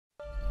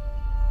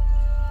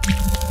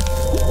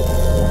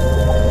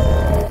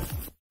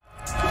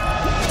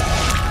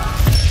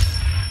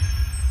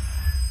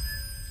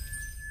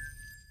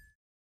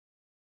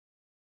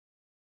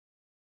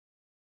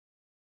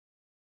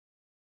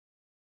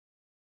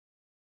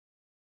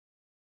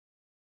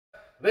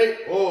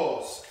Ready?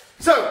 Pause.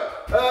 So,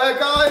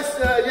 guys,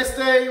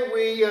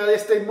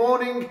 yesterday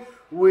morning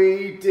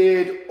we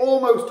did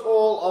almost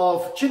all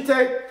of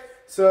Chinte.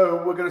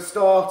 So we're going to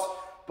start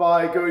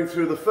by going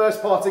through the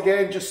first part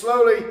again, just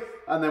slowly,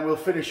 and then we'll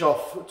finish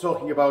off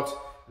talking about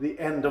the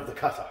end of the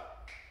kata.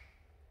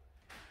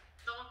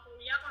 Donc,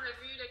 hier, on a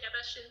vu le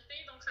kata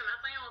Chinte, donc ce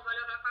matin, on va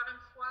le refaire une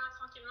fois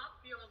tranquillement,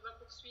 puis on va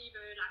poursuivre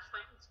la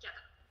fin du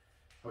kata.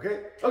 Okay?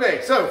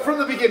 Okay, so from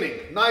the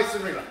beginning, nice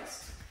and relaxed.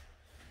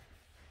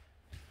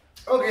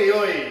 Okay,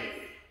 oi.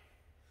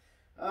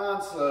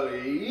 And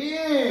slowly.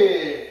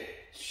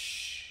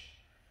 Ich.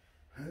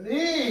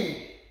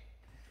 Ni.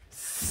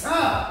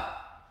 Sa.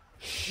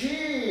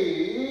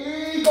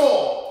 Shi.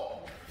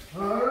 Go.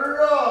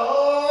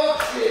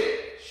 Rock.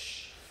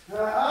 Ich.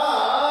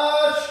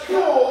 Ash.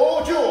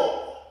 Go.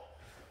 Jo.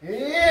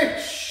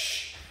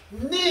 Ich.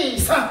 Ni.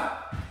 Sa.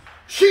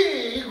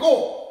 Shi.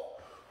 Go.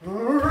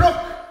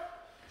 Rock.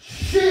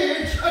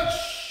 Shi.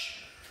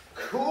 Touch.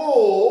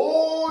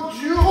 Ko.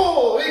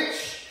 Jo.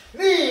 Ich.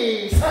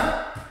 Ni.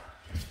 Sa.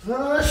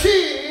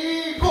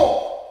 She go.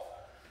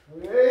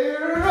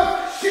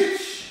 Rock,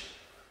 shitch,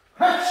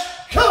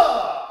 hatch,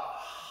 ka.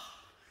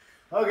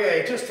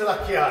 Okay, just to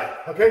that ki.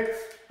 Okay,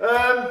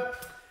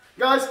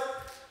 guys,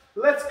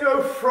 let's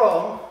go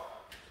from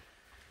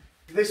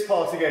this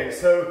part again.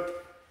 So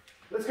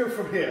let's go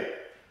from here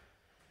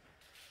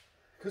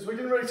because we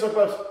didn't really talk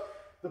about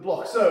the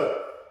block.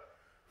 So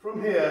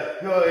from here,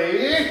 go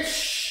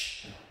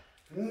ich,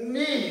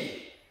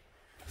 ni,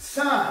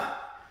 sa,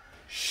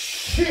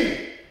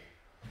 she.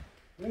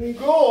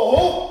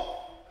 Go,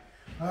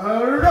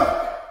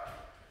 rock,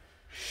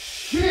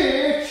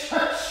 shit,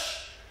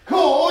 touch,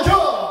 go,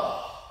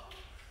 jaw.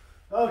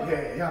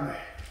 Okay, yummy.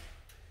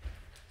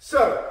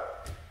 So,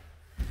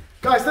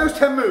 guys, those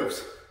 10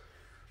 moves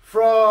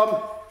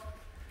from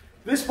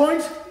this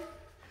point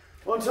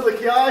onto the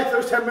ki,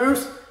 those 10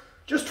 moves,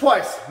 just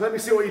twice. Let me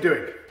see what you're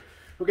doing.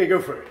 Okay, go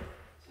for it.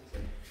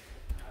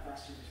 I've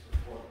asked you this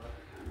before, but I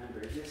can't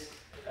remember. Is this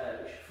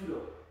Fudo?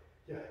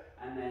 Yeah.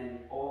 And then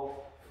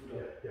all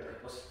Fudo? Yeah.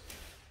 What's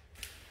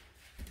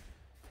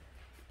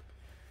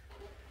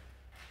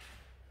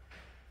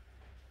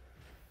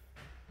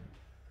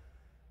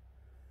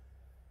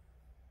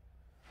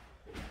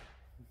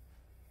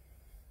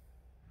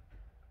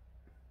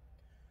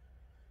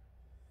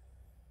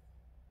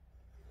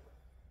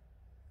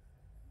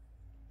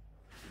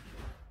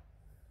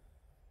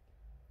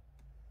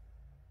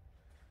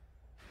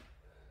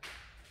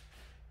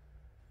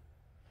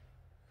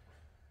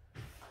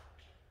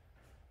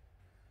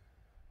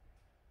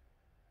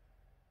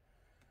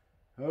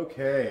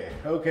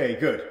Okay,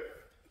 good.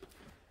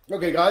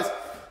 Okay, guys.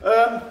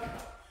 I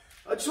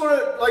just want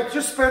to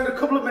just spend a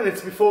couple of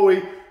minutes before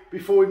we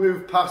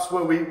move past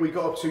where we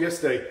got up to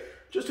yesterday.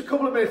 Just a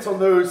couple of minutes on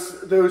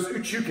those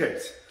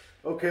uchukes.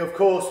 Okay, of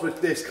course,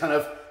 with this kind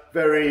of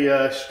very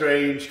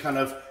strange kind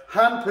of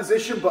hand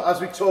position, but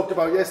as we talked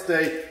about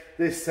yesterday,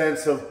 this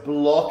sense of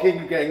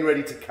blocking, getting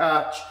ready to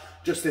catch,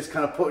 just this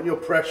kind of putting your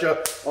pressure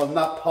on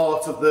that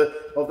part of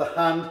the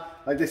hand,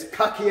 like this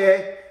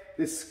kakie.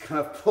 This kind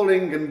of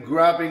pulling and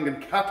grabbing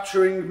and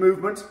capturing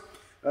movement.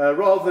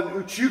 Rather than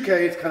uchuke,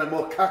 it's kind of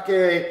more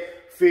kake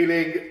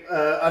feeling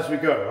as we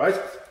go, right?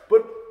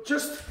 But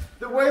just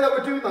the way that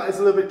we're doing that is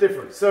a little bit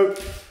different. So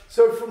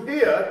from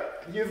here,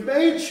 you've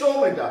made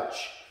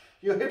shomendachi.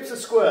 Your hips are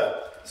square.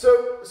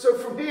 So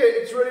from here,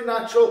 it's really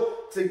natural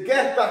to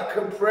get that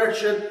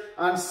compression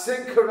and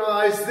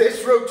synchronize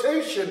this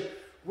rotation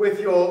with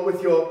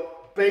your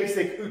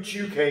basic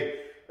uchuke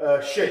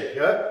shape,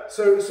 yeah?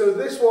 So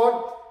this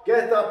one,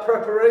 get that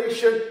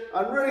preparation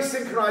and really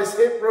synchronize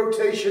hip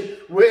rotation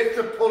with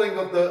the pulling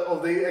of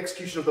the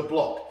execution of the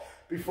block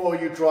before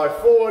you drive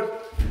forward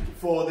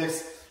for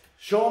this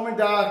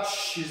shomendachi,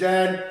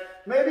 shizen,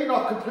 maybe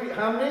not complete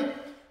hammy,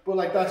 but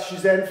like that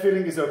shizen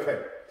feeling is okay.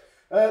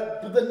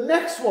 But the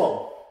next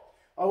one,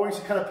 I want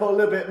you to kind of put a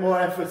little bit more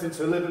effort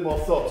into, a little bit more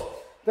thought.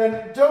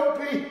 Then don't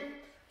be,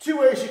 two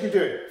ways you can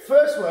do it.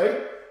 First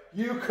way,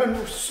 you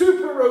can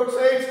super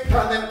rotate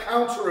and then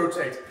counter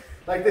rotate.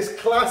 Like this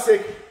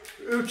classic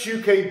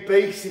uchuke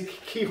basic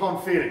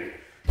kihon feeling.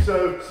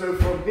 So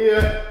from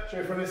here,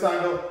 straight from this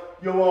angle,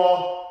 you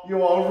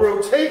are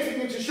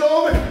rotating into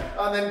shomen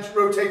and then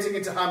rotating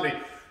into hammy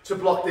to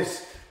block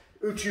this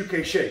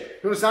uchuke shape.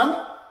 You understand?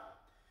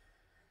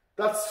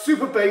 That's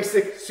super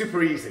basic,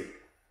 super easy.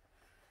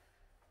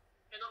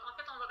 Et donc, en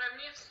fait, on va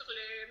revenir sur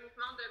le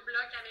mouvement de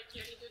bloc avec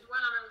les deux doigts,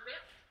 la main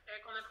ouverte,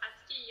 qu'on a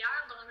pratiqué hier.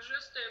 Donc,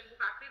 juste vous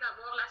rappeler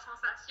d'avoir la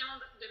sensation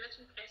de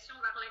mettre une pression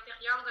vers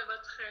l'intérieur de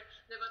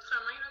votre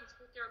main, là, du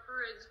côté un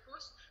peu du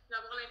pouce,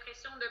 d'avoir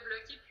l'impression de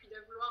bloquer puis de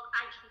vouloir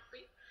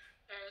agripper.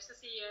 Ça,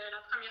 c'est la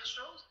première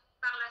chose.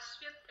 Par la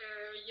suite,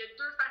 il y a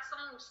deux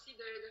façons aussi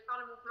de faire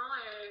le mouvement.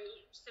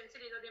 Chinte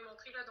les a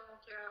démontré, là,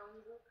 donc au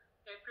niveau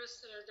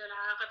plus de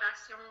la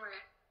rotation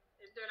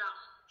de la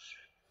hanche.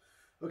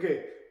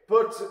 Okay,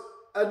 but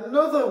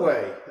another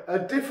way, a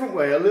different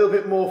way, a little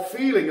bit more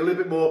feeling, a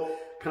little bit more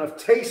kind of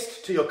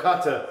taste to your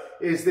kata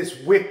is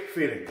this whip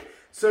feeling.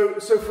 So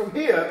from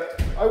here,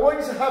 I want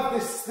you to have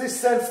this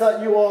sense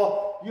that you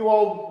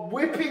are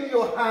whipping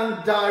your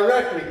hand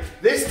directly.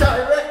 This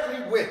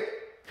directly whip.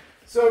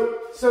 So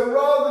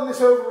rather than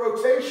this over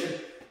rotation,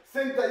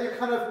 think that you're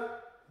kind of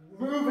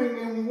moving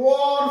in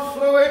one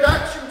fluid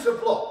action to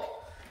block.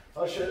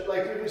 I should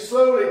like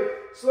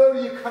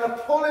slowly you're kind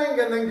of pulling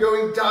and then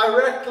going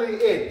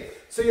directly in.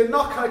 So you're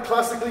not kind of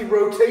classically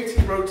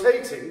rotating,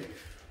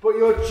 but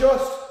you're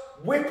just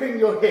whipping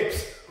your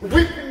hips,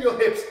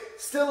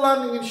 still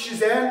landing in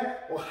shizen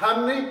or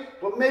hamni,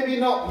 but maybe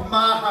not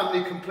ma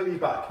hamni completely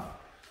back.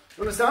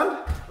 You understand?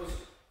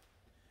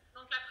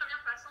 Donc la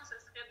première façon, ce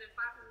serait de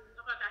faire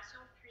une rotation,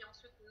 puis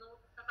ensuite une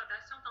autre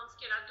rotation, tandis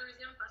que la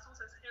deuxième façon,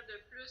 ce serait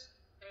de plus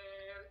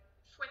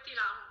fouetter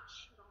la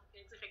hanche, donc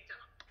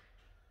directement.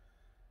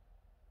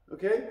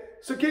 Okay,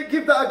 so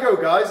give that a go,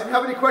 guys. If you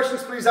have any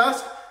questions, please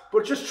ask,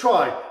 but just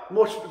try.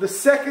 The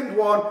second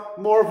one,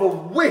 more of a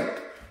whip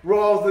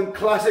rather than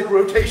classic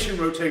rotation.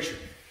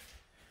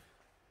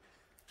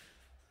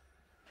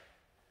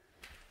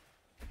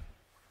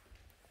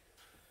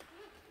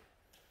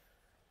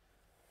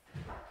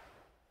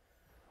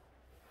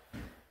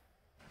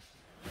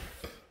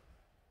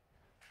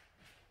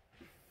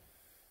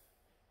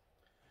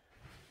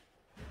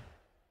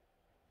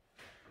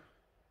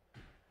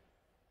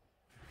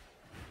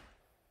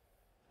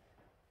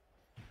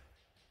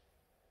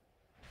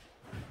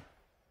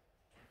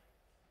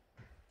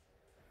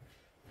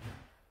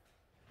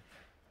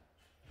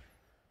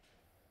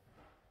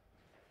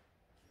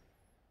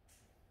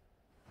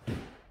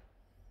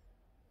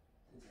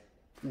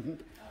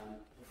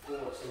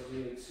 Before, so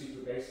doing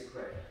super basic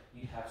grip,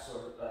 you'd have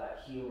sort of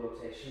heel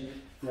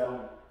rotation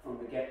from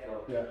the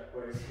get-go,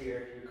 whereas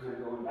here you're kind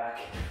of going back,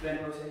 then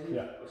rotating.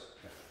 Yeah.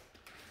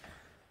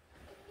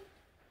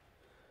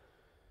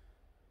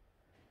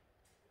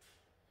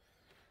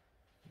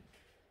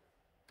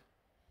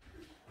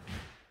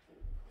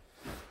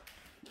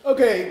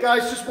 Okay,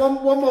 guys, just one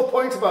more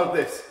point about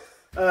this.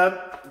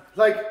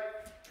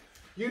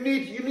 You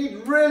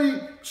need really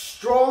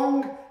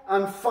strong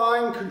and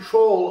fine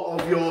control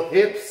of your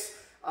hips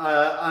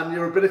and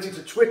your ability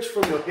to twitch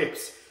from your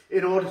hips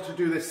in order to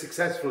do this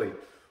successfully.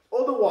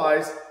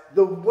 Otherwise,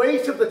 the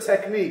weight of the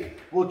technique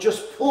will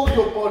just pull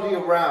your body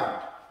around.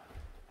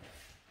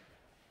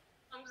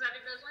 Donc vous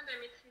avez besoin de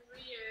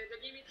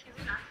bien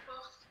maîtriser la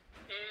force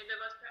de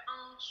votre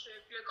hanche,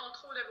 puis le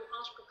contrôle de vos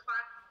hanches pour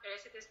faire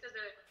cette espèce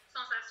de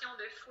sensation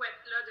de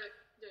fouette là,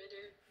 de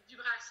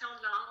vibration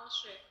de la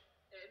hanche,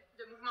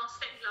 de mouvement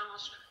sec de la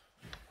hanche.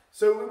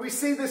 So we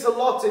see this a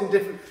lot in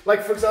different,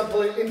 like for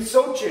example in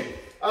Sochin,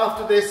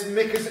 after this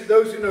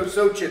those who know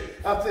Sochin,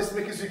 after this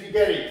Mikazuki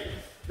Geri,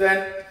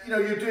 then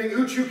you're doing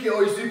Uchuki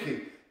or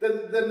Izuki.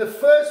 Then the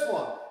first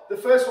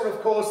one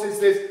of course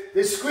is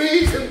this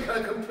squeeze and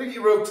kind of completely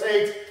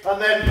rotate,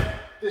 and then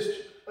this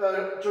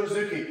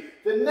Jozuki.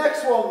 The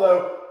next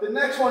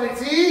one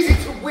it's easy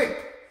to whip,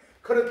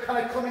 kind of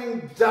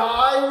coming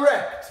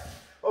direct.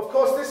 Of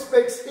course this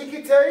makes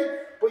Hikite,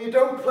 but you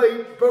don't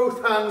play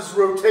both hands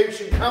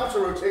rotation, counter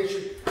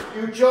rotation,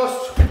 you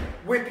just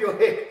whip your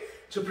hip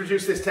to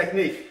produce this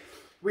technique.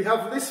 We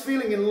have this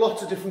feeling in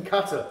lots of different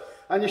kata,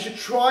 and you should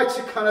try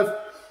to kind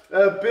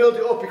of build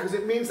it up, because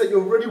it means that you're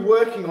really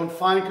working on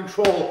fine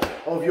control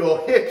of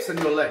your hips and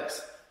your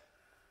legs.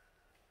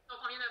 Donc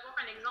on vient de voir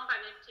un exemple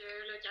avec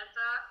le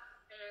kata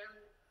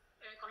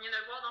qu'on vient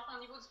de voir. Donc au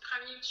niveau du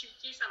premier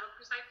Chinte, ça va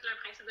plus être le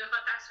principe de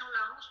rotation de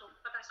la hanche, donc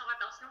rotation,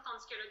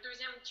 tandis que le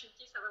deuxième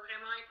Chinte, ça va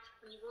vraiment être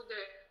au niveau du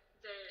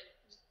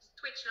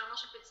twitch de la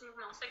hanche, un petit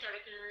mouvement sec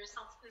avec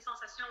une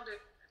sensation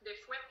de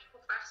fouette. Puis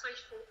pour faire ça,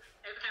 il faut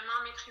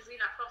vraiment maîtriser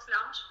la force de la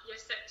hanche. Il y a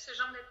ce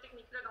genre de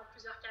technique-là dans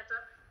plusieurs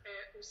katas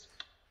aussi.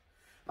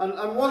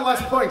 And one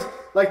last point,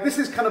 like this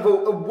is kind of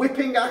a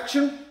whipping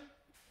action,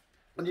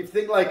 and you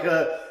think like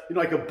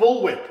a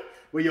bull whip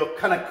where you're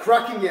kind of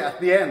cracking it at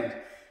the end.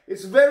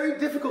 It's very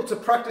difficult to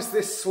practice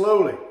this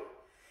slowly.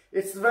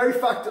 It's the very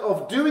fact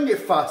of doing it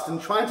fast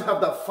and trying to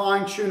have that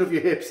fine tune of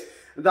your hips.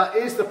 That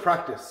is the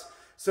practice.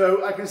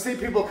 So I can see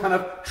people kind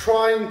of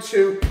trying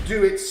to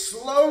do it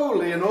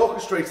slowly and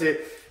orchestrate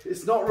it.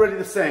 It's not really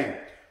the same.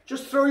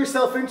 Just throw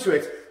yourself into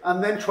it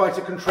and then try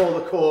to control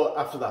the core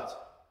after that.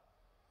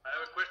 I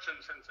have a question,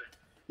 Sensei.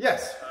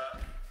 Yes.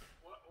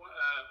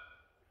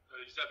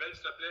 Isabelle,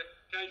 s'il te plaît,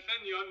 quand il fait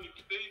Nihon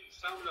Nikite, il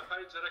semble le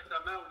faire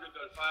directement au lieu de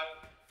le faire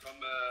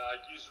comme à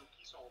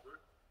Gizuki, si on veut.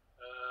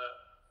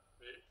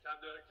 Mais quand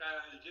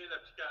il vient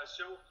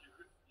l'application,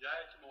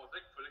 hier, qui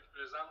montrait qu'il fallait qu'il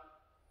présente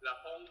la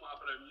paume en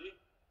premier,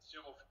 si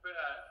on fait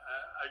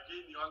à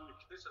Gi Nihon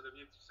Nikite, ça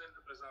devient difficile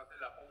de présenter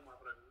la paume en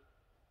premier.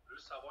 Je veux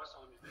juste savoir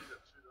son idée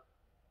là-dessus. Là.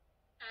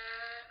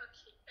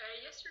 Okay.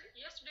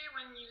 Yesterday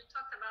when you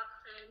talked about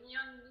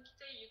Nihon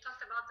Nikite, you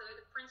talked about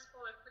the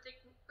principle of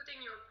putting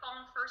your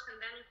palm first and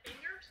then your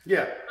fingers.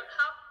 Yeah. But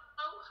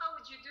how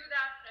would you do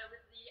that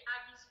with the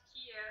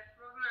Agizuki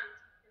movement?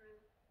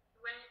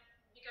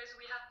 Because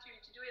we have to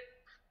do it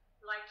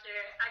like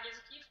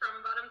Agizuki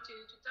from bottom to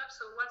top.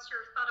 So what's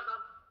your thought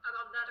about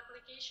that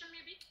application,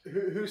 maybe?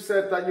 Who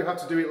said that you have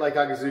to do it like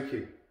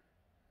Agizuki?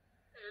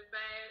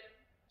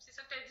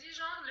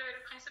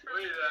 le principe.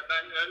 Oui,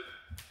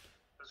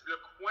 parce que le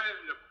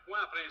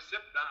point en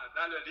principe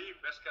dans le livre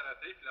Best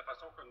Karaté, puis la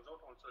façon que nous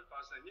autres on se le fait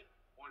enseigner,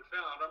 on le fait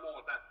en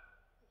remontant.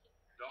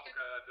 Donc,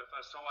 de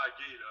façon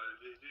aguée, là.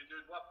 Les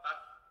deux doigts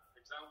partent.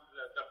 Exemple,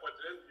 la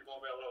poitrine, ils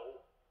vont vers le haut.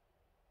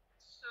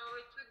 So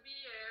it would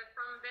be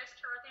from Best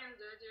Karate and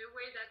the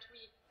way that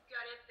we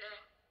got it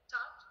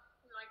taught,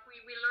 like we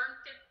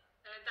learned it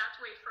that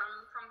way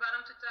from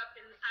bottom to top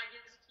in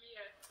Agizuki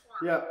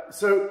form. Yeah,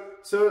 so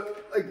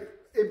like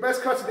in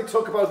Best Karate they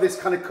talk about this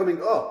kind of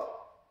coming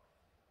up,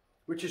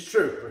 which is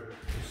true.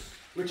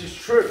 Which is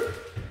true.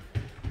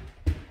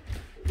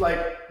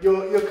 Like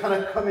you're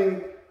kind of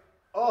coming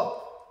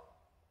up.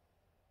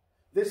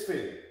 This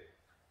feeling.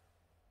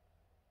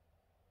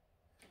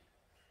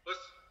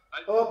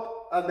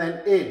 Up and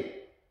then in.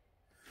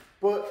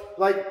 But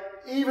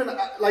even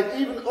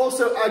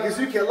also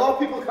Agizuki, a lot of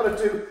people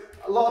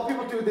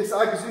do this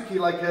Agizuki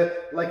like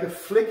a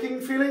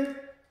flicking feeling.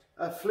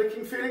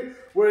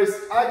 Whereas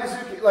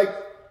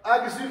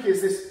Agizuki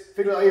is this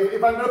feeling like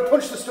if I'm gonna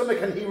punch the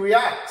stomach and he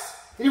reacts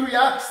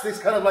this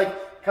kind of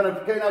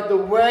getting out of the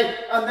way,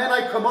 and then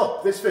I come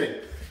up, this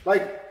feeling.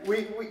 Like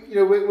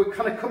we're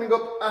kind of coming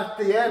up at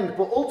the end,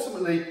 but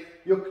ultimately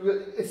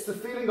it's the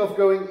feeling of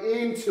going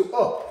into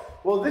up.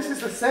 Well, this is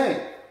the same.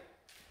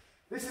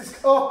 This is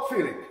up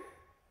feeling.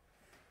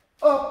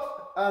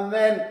 Up and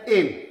then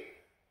in.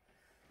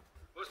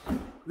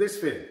 This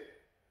feeling.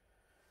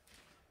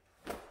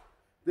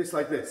 This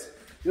like this.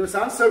 You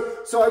understand?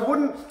 So I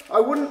wouldn't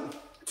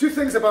two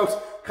things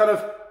about kind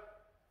of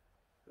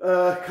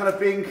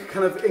being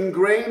kind of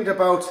ingrained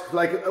about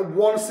like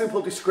one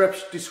simple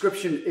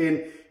description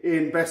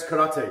in Best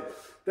Karate.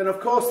 Then of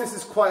course this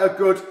is quite a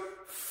good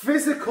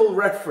physical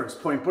reference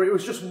point, but it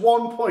was just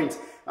one point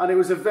and it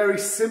was a very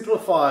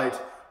simplified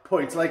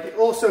point. Like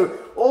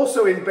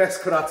also in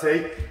Best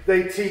Karate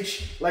they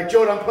teach like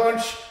Jodan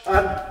Punch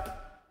and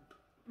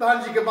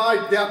Manji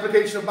Gabai, the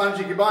application of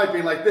Manji Gabai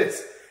being like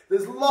this.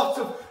 There's lots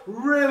of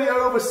really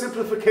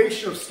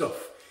oversimplification of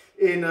stuff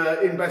in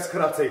Best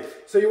Karate.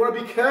 So you want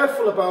to be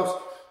careful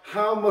about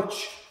how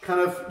much kind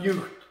of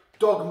you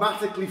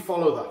dogmatically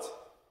follow that.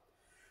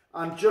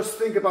 And just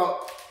think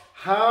about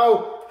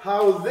how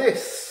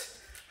this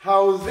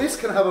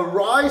can have a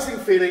rising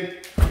feeling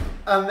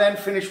and then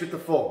finish with the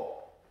form.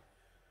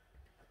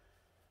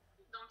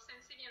 Donc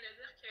Sensei vient de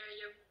dire qu'il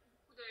y a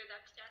beaucoup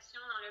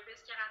d'applications dans le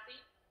Best Karaté.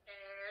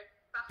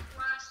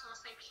 Parfois sont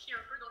simplifiées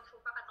un peu, donc il faut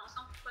faire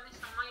attention pour pas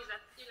nécessairement les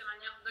appliquer de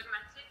manière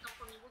dogmatique. Donc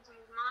au niveau du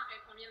mouvement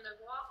qu'on vient de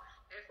voir,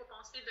 il faut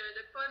penser de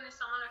ne pas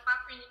nécessairement le faire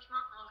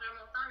uniquement en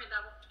remontant, mais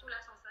d'avoir plutôt la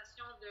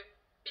sensation de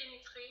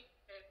pénétrer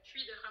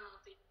puis de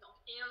remonter. Donc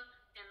in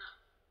and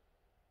up.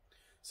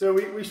 So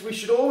we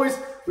should always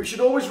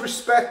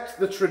respect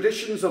the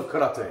traditions of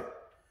karate,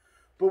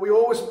 but we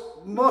always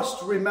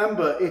must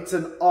remember it's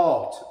an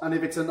art, and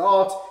if it's an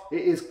art,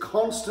 it is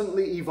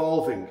constantly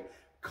evolving,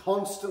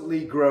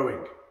 constantly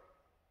growing.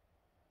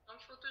 Donc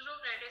il faut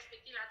toujours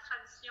respecter la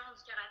tradition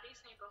du karaté,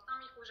 c'est important,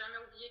 mais il faut jamais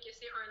oublier que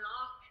c'est un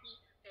art, puis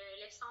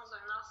l'essence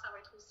d'un art, ça va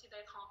être aussi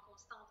d'être en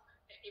constante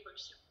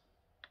évolution.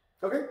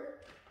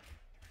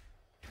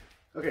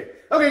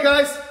 Okay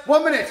guys,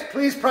 1 minute,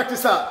 please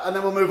practice that, and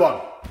then we'll move on.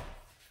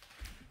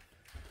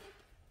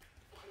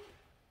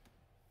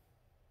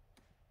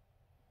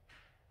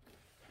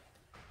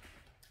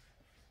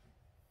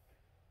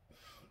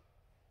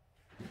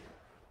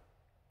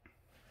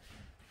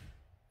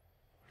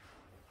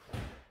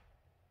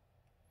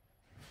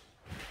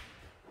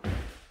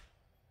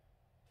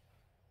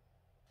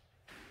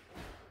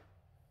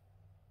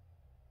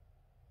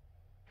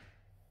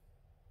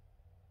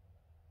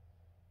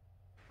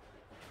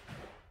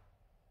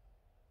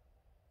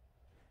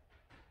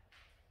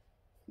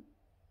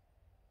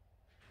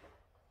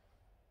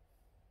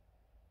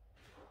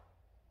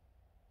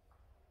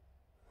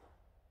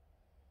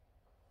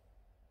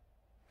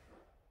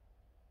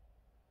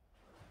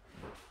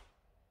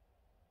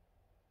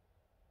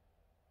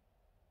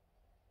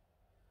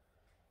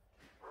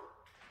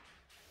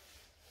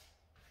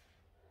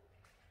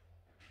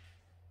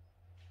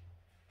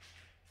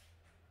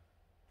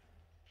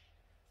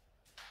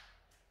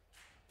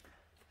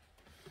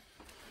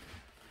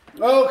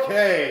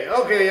 Okay,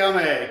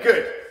 Yame,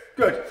 good.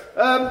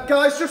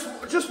 Guys,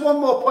 just one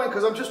more point,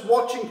 because I'm just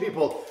watching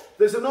people.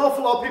 There's an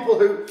awful lot of people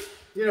who,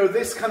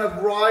 this kind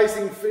of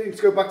rising feeling,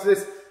 to go back to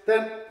this,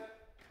 then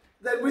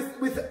with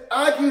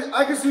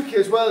Agizuki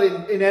as well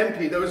in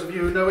MP, those of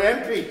you who know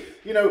MP,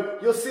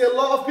 you'll see a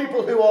lot of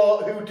people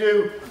who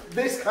do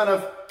this kind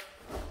of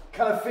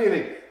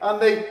feeling,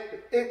 and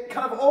it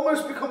kind of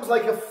almost becomes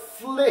like a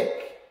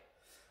flick,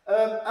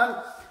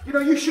 and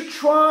you should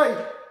try.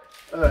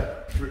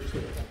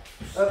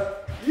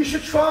 You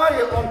should try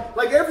it on,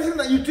 like everything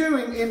that you do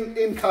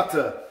in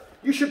kata.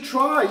 You should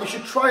try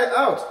it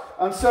out.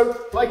 And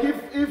so, like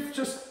if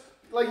just,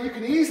 like you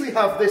can easily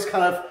have this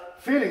kind of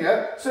feeling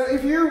out. So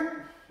if you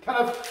kind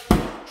of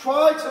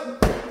try to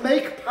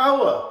make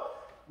power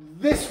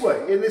this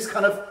way, in this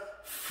kind of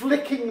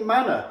flicking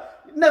manner,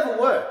 it never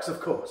works,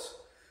 of course.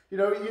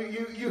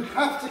 You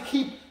have to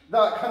keep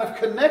that kind of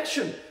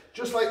connection,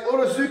 just like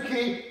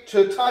Urazuki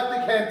to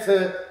Tatniken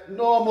to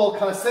normal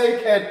kind of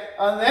Seiken,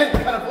 and then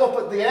kind of up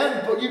at the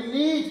end. But you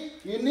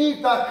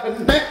need that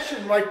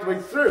connection right the way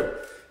through.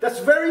 That's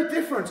very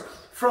different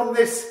from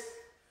this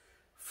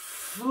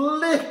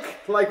flick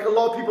like a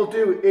lot of people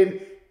do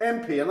in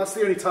MP, and that's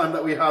the only time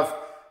that we have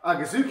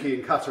Agazuki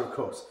in kata, of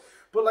course.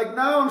 But like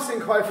now I'm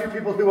seeing quite a few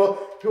people who are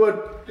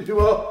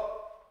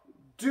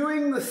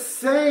doing the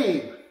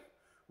same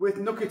with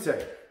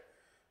Nukite.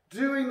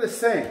 Doing the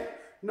same.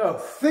 No,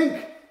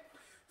 think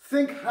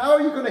how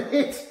are you going to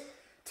hit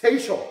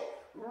Teisho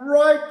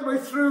right the way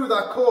through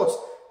that course.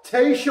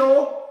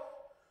 Teisho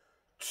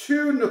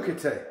to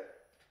Nukite.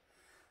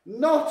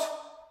 Not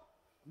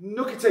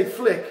Nukite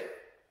flick,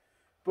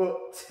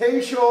 but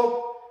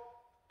Teisho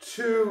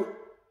to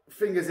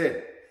fingers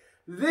in.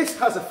 This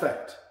has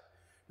effect.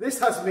 This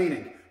has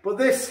meaning. But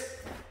this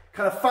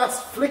kind of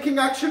fast flicking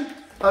action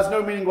has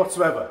no meaning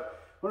whatsoever.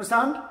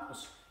 Understand?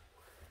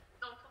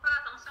 Donc, faut faire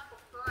attention pour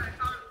pas faire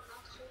un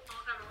mouvement trop en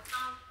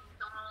remontant.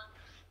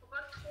 Faut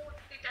pas trop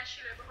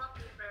détacher le bras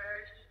pour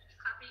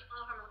frapper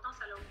en remontant.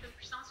 Ça n'a aucune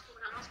puissance. Il faut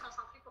vraiment se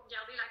concentrer pour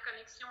garder la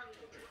connexion au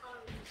niveau du bras,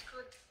 au niveau du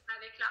coude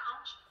avec la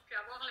hanche, puis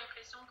avoir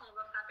l'impression qu'on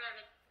va frapper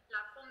avec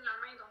la paume de la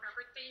main, donc un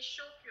peu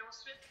Teisho, puis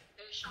ensuite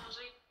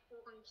changer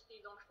pour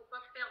Nukite. Donc, il ne faut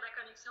pas perdre la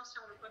connexion si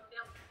on ne veut pas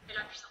perdre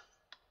la puissance.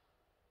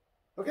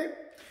 Okay.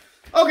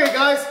 Okay,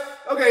 guys.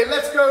 Okay,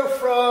 let's go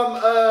from.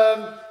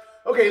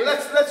 Okay,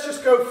 let's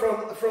just go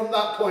from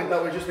that point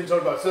that we've just been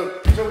talking about. So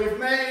we've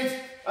made.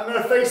 I'm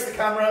going to face the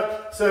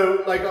camera.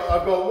 So like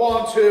I've got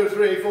 1, 2,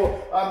 3,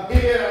 4. I'm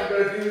here. I'm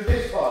going to do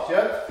this part.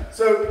 Yeah.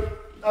 So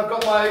I've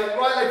got my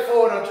right leg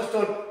forward. I've just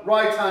done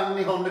right hand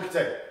Nihon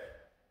Nukite.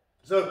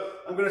 So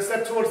I'm going to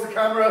step towards the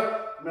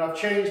camera. I mean, I've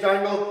changed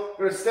angle. I'm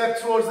going to step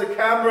towards the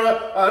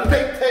camera and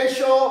make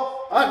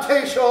Teisho and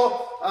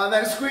Teisho and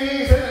then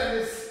squeeze and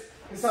this.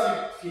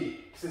 Inside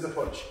key, scissor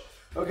punch.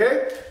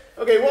 Okay?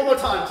 Okay, one more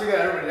time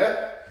together, everybody,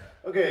 yeah?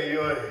 Okay,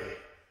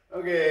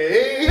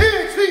 okay,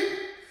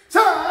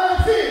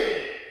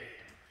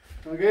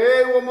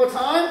 okay, one more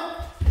time.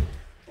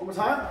 One more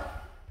time.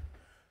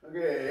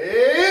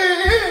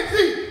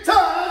 Okay,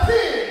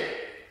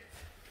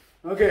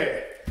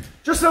 okay.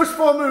 Just those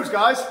 4 moves,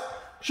 guys.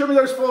 Show me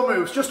those 4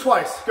 moves, just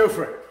twice. Go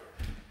for it.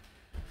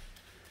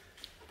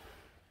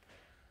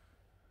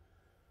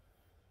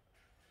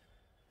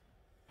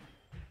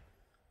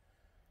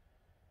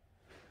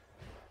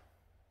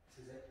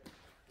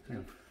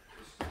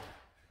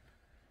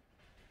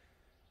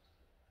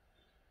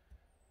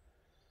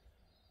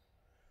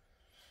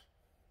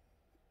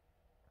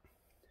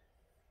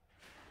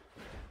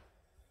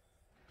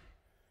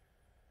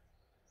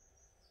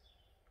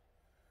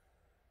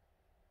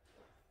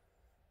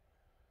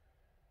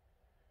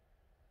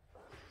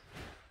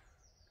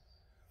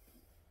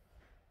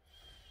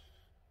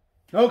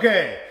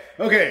 Okay,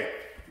 okay.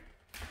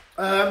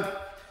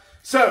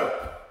 So,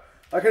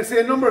 I can see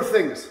a number of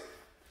things.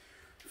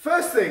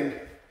 First thing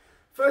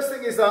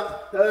is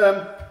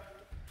that,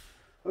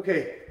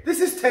 okay, this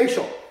is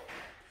Teisho.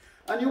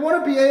 And you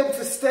want to be able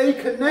to stay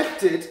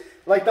connected,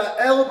 like that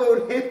elbow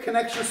and hip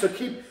connection, so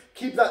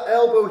keep that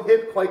elbow and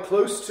hip quite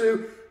close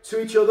to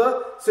each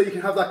other, so you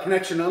can have that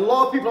connection. And a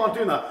lot of people aren't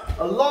doing that.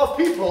 A lot of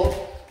people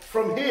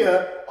from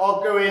here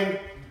are going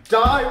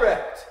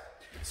direct.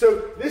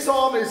 So this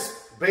arm is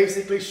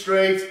basically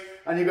straight,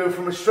 and you go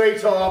from a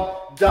straight arm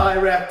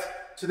direct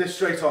to this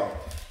straight arm.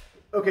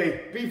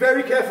 Okay, be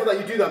very careful that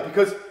you do that,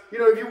 because you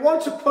know, if you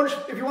want to punch,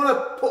 if you want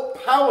to put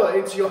power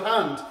into your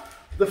hand,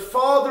 the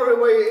farther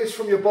away it is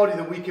from your body,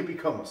 the weaker it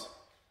becomes.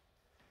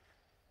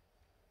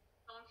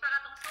 Donc faire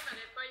attention de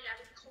ne pas y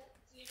aller trop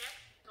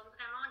direct, donc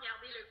vraiment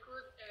garder le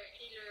coude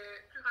et le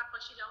plus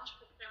rapproché de la hanche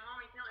pour vraiment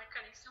maintenir la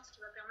connexion, ce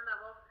qui va permettre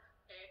d'avoir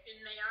une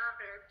meilleure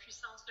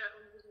puissance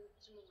au niveau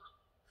du mouvement.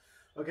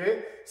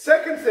 Okay,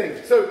 second thing,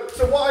 so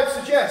what I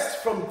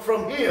suggest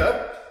from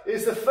here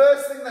is the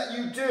first thing that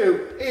you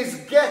do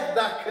is get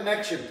that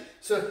connection.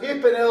 So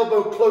hip and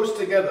elbow close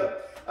together.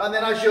 And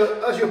then as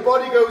your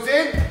body goes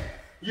in,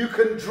 you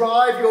can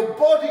drive your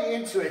body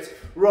into it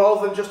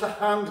rather than just a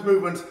hand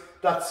movement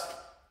that's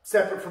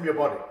separate from your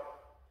body.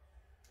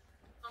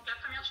 Donc la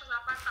première chose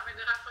à faire, ça va être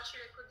de rapprocher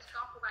le coude du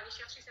corps pour aller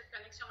chercher cette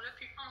connexion-là,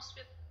 puis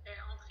ensuite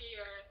entrer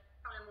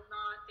par le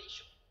mouvement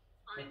Teisho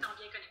en étant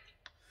bien connecté.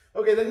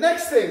 Okay, the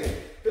next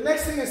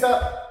thing is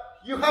that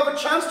you have a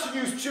chance to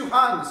use 2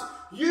 hands.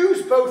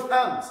 Use both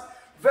hands.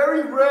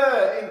 Very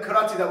rare in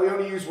karate that we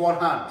only use 1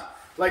 hand.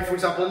 Like for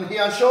example in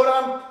Heian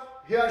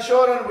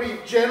Shodan, we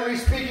generally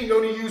speaking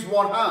only use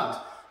 1 hand.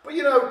 But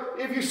you know,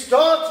 if you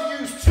start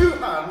to use 2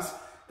 hands,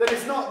 then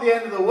it's not the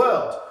end of the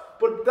world.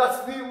 But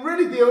that's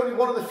really the only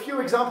one of the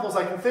few examples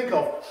I can think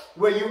of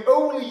where you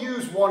only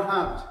use 1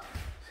 hand.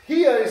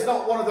 Here is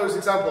not one of those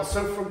examples.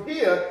 So from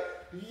here,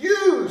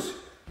 use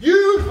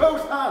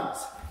both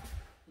hands.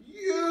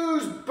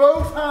 Use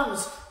both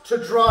hands to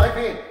drive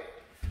in.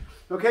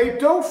 Okay,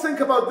 don't think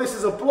about this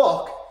as a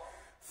block.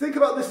 Think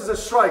about this as a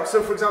strike.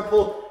 So for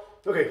example,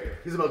 okay,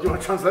 Isabel, do you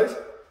want to translate? Dans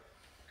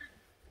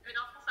le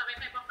fond, ça va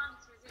être important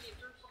d'utiliser les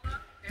 2 bras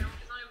en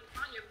faisant le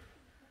mouvement. Il y a beaucoup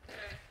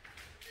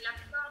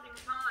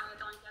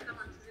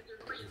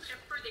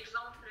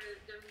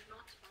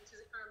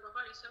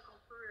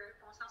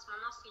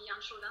qu'il y a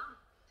un showdown.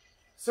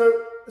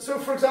 So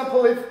for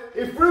example,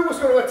 if Rue was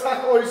going to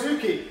attack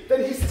Oizuki,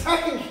 then he's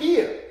attacking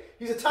here.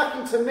 He's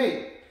attacking to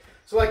me.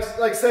 So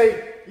like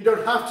say, you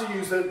don't have to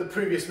use the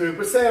previous move,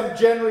 but say I'm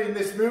generally in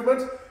this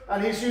movement,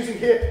 and he's using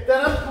here,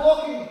 then I'm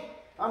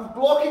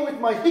blocking with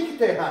my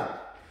Hikite hand.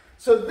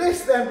 So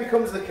this then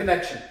becomes the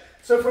connection.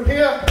 So from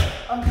here,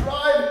 I'm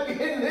driving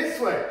in this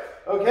way,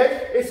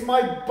 okay? It's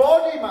my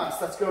body mass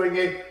that's going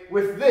in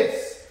with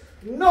this,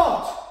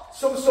 not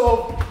some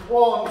sort of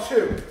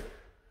 1-2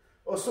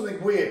 or something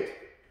weird.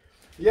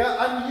 Yeah,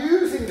 I'm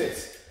using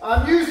this.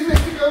 I'm using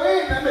this to go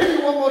in, and maybe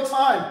one more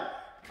time.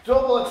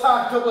 Double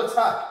attack, double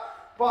attack.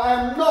 But I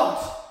am not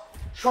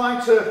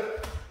trying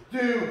to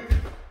do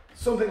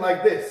something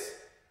like this.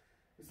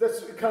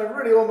 That's kind of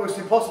really almost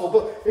impossible,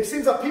 but it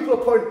seems that people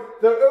are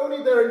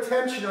putting their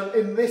intention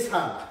in this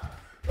hand.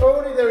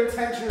 Only their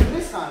intention in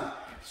this hand.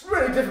 It's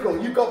really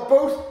difficult. You've got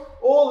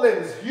all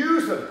limbs.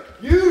 Use them.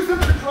 Use them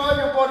to drive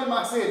your body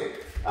mass in.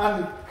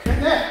 And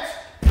connect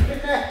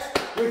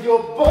with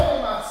your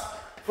body mass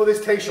for this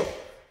Teisho.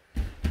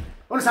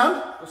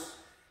 Understand?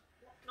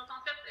 Donc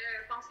en fait,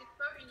 pensez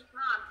pas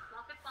uniquement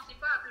pensez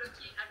pas à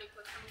bloquer avec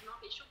votre mouvement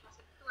Teisho,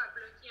 pensez plutôt à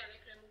bloquer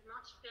avec le mouvement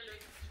qui fait le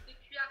quitter,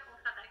 puis à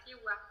contre-attaquer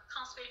ou à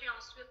transférer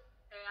ensuite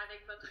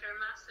avec votre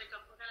masse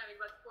corporelle, avec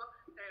votre poids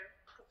pour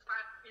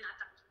faire une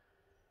attaque.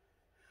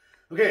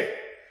 Okay,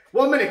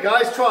 1 minute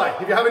guys, try.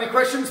 If you have any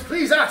questions,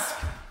 please ask.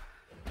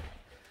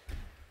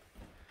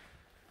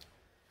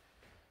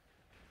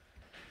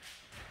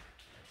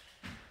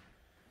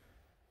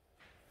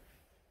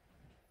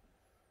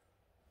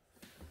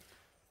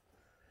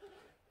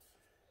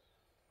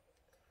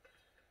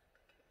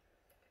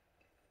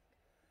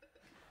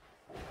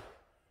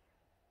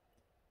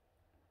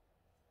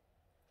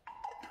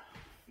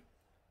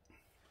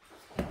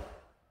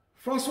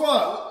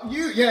 Francois,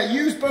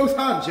 use both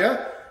hands,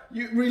 yeah?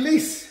 You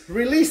release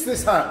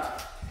this hand.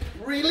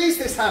 Release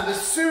this hand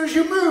as soon as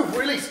you move.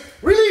 Release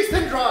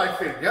then drive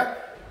in, yeah?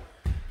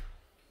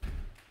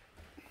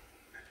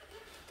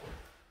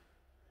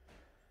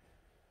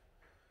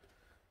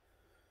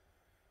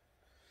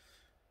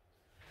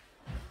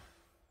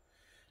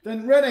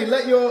 Then Rene,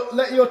 let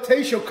your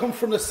Teisho come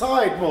from the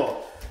side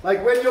more.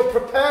 Like when you're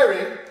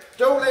preparing,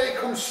 don't let it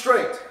come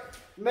straight.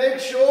 Make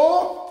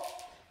sure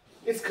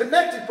it's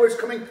connected, but it's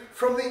coming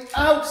from the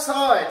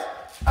outside.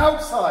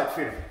 Outside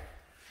feeling.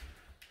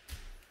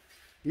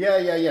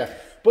 Yeah.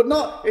 But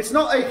it's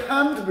not a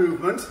hand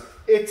movement,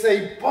 it's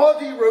a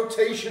body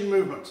rotation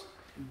movement.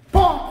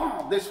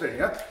 Boom, this feeling,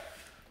 yeah?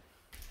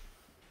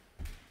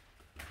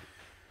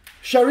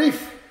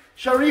 Sharif,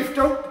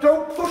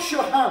 don't push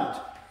your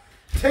hand.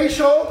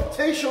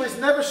 Teisho is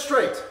never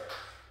straight.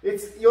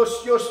 It's you're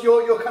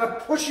kind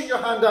of pushing your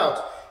hand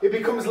out. It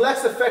becomes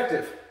less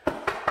effective.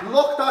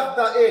 Lock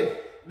that in.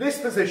 This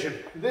position.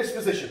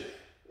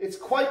 It's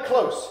quite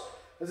close,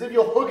 as if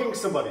you're hugging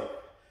somebody.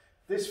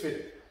 This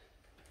feeling.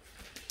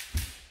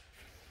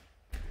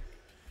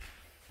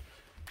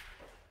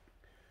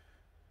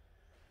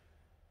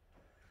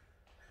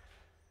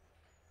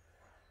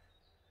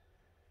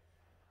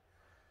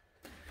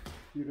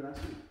 You can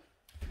ask me.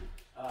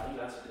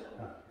 You answered it.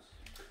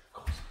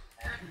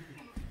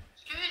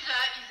 Excuse,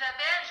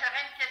 Isabelle,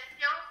 j'aurais une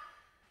question.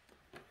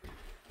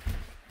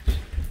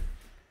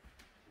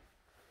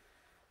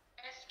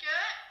 Est-ce que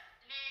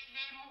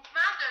les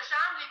mouvements de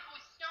jambes, les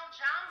positions de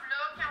jambes,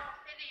 là, quand on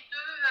fait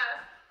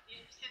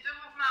ces deux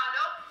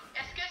mouvements-là,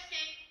 est-ce que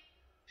c'est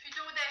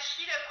Fudo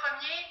Dashi le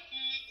premier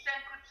puis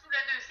Zenkutsu le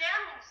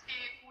deuxième,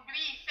 ou lui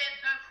il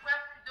fait 2 fois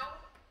Fudo?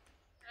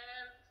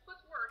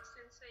 Footwork,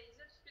 sensei. Is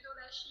it Fudo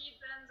Dashi,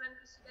 then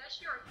Zenkutsu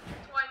Dashi, or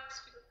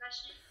twice Fudo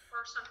Dashi,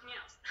 or something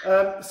else?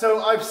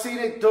 So I've seen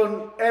it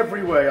done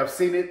every way. I've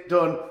seen it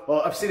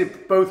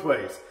both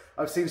ways.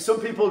 I've seen some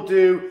people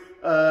do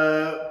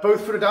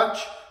both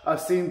Furudachi.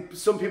 I've seen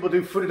some people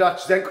do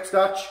Furudachi,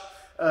 Zenkutsu.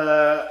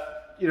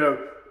 You know,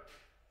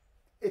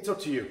 it's up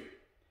to you.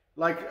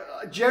 Like,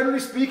 generally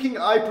speaking,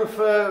 I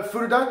prefer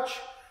Furudachi,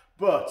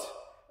 but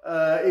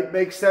it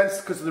makes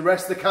sense because of the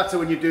rest of the kata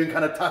when you're doing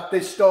kind of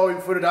tate sto in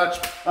Furudachi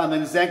and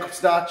then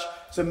Zenkutsu.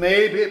 So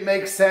maybe it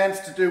makes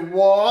sense to do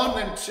 1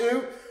 and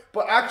 2,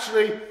 but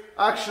actually,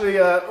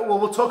 well,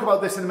 we'll talk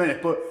about this in a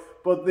minute, but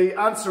the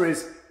answer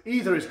is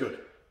either is good.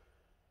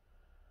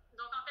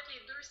 Donc en fait, les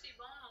deux c'est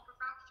bon. On peut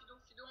faire Fudo,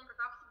 on peut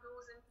faire Fudo,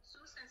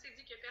 Zenkutsu. Sensei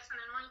dit que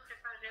personnellement, il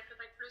préférerait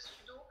peut-être plus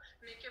Fudo,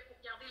 mais que pour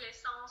garder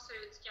l'essence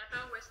du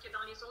kata, ou est-ce que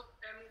dans les autres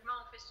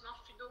mouvements, on fait souvent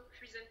Fudo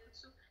puis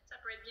Zenkutsu,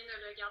 ça peut être bien de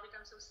le garder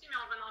comme ça aussi, mais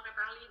on va en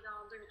reparler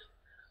dans 2 minutes.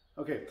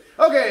 Okay,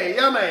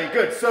 Yame,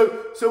 good. So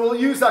we'll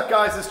use that,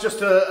 guys, as just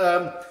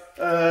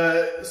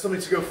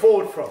something to go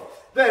forward from.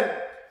 Then,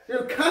 you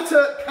know,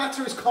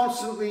 kata is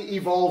constantly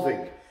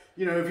evolving.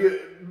 You know,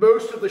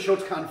 most of the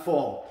Shotokan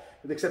form,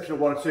 with the exception of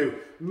 1 or 2,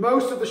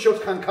 most of the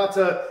Shotokan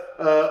kata,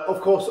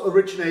 of course,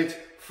 originate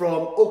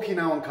from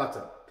Okinawan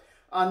kata,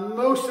 and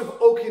most of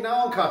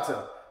Okinawan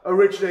kata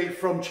originate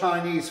from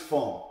Chinese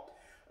form.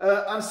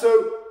 And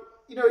so,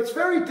 you know, it's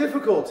very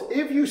difficult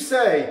if you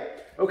say,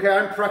 okay,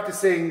 I'm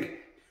practicing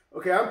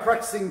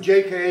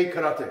JKA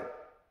karate.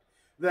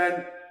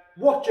 then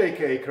what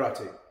JK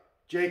karate?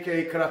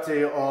 JK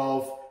karate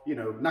of, you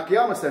know,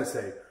 Nakayama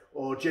sensei,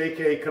 or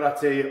JK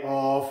karate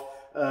of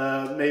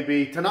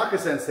maybe Tanaka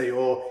sensei,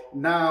 or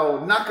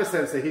now Naka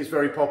sensei, he's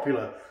very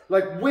popular.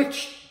 Like,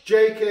 which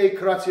JK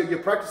karate are you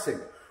practicing?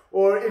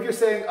 Or if you're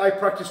saying, I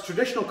practice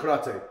traditional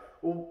karate,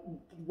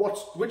 well,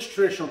 which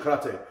traditional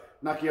karate?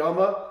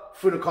 Nakayama,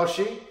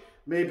 Funakoshi,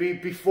 maybe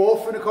before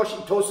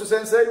Funakoshi, Tosu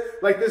sensei?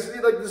 Like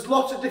there's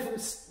lots of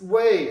different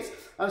ways.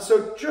 And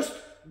so just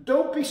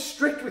don't be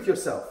strict with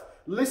yourself.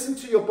 Listen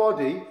to your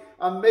body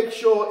and make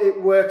sure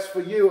it works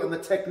for you and the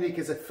technique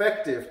is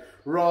effective,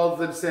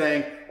 rather than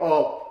saying,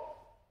 oh,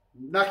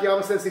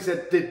 Nakayama sensei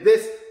said, did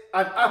this,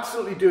 I'm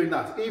absolutely doing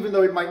that, even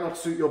though it might not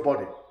suit your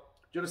body.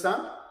 Do you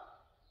understand?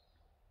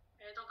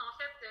 Donc en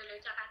fait, le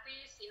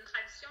karaté, c'est une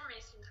tradition,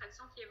 mais c'est une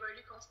tradition qui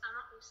évolue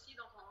constamment aussi.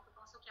 Donc on peut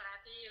penser au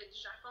karaté du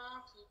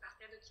Japon qui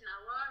partait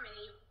d'Okinawa, mais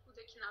il y a beaucoup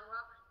d'Okinawa,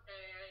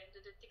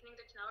 de techniques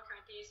d'Okinawa qui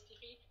ont été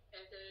inspirées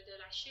de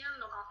la Chine.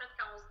 Donc en fait,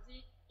 quand on se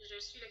dit je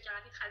suis le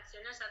karaté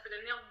traditionnel, ça peut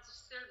devenir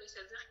difficile de se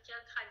dire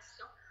quelle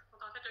tradition.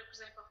 Donc en fait, le plus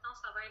important,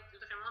 ça va être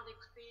vraiment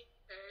d'écouter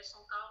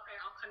son corps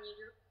en premier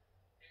lieu,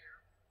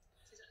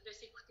 de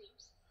s'écouter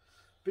aussi.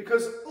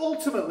 Because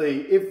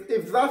ultimately,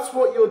 if that's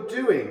what you're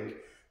doing,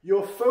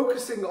 you're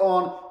focusing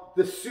on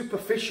the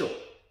superficial.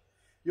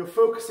 You're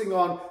focusing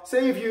on,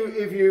 say, if you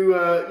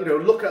you know,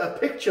 look at a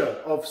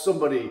picture of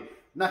somebody,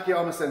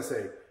 Nakayama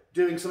sensei,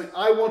 doing something,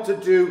 I want to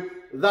do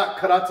that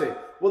karate.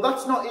 Well,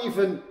 that's not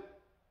even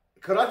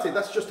karate.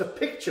 That's just a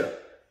picture.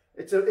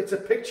 It's a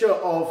picture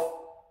of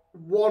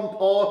one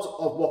part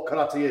of what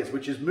karate is,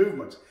 which is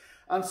movement.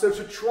 And so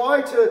to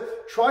try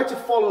to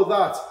follow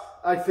that,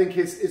 I think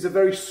is a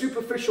very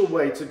superficial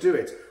way to do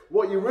it.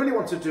 What you really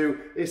want to do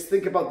is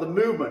think about the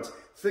movement,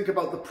 think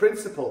about the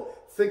principle,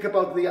 think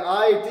about the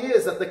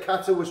ideas that the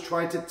kata was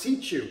trying to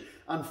teach you,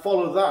 and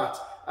follow that,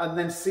 and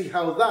then see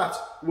how that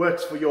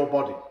works for your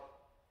body.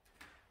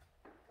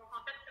 Donc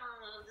en fait, quand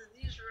on se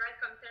dit je veux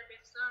être comme telle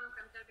personne,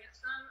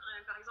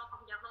 par exemple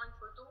en regardant une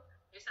photo,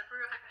 ça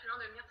peut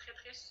rapidement devenir très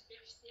très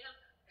superficiel,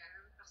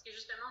 parce que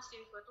justement c'est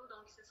une photo,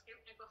 donc ce serait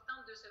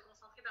important de se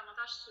concentrer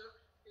davantage sur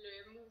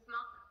le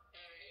mouvement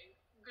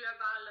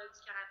global du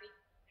karaté.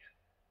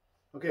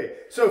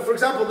 Okay, so for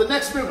example, the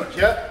next movement,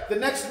 yeah? The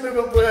next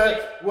movement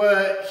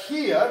we're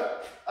here,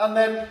 and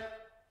then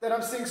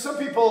I'm seeing some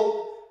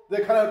people,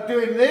 they're kind of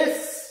doing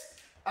this,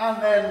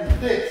 and then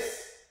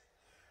this.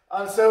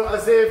 And so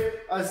as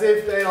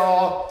if they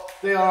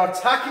are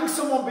attacking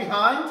someone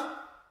behind,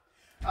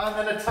 and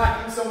then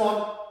attacking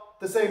someone,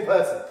 the same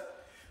person.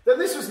 Then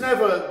this was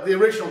never the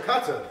original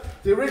kata.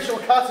 The original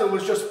kata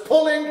was just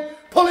pulling,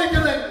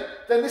 and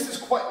then this is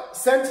quite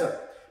center.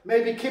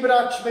 Maybe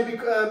kibadachi,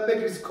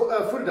 maybe it's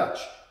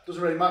furudachi,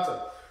 doesn't really matter.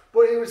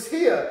 But it was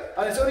here,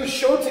 and it's only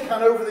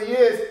Shotokan over the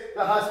years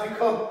that has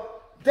become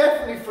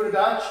definitely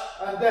furudachi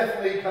and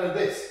definitely kind of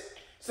this.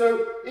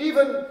 So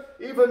even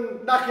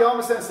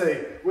Nakayama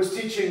sensei was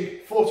teaching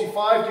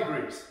 45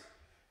 degrees,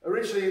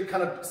 originally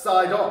kind of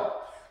side on.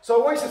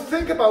 So I want you to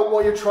think about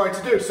what you're trying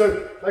to do.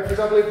 So, like for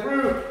example, if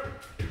Ru,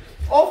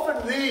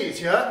 often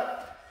these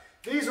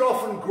are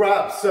often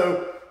grabs.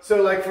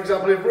 So like for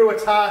example, if Ru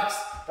attacks,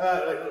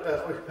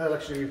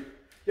 actually,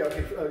 yeah,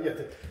 okay, yeah.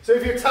 So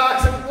if you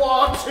attack, so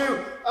 1, 2,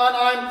 and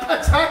I'm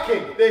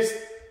attacking this,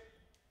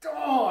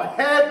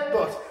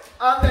 headbutt,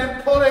 and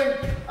then pulling,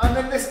 and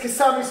then this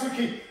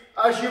Kisamisuki,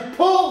 as you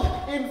pull,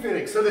 in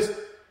feeling. So this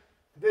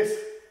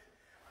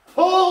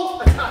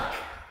pull, attack,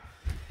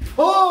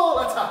 pull,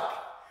 attack,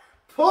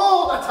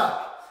 pull,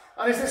 attack,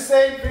 and it's the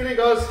same feeling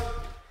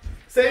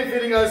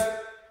as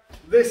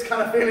this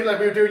kind of feeling like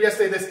we were doing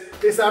yesterday,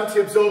 this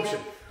anti-absorption.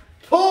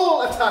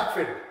 Pull, attack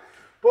feeling.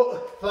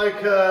 But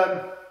like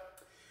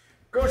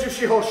Goju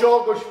Shiho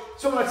Short,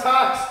 someone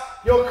attacks,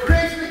 you're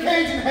creating the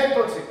cage and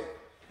headbutting.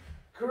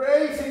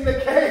 Creating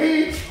the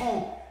cage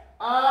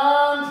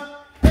and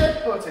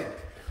headbutting.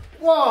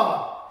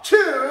 1,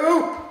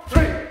 2,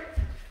 3.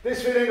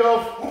 This feeling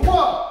of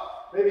 1,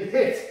 maybe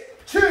hit.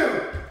 2,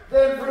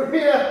 then from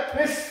here,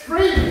 this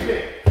free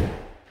kick.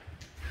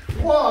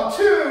 1,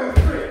 2,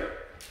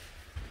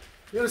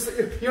 3.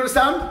 You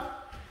understand?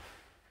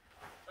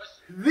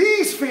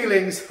 These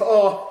feelings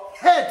are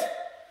head,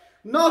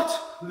 not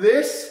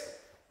this,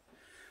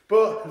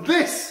 but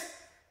this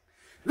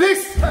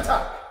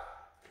attack.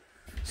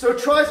 So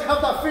try to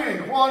have that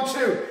feeling. 1,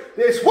 2,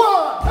 this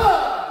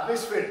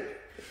this feeling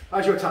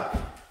as you attack.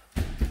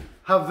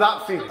 Have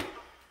that feeling.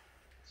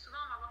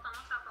 Souvent, on va avoir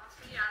tendance à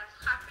penser à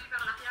frapper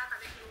vers l'arrière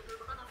avec nos deux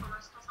bras, donc on va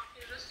se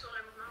concentrer juste sur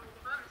le mouvement des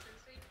bras, mais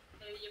sensei,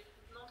 il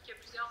montre qu'il y a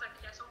plusieurs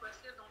applications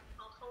possibles, donc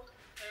entre autres,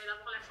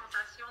 d'avoir la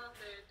sensation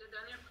de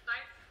donner un coup de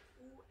tête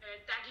ou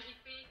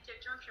d'agripper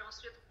quelqu'un puis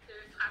ensuite de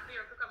frapper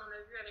un peu comme on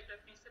a vu avec le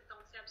principe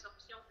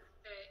d'anti-absorption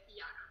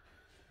hier.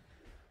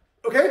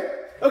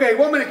 Okay,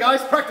 1 minute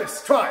guys,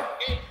 practice, try.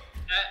 Okay,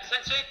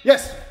 Sensei?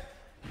 Yes.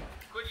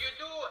 Could you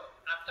do,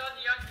 after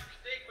the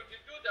activity, could you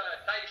do the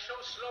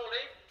taisho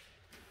slowly?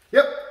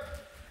 Yep.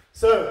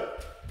 So.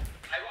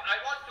 I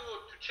want to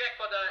check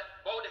for the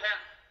both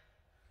hands.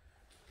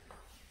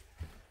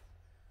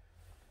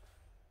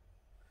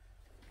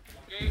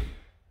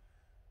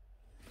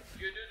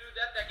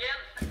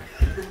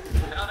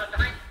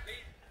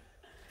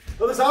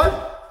 Other side?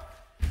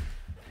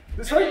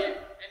 This way? Any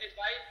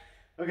side?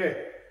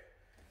 Okay.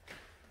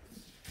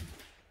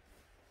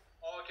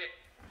 Okay.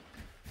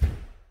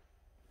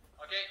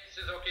 Okay, this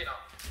is okay now.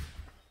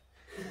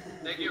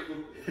 Thank you.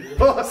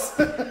 Boss.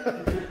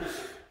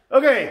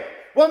 Okay,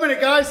 1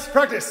 minute, guys.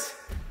 Practice.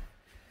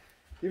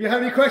 If you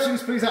have any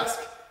questions, please ask.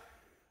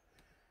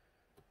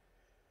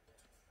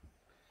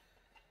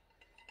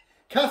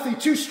 Kathy,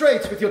 too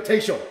straight with your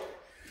teisho.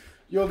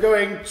 You're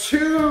going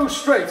too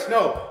straight.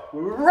 No,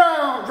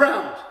 round,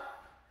 round.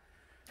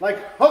 Like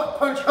hook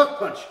punch, hook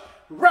punch.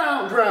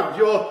 Round, round.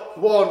 You're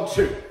 1,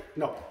 2.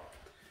 No.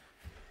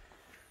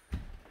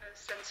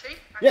 Sensei,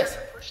 I Yes.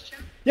 have a question.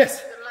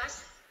 Yes.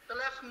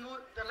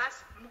 The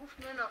last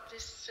movement of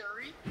this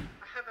series,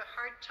 I have a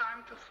hard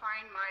time to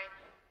find my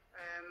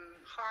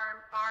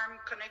arm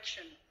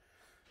connection.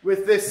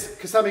 With this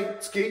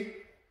Kasami ski.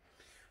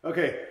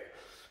 Okay.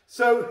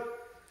 So,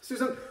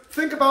 Susan,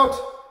 think about.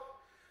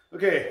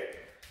 Okay.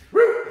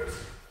 Roo.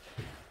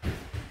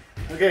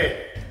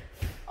 Okay.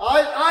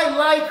 I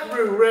like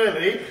Roo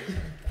really,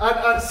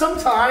 and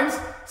sometimes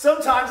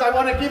I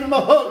want to give him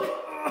a hug,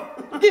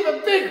 give a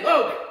big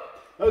hug.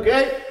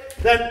 Okay.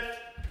 Then,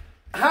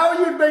 how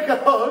you'd make a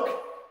hug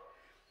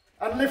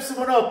and lift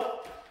someone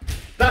up?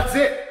 That's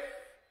it.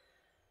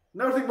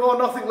 Nothing more,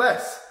 nothing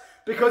less.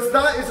 Because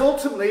that is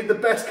ultimately the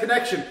best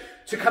connection.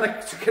 To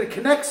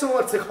connect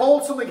someone, to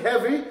hold something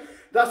heavy.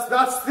 That's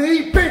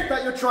the bit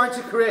that you're trying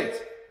to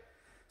create.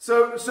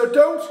 So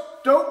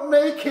don't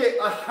make it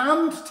a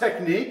hand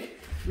technique.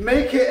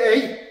 Make it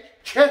a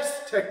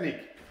chest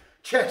technique.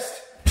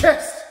 Chest,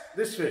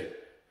 this way.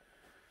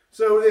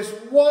 So there's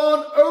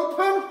one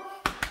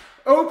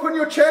open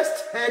your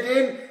chest, head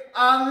in,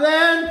 and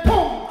then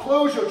boom,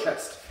 close your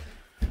chest.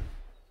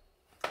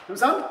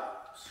 Understand?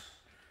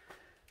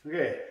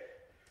 Okay.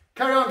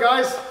 Carry on,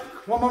 guys.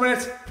 1 more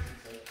minute.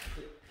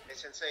 Hey,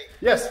 Sensei.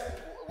 Yes.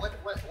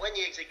 When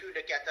you execute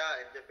the kata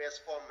in the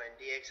best form in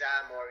the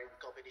exam or in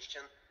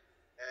competition,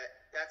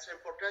 that's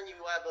important. You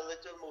have a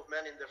little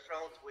movement in the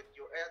front with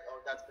your head,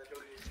 or that's better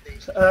you stay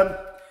still.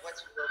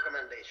 What's your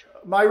recommendation?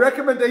 My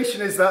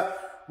recommendation is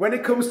that when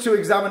it comes to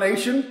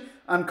examination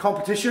and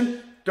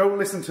competition, don't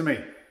listen to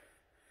me.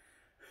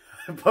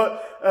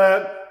 But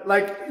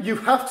like you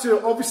have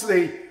to,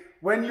 obviously,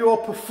 when you're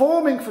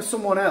performing for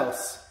someone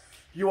else,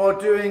 you are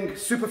doing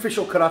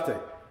superficial karate.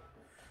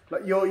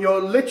 Like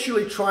you're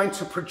literally trying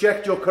to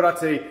project your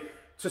karate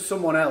to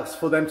someone else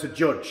for them to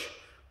judge,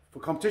 for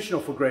competition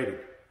or for grading.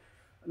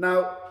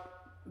 Now,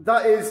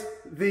 that is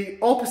the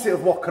opposite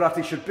of what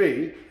karate should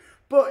be,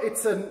 but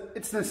it's a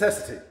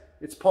necessity.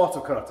 It's part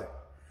of karate.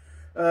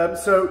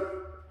 So,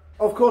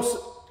 of course,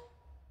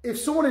 if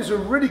someone is a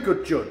really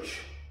good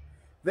judge,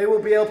 they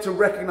will be able to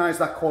recognize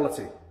that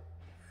quality.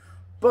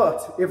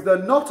 But if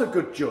they're not a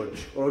good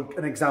judge or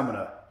an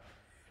examiner,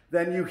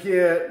 then you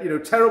hear,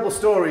 terrible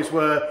stories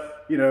where,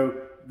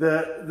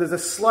 there's a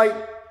slight,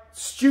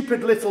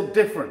 stupid little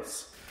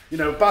difference.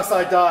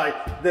 Basai Dai,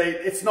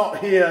 it's not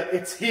here,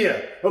 it's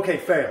here. Okay,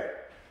 fail.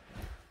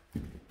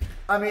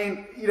 I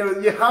mean,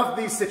 you have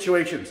these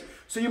situations.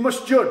 So you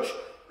must judge.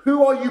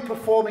 Who are you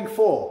performing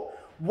for?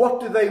 What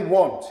do they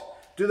want?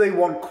 Do they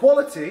want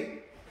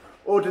quality,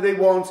 or do they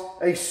want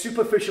a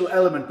superficial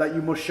element that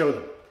you must show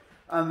them?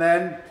 And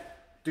then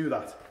do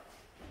that.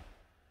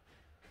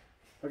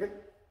 Okay?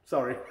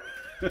 Sorry.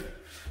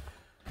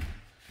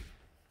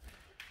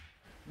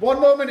 1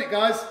 more minute,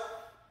 guys.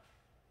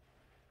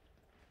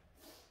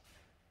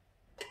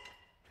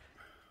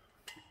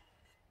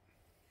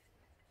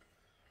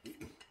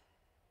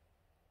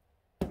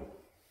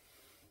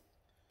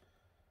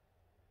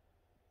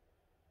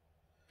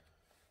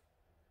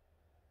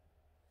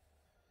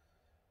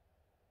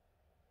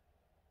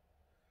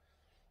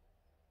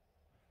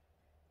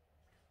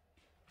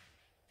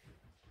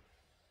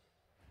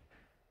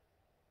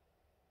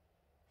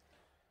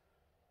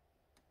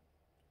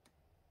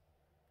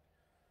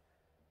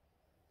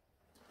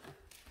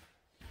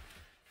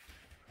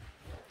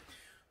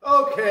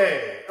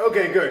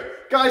 Okay, good.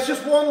 Guys,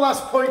 just one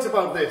last point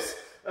about this.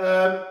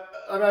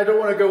 And I don't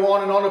want to go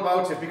on and on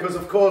about it because,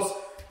 of course,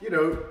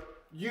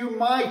 you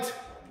might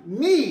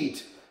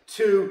need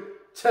to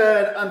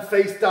turn and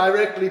face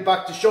directly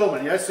back to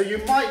Showman, yeah? So you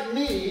might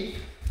need,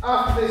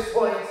 after this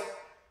point,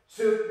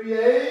 to be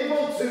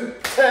able to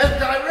turn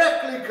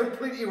directly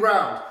completely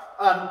round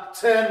and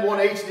turn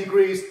 180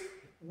 degrees,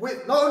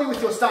 with not only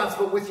with your stance,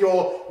 but with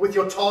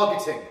your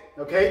targeting,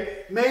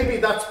 okay? Maybe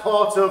that's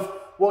part of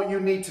what you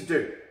need to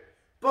do.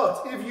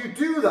 But if you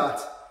do that,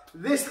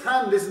 this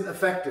hand isn't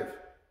effective.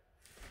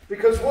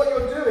 Because what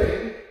you're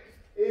doing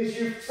is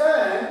you've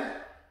turned,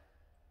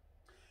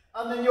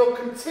 and then you're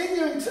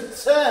continuing to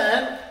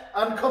turn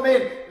and come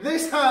in.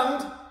 This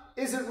hand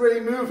isn't really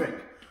moving.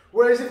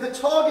 Whereas if the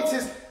target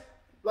is,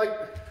 like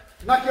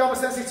Nakayama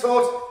Sensei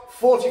taught,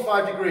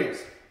 45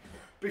 degrees.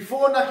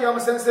 Before Nakayama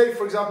Sensei,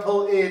 for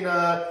example, in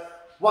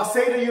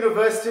Waseda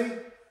University,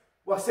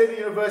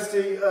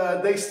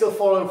 they still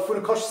follow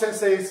Funakoshi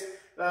Sensei's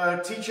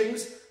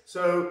teachings.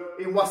 So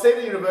in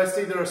Waseda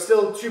University, there are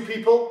still 2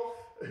 people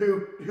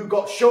who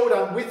got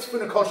Shodan with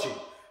Funakoshi.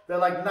 They're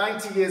like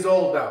 90 years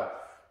old now,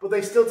 but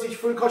they still teach.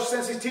 Funakoshi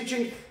Sensei's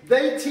teaching.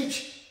 They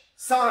teach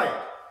side.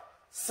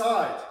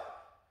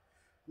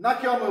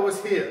 Nakayama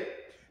was here.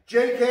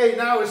 JK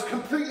now is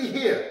completely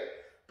here.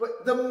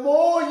 But the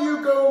more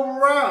you go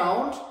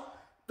round,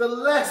 the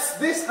less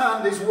this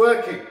hand is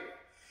working.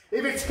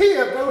 If it's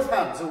here, both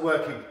hands are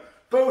working.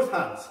 Both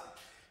hands.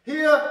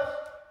 Here,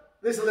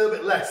 there's a little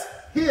bit less.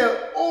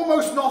 Here,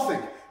 almost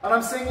nothing. And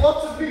I'm seeing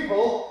lots of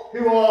people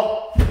who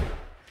are...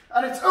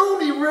 And it's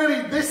only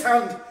really this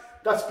hand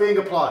that's being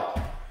applied.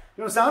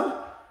 You understand?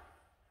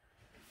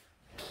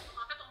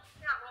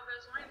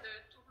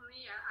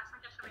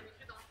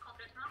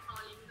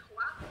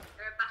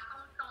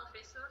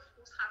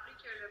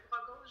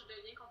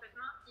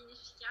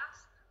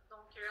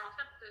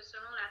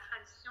 Selon la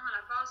tradition, à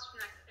la base,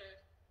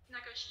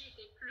 Funakoshi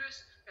était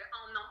plus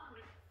en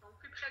angle, donc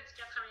plus près du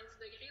 90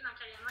 degrés.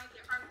 Nakayama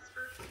était un petit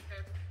peu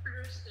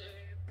plus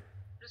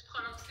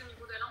prononcé au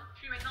niveau de l'angle.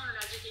 Puis maintenant, on a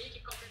la JKI qui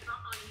est complètement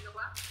en ligne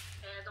droite,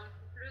 donc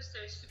plus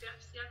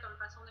superficielle comme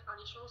façon de faire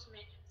les choses,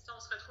 mais si on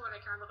se retrouve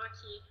avec un bras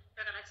qui est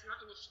relativement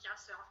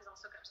inefficace en faisant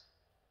ça comme ça.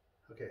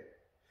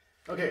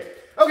 Okay,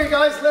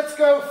 guys, let's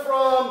go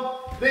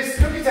from this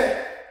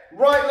nukite.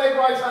 Right leg,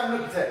 right hand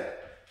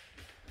nukite.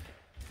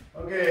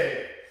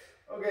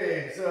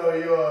 Okay, so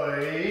you're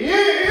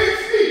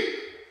Yichi,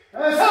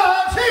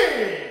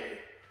 Sachi,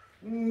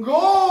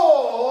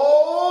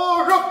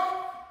 Go, Rook,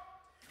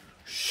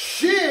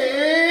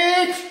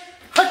 Shit,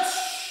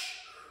 Hutch,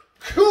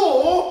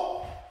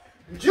 Cool,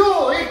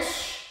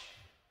 Jolich,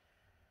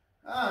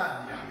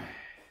 and Yummy.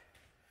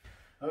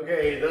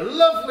 Okay, the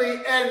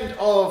lovely end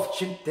of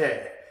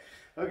Chinte.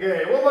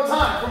 Okay, one more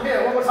time from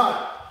here, one more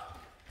time.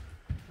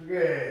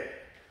 Okay,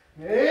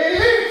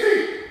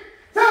 Yichi,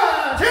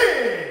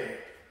 Sachi.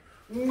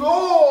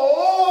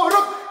 Go,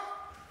 look,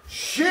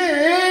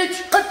 shit,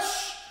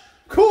 hutch,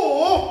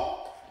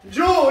 cool,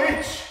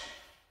 George.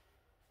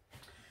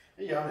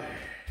 Yummy.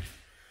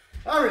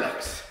 And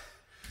relax.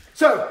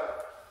 So,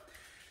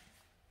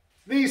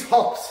 these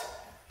hops,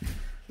 I'm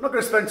not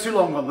going to spend too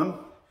long on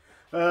them.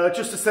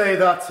 Just to say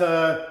that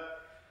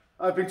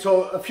I've been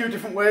taught a few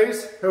different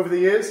ways over the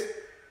years.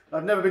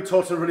 I've never been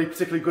taught a really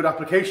particularly good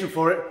application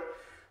for it.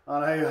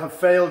 And I have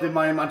failed in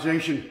my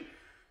imagination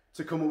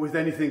to come up with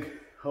anything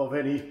of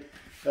any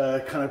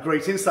kind of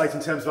great insight in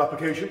terms of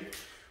application.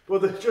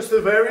 But just the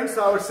variance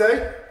I would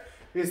say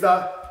is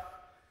that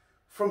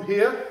from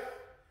here,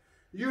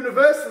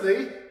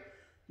 universally,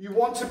 you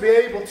want to be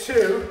able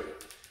to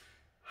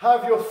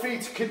have your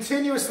feet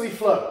continuously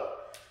flow.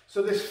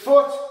 So this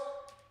foot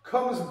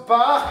comes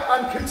back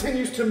and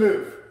continues to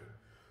move.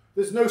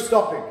 There's no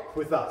stopping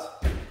with that.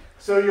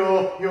 So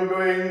you're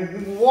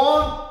going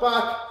 1,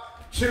 back,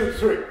 2,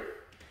 3.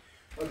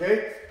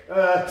 Okay?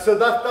 So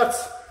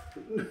that's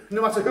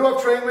no matter who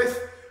I've trained with,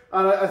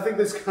 and I think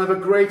there's kind of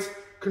a great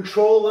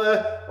control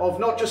there of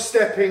not just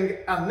stepping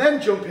and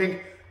then jumping,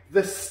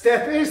 the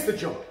step is the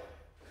jump.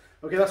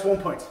 Okay, that's one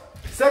point.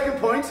 Second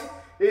point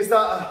is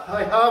that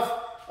I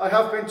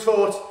have been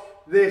taught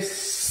this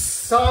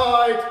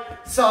side,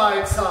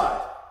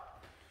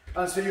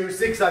 and so you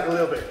zigzag a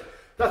little bit.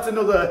 That's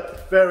another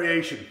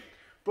variation.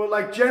 But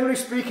like generally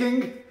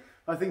speaking,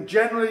 I think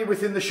generally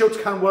within the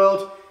Shotokan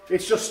world,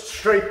 it's just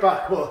straight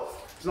back. Well,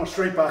 it's not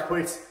straight back,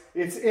 but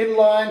it's in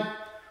line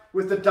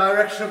with the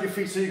direction of your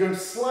feet. So you're going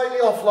slightly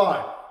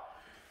offline.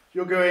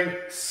 You're going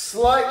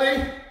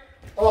slightly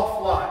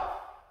offline.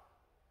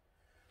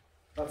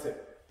 That's it.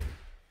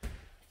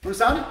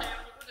 Understand?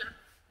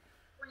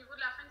 Au niveau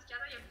de la fin du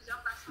kata, il y a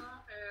plusieurs façons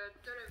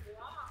de le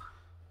voir.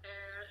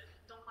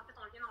 Donc en fait,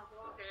 on vient d'en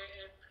voir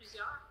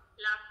plusieurs.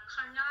 La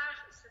première,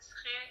 ce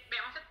serait,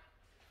 en fait,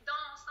 dans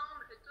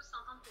l'ensemble, tous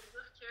s'entendent pour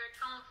dire que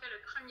quand on fait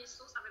le premier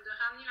saut, ça va être de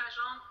ramener la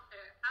jambe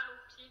à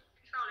l'autre pied,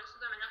 puis faire le saut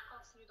de manière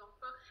continue. Donc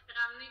pas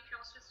ramener puis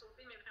ensuite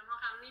sauter, mais vraiment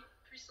ramener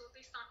puis sauter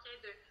sans qu'il y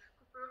ait de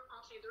coupure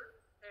entre les deux.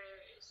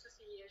 Ça,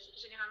 c'est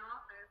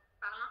généralement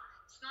parlant.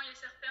 Sinon, il y a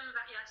certaines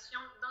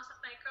variations. Dans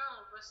certains cas,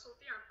 on va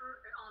sauter un peu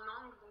en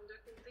angle, donc de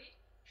côté.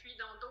 Puis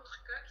dans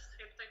d'autres cas, qui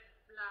serait peut-être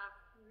la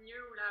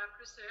mieux ou la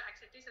plus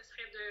acceptée, ce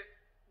serait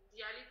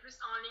d'y aller plus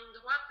en ligne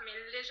droite, mais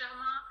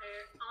légèrement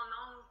en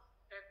angle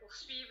pour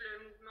suivre le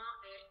mouvement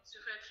du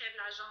retrait de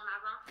la jambe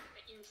avant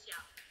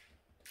initial.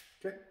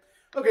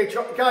 Okay,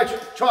 try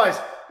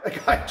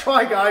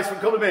guys for a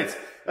couple of minutes.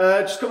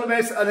 Just a couple of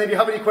minutes, and if you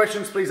have any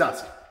questions, please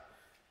ask.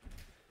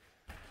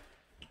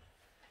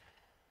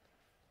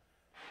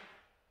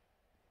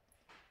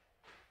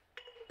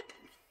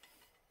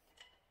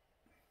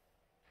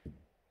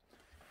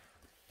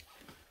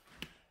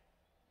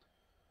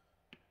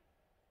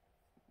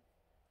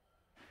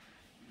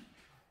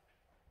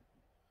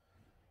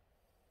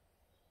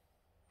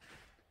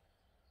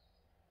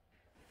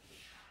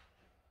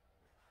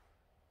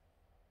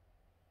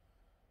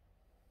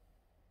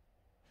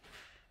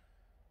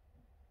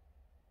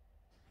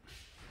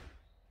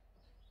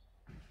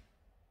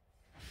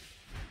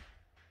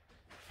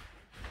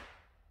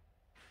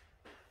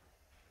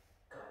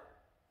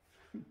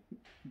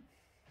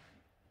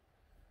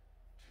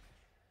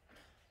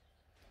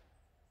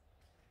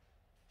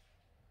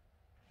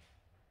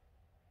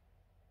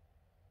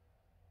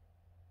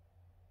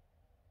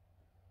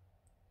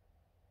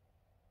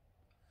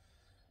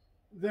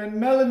 Then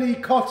Melanie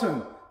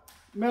Cotton.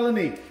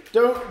 Melanie,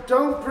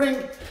 don't bring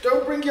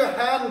your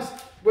hand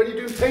when you're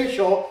doing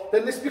Tayshaw,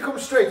 then this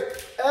becomes straight.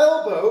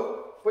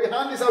 Elbow, but your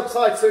hand is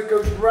outside, so it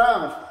goes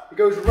round. It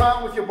goes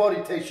round with your body,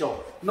 Tayshaw,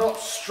 not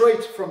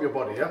straight from your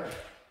body, yeah?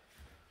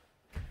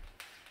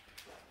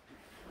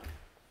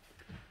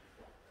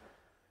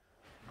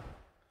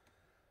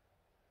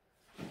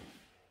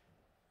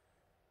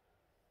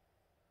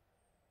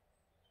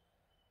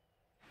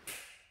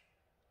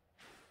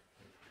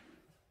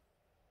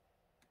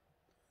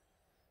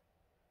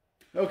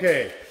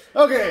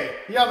 Okay,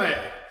 yummy.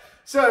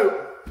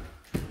 So,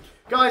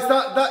 guys,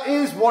 that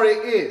is what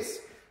it is.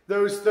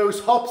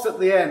 Those hops at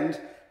the end.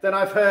 Then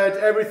I've heard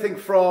everything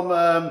from,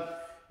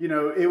 you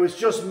know, it was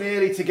just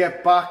merely to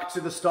get back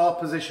to the start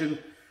position.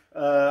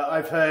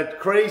 I've heard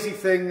crazy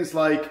things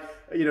like,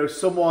 you know,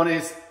 someone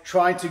is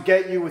trying to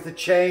get you with a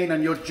chain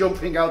and you're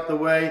jumping out the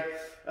way.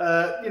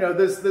 You know,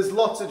 there's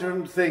lots of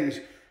different things.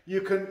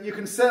 You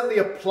can certainly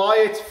apply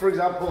it. For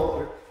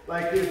example,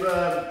 like if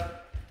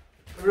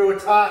through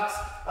attacks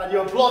and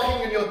you're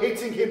blocking and you're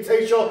hitting him,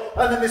 Tayshaw,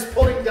 and then this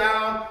pulling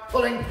down,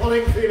 pulling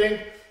feeling,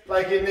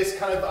 like in this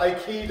kind of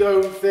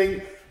Aikido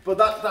thing. But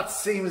that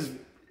seems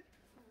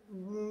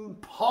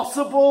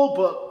possible,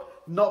 but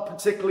not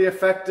particularly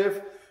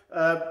effective.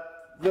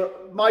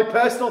 My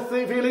personal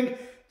feeling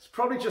is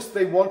probably just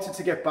they wanted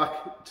to get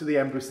back to the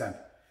Embusen,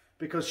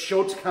 because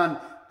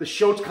the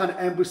Shotokan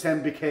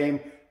Embusen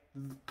became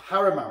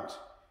paramount.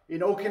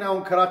 In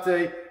Okinawan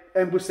karate,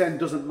 Embusen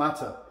doesn't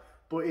matter.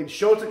 But in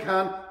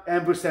Shotokan,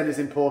 Embusen is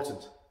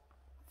important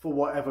for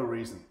whatever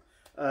reason.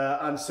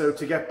 And so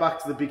to get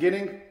back to the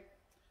beginning,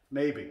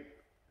 maybe.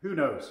 Who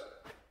knows?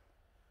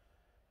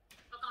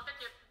 Donc en fait,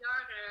 il y a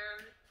plusieurs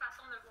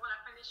façons de voir la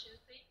fin des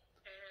Chinte.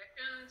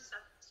 Une,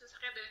 ce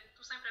serait de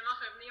tout simplement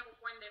revenir au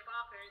point de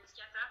départ du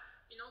kata.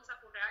 Une autre, ça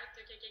pourrait être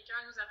que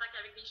quelqu'un nous attaque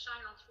avec des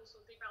chaînes, donc il faut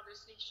sauter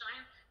par-dessus les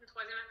chaînes. Une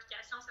troisième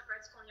application, ça peut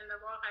être ce qu'on vient de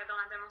voir dans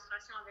la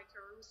démonstration avec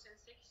Ryu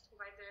Sensei, qui se trouve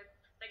être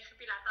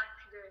d'agripper l'attaque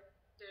puis de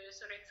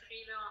se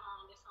retirer là,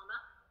 en descendant.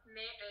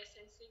 Mais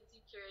Sensei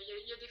dit qu'il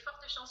y a des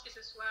fortes chances que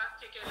ce soit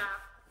que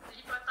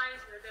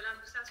l'hypothèse de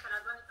l'Ambusen soit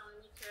la bonne, étant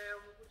donné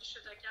qu'au niveau du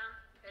Shotokan,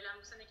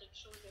 l'Ambusen est quelque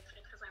chose de très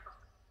très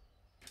important.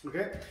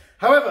 Okay.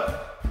 However,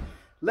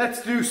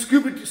 let's do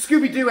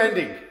Scooby-Doo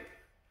ending.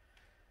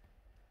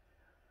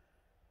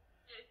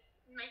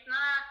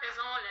 Maintenant,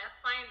 faisons la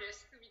fin de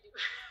Scooby-Doo.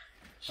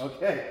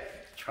 Okay.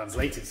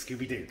 Translated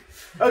Scooby-Doo.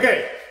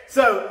 Okay,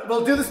 so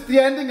we'll do the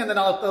ending and then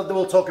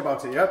we'll talk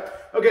about it, yeah?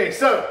 Okay,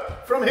 so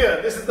from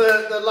here, this is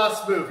the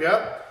last move,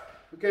 yeah?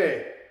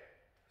 Okay,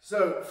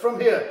 so from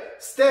here,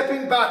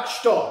 stepping back,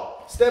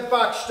 stop. Step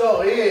back,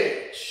 stop,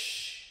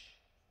 itch.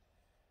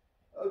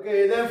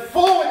 Okay, then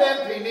forward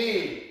empty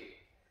knee.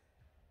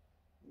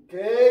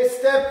 Okay,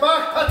 step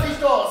back, pati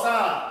stop,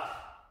 san.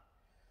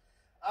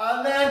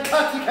 And then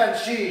pati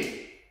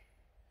kanshi.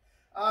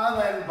 And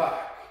then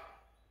back.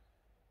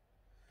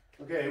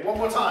 Okay, one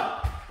more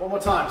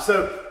time.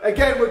 So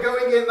again, we're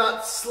going in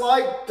that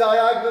slight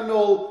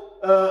diagonal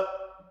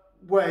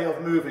way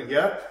of moving,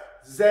 yeah?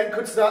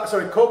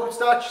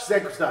 Kokutsudachi,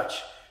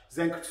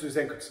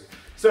 Zenkutsu.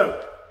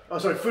 So,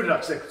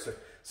 Furudachi, Zenkutsu.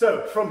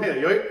 So, from here,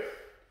 yo.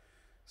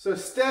 So,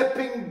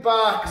 stepping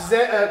back,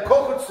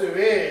 Kokutsu,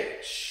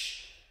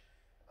 itch.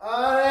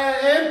 And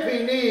then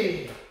Empi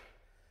knee.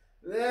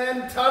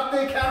 Then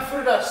Tate kan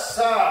Furudachi,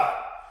 sa.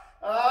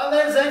 And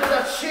then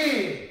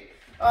Zenkutachi.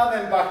 And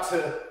then back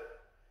to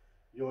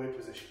your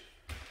position.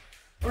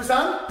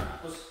 Understand?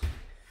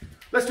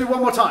 Let's do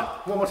one more time.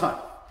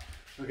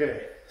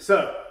 Okay,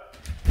 so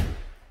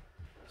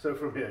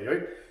from here,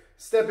 yo.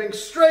 Stepping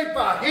straight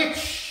back,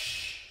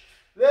 itch.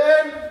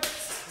 Then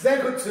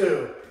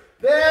Zenkutsu.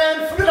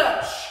 Then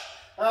Furudachi.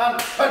 And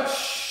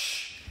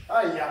touch.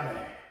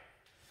 Ayame.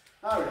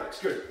 Relax,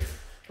 good.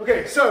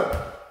 Okay, so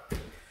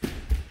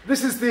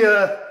this is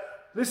the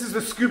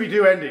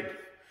Scooby-Doo ending.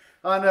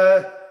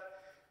 And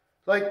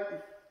like,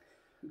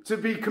 to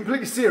be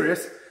completely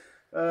serious,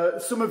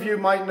 some of you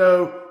might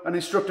know an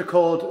instructor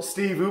called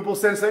Steve Ubel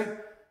Sensei.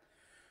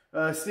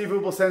 Steve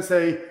Ubel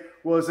Sensei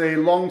was a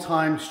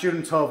long-time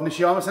student of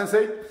Nishiyama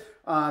Sensei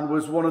and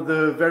was one of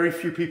the very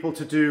few people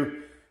to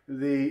do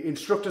the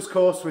instructor's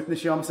course with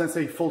Nishiyama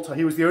Sensei full-time.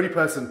 He was the only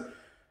person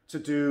to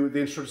do the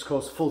instructor's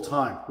course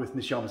full-time with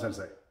Nishiyama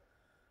Sensei.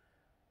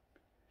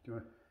 Do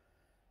you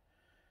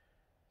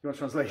want to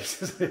translate?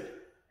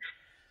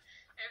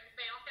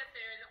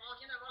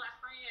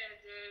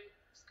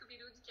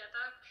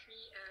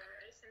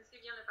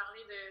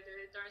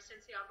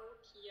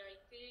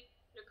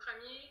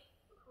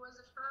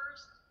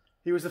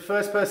 He was the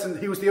first person,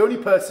 he was the only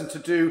person to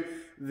do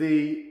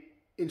the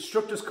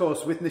instructor's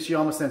course with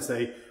Nishiyama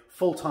Sensei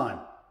full time.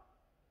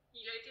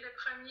 Il a été le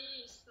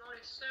premier et sinon le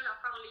seul à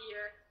faire les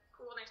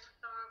cours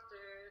d'instructeur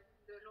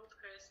de l'autre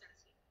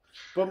sensei.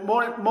 But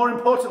more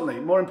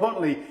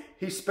importantly,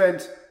 he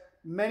spent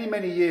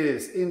many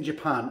years in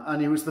Japan,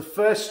 and he was the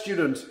first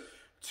student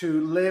to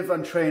live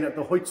and train at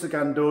the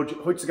Hoitsugan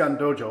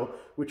Dojo,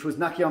 which was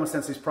Nakayama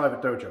Sensei's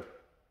private dojo.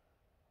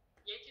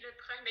 Il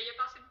a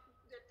passé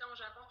beaucoup de temps au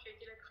Japon, puis il a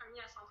été le premier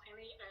à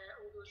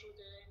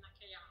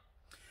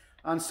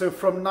And so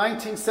from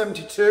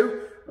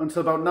 1972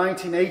 until about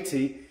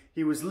 1980,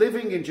 he was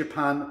living in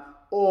Japan,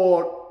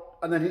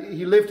 and then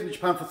he lived in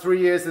Japan for 3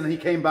 years, and then he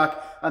came back,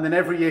 and then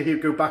every year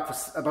he'd go back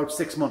for about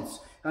 6 months.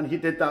 And he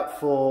did that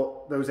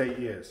for those 8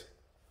 years.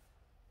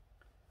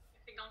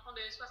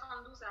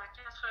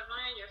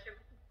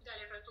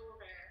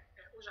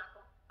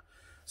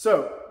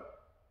 So,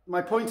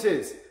 my point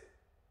is,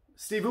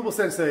 Steve Ubel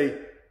Sensei,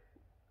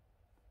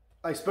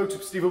 I spoke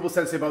to Steve Ubel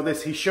Sensei about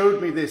this. He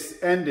showed me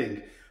this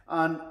ending,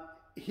 and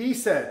he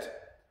said,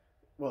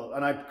 well,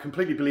 and I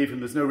completely believe him,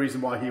 there's no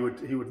reason why he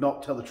would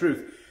not tell the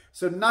truth.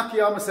 So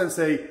Nakayama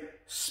Sensei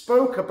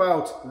spoke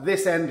about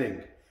this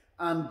ending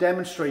and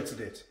demonstrated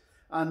it.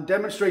 And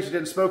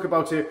spoke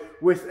about it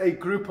with a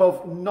group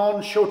of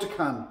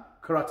non-Shotokan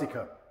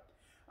karateka.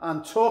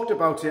 And talked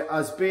about it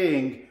as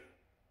being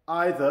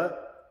either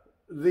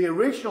the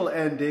original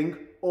ending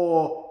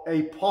or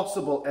a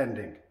possible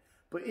ending.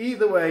 But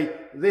either way,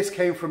 this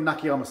came from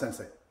Nakayama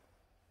Sensei.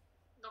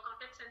 Donc en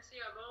fait,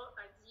 Sensei Ubel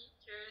a dit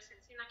que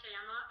Sensei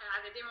Nakayama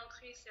avait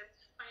démontré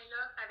cette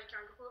fin-là avec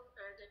un groupe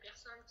de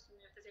personnes qui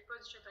ne faisaient pas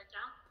du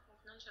Shotokan, donc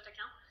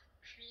non-Shotokan,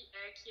 puis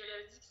qui a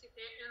dit que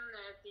c'était une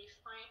des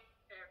fins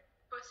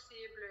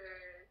possibles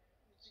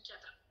du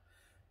kata.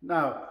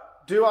 Now,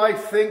 do I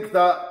think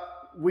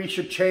that we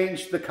should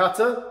change the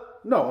kata?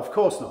 No, of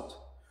course not.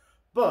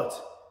 But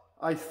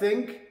I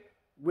think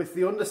with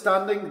the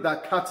understanding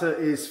that kata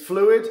is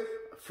fluid,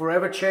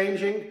 forever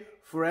changing,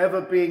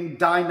 forever being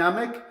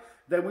dynamic,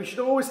 then we should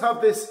always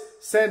have this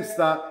sense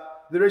that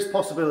there is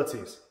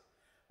possibilities.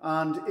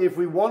 And if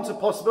we want a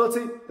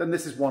possibility, then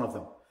this is one of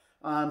them.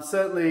 And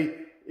certainly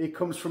it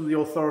comes from the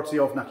authority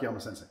of Nakayama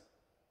Sensei.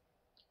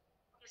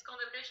 Est-ce qu'on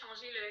devrait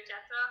changer le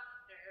kata?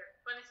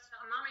 Pas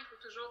nécessairement, mais il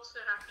faut toujours se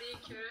rappeler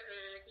que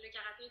le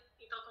karaté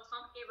est en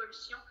constante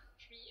évolution,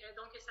 puis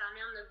donc ça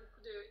amène beaucoup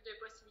de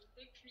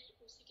possibilités, puis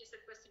aussi que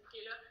cette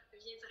possibilité-là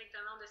vient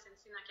directement de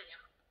Sensei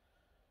Nakayama.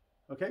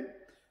 Okay,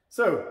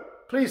 so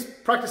please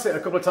practice it a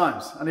couple of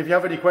times, and if you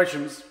have any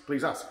questions,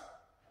 please ask.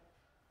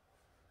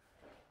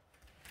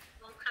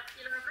 Donc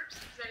pratiquez-le un peu, puis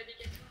si vous avez des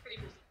questions, vous pouvez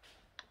les poser.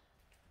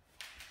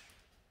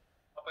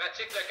 On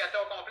pratique le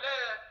kata au complet.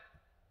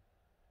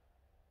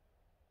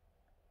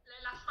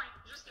 La fin,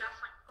 juste la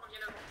fin qu'on vient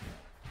de voir.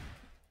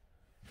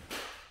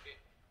 Okay.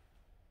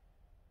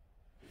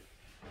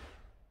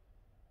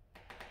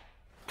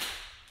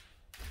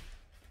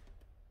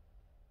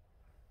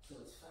 So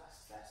it's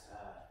fast. That's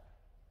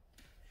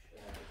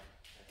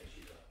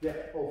Yeah,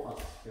 all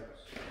fast. Yeah.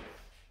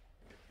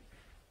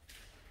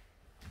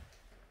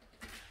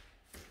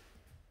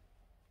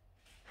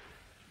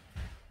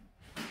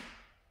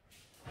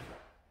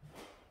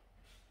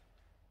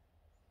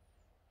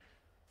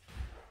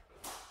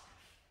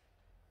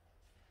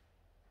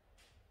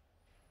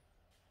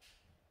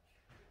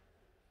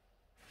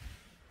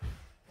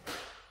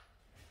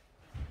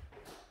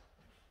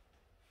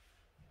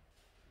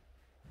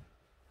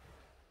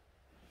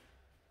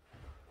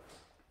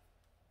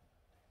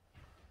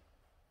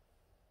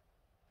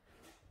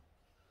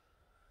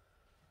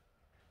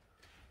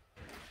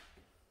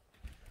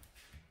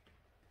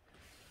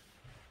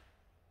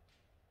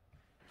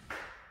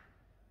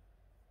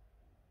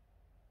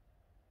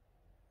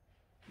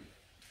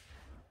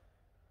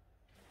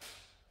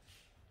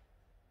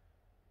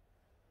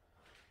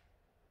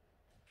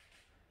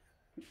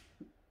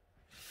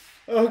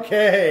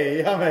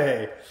 Okay,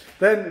 yummy.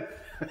 Then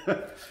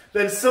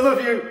some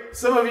of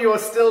you are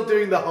still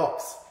doing the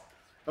hops.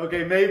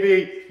 Okay,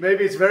 maybe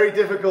it's very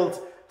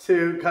difficult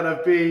to kind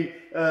of be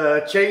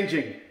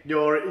changing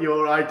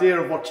your idea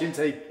of what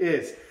Chinte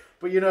is.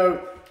 But you know,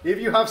 if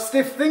you have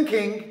stiff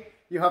thinking,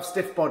 you have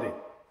stiff body.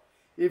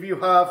 If you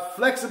have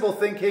flexible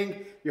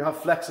thinking, you have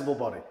flexible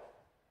body.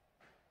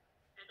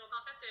 Donc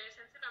en fait,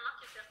 Sensei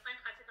remarque que certains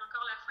pratiquent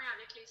encore la fin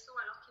avec les sauts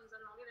alors qu'il nous a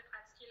demandé de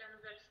pratiquer la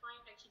nouvelle fin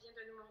qu'il vient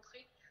de nous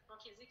montrer.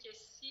 Donc il dit que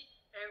si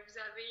vous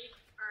avez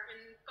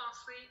une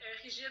pensée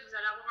rigide, vous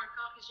allez avoir un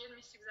corps rigide,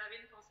 mais si vous avez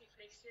une pensée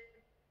flexible,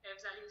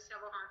 vous allez aussi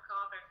avoir un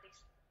corps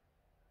flexible.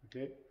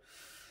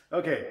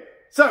 Okay,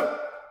 so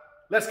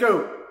let's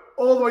go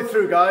all the way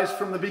through, guys,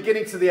 from the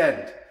beginning to the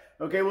end.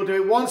 Okay, we'll do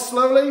it once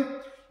slowly.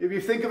 If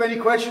you think of any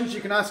questions,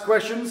 you can ask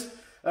questions,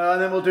 and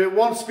then we'll do it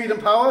once speed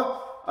and power,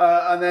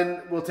 and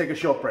then we'll take a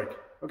short break.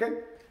 Okay?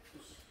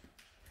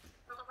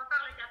 Donc on va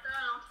faire le kata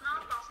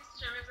lentement. Pensez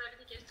si jamais vous avez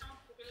des questions,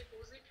 vous pouvez les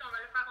poser, puis on va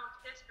le faire en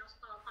vitesse, puis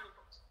ensuite on va prendre les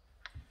pauses.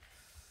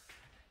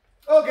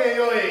 Okay,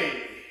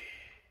 Yoi.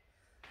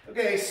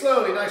 Okay,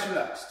 slowly, nice and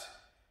relaxed.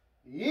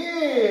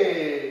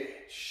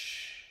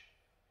 Ich,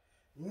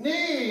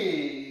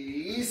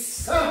 ni,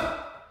 san,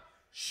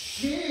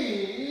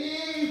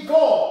 shi,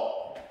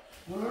 go,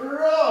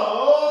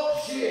 ro,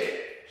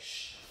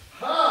 shish,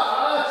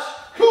 hach,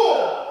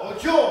 ko,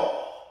 jo.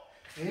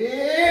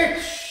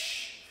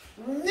 Ich,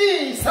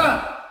 ni,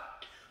 san,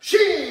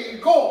 shi,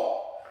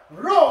 go,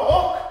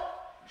 ro,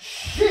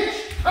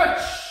 shish,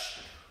 hach,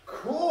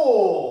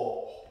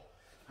 ko.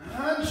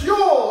 And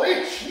yo,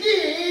 ich,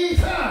 ni,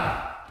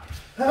 san,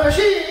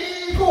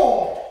 shi,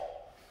 go,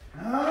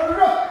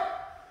 rock,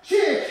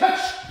 shi,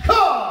 hach, ko.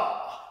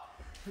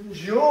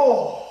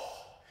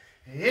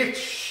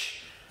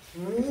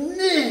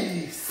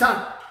 ni,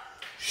 san,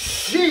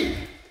 shi,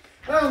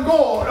 and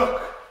go,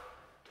 look.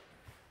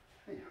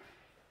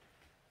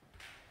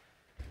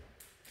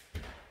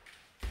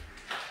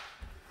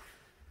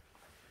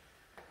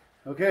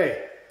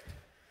 Okay,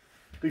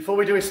 before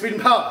we do a speed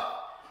and power,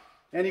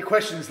 any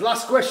questions?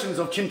 Last questions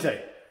of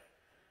Chinte?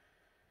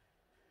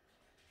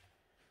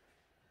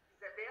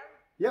 Isabelle?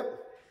 Yep.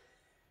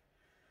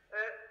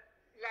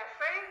 La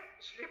fin,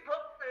 je ne l'ai pas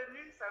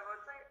retenue, ça va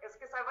être. Est-ce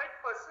que ça va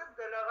être possible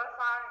de le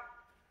refaire?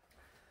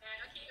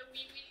 Okay,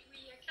 we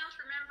can't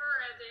remember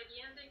the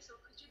ending, so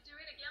could you do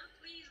it again,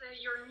 please?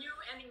 Your new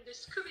ending, the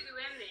Scooby-Doo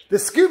ending. The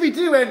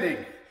Scooby-Doo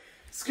ending.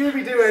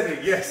 Scooby-Doo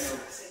ending, yes.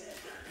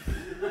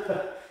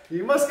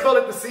 You must call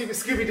it the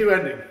Scooby-Doo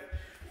ending.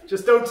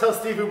 Just don't tell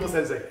Steve Uble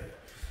Sensei.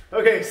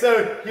 Okay,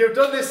 so you've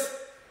done this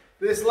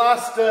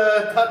last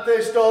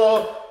tate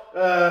sto,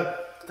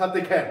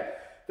 tate ken.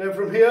 Then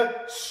from here,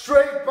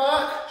 straight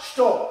back,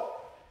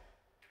 stop.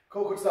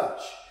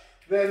 Kokotsudachi.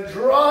 Then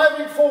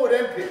driving forward,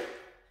 MP.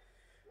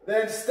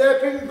 Then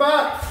stepping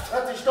back,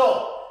 tate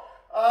sto.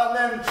 And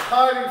then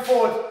driving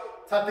forward,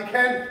 tate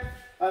ken.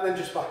 And then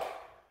just back.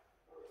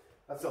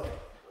 That's all.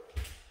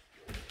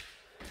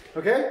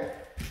 Okay?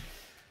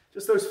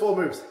 Just those 4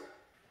 moves.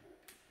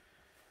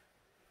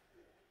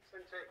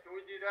 Sensei, can we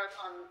do that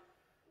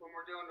when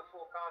we're doing the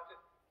full kata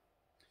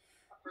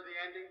for the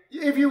ending?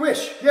 If you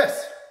wish,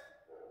 yes.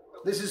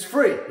 This is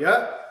free,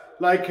 yeah?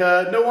 Like,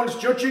 no one's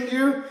judging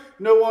you.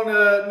 No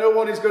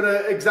one is going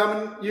to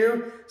examine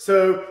you.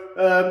 So,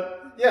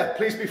 yeah,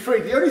 please be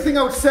free. The only thing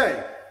I would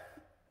say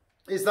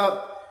is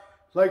that,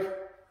 like,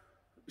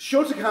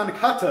 Shotokan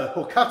kata,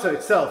 or kata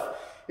itself,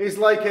 is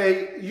like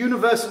a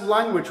universal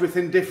language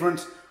within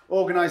different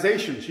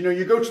organizations. You know,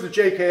 you go to the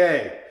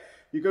JKA,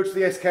 you go to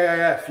the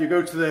SKIF, you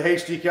go to the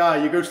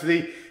HDKI, you go to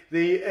the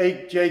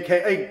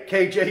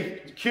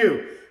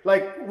AKJQ.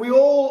 Like, we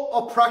all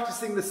are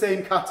practicing the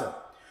same kata.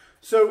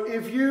 So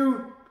if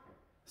you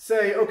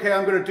say, okay,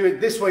 I'm going to do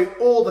it this way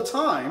all the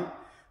time,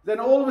 then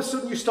all of a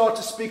sudden you start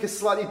to speak a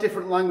slightly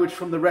different language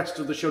from the rest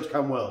of the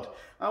Shotokan world.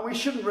 And we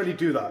shouldn't really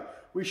do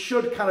that. We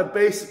should kind of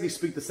basically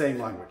speak the same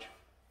language.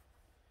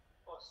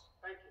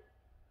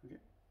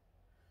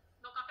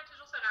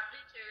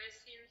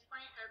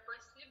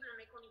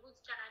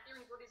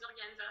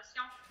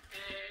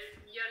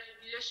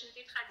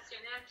 Chinte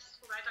traditionnel qui se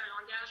trouve être un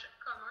langage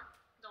commun.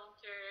 Donc,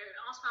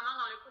 en ce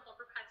moment, dans le cours, on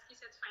peut pratiquer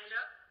cette fin-là.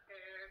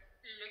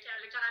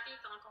 Le karaté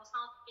est en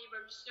constante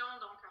évolution,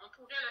 donc on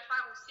pourrait le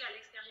faire aussi à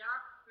l'extérieur,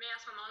 mais à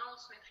ce moment-là, on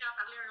se mettrait à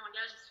parler un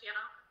langage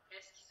différent,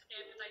 ce qui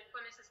serait peut-être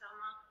pas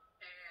nécessairement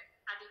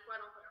adéquat.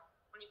 Donc,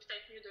 on est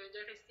peut-être mieux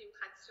de rester aux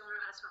traditions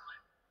à ce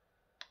moment-là.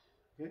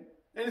 Okay.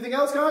 Anything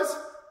else, guys?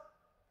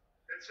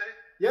 Sensei?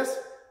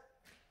 Yes?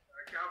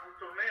 Quand vous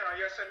tournez en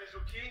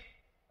Yasamizuki,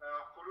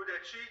 en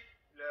Furudachi,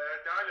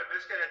 dans le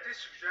best karaté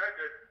suggère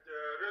de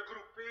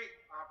regrouper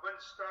en bonne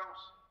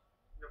distance,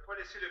 ne pas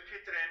laisser le pied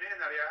traîner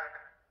en arrière.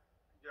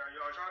 Il y a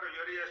un genre de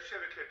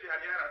yori-yashi avec le pied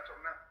arrière en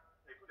tournant.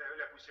 Écoute,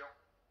 la position.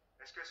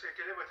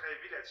 Quel est votre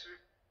avis là-dessus?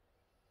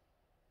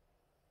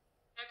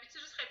 Peux-tu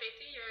juste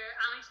répéter?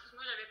 Alain,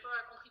 excuse-moi, je n'avais pas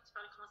compris que tu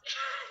parlais français.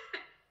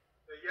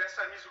 Le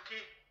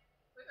Yasamizuki.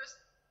 Oui,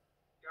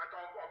 quand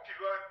on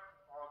pivote,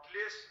 on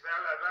glisse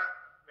vers l'avant,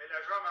 mais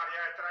la jambe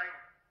arrière traîne.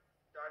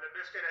 Dans le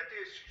best karaté,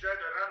 il suggère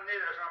de ramener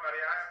la jambe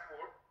arrière pour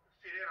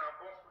finir en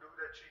bon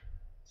furudachi.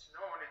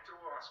 Sinon, on est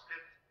trop en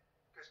split.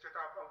 Qu'est-ce que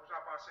vous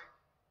en pensez?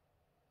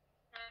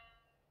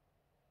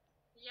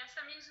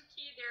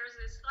 Yasamizuki, there's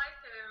a slight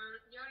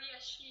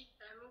yori-yashi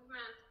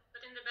movement,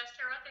 but in the best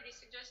karate, they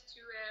suggest to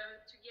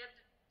get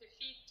the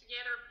feet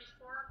together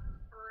before,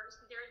 or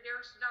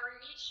there's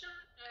variation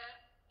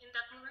in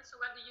that movement. So,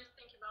 what do you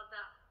think about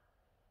that?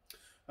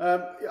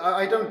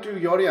 I don't do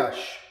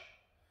yori-yashi.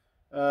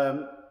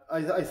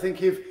 I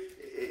think if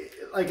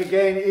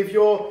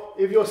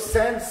your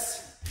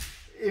sense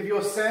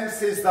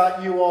is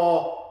that you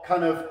are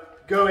kind of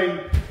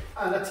going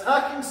and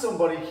attacking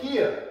somebody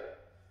here,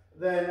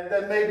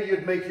 then maybe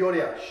you'd make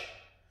yori-yashi.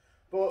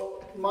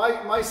 But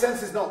my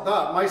sense is not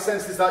that. My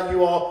sense is that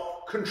you are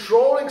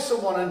controlling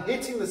someone and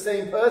hitting the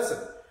same person.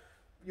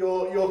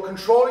 You're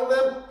controlling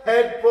them,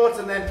 headbutt,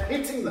 and then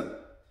hitting them.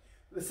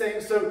 The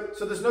same. So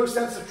there's no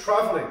sense of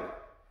traveling.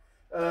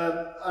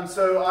 And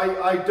so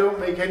I don't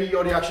make any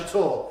yori-yashi at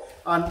all.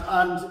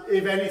 And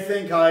if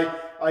anything,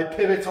 I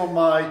pivot on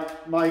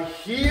my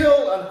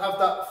heel and have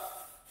that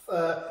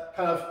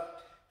kind of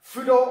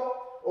fudo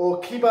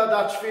or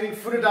kibadachi feeling,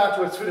 furudachi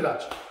or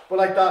tsurudachi. But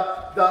like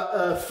that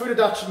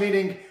furudachi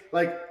meaning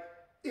like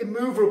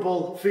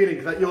immovable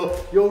feeling, that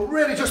you're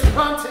really just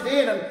planted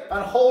in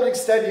and holding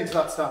steady into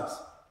that stance.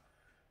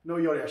 No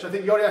yori-yashi. I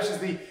think yori-yashi is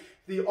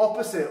the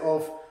opposite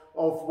of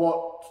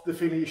what the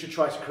feeling you should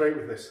try to create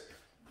with this.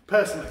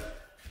 Personally.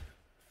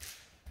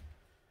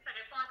 Ça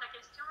répond à ta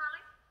question,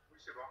 Alain? Oui,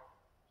 c'est bon.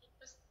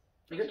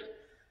 Okay.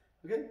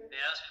 Okay. May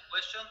I ask a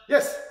question?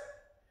 Yes.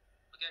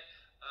 Okay.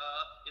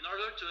 In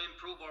order to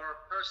improve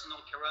our personal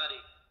karate,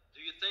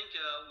 do you think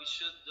we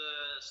should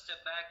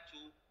step back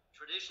to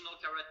traditional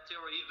karate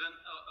or even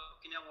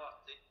Okinawa?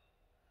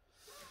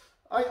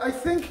 I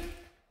think,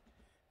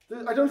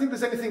 I don't think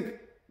there's anything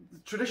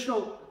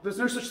traditional, there's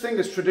no such thing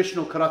as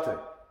traditional karate.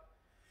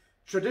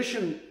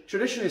 Tradition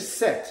is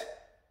set,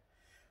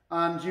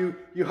 and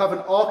you have an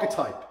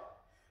archetype.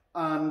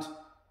 And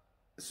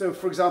so,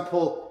 for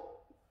example,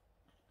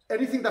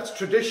 anything that's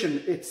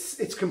tradition,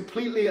 it's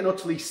completely and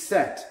utterly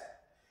set,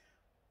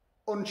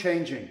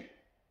 unchanging.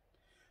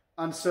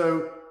 And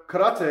so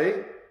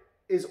karate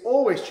is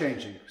always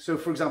changing. So,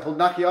 for example,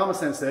 Nakayama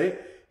Sensei,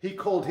 he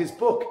called his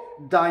book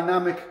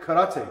Dynamic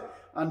Karate.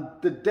 And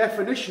the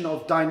definition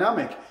of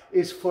dynamic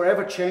is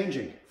forever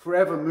changing,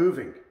 forever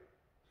moving.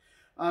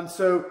 And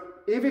so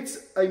if it's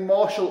a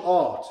martial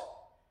art,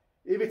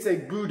 if it's a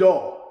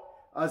budo,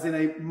 as in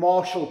a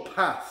martial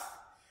path,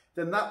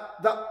 then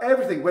that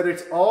everything, whether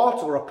it's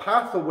art or a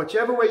path or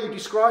whichever way you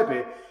describe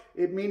it,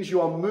 it means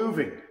you are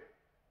moving.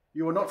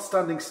 You are not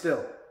standing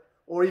still.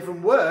 Or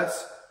even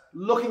worse,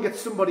 looking at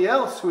somebody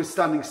else who is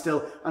standing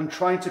still and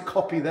trying to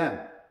copy them.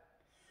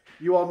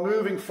 You are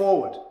moving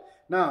forward.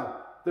 Now,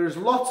 there's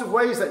lots of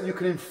ways that you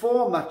can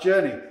inform that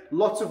journey.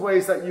 Lots of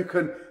ways that you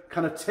can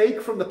kind of take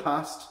from the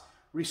past,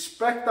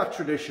 respect that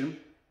tradition,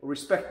 or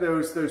respect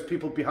those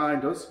people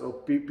behind us or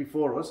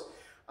before us,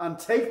 and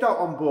take that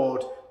on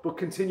board, but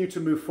continue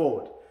to move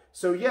forward.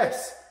 So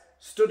yes,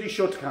 study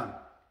Shotokan.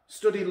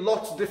 Study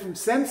lots of different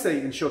sensei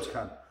in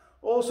Shotokan.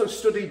 Also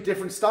study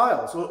different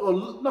styles,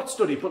 or not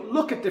study, but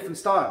look at different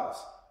styles.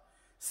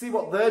 See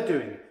what they're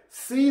doing.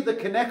 See the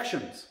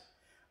connections.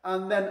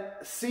 And then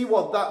see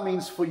what that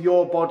means for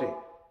your body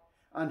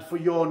and for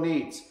your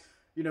needs.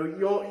 You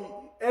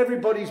know,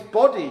 everybody's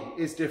body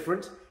is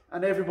different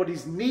and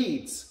everybody's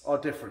needs are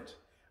different.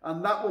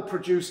 And that will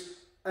produce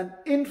an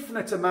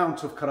infinite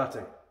amount of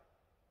karate.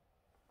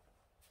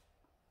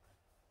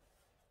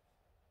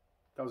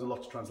 That was a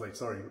lot to translate,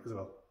 sorry,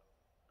 Isabel.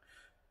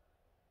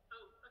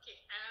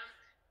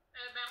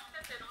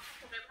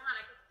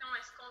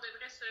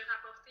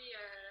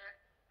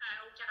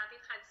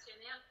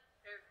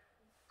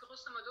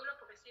 Grosso modo, là,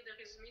 pour essayer de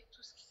résumer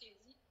tout ce qui s'est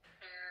dit,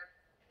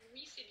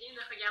 oui, c'est bien de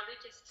regarder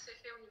qu'est-ce qui se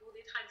fait au niveau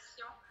des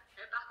traditions.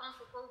 Par contre, il ne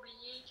faut pas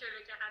oublier que le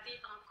karaté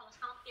est en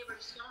constante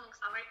évolution, donc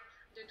ça va être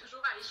de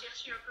toujours aller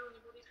chercher un peu au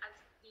niveau des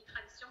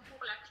traditions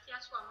pour l'appliquer à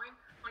soi-même,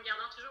 en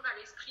gardant toujours à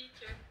l'esprit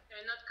que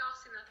notre corps,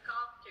 c'est notre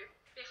corps, que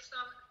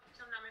personne ne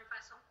fonctionne de la même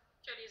façon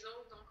que les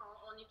autres, donc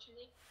on est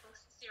unique. Donc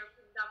c'est un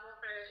peu d'avoir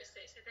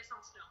cette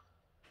essence-là.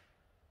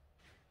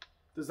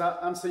 Does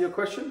that answer your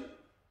question?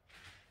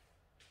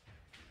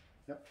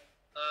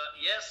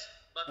 Yes,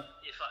 but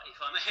if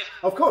I may,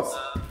 of course.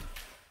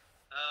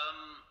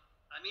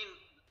 I mean,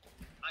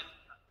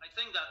 I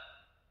think that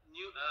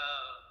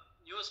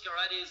newest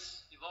karate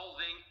is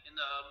evolving in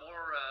a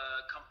more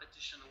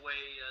competition way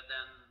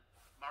than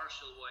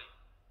martial way.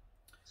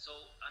 So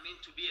I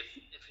mean, to be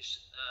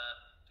efficient,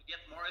 to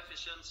get more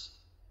efficient,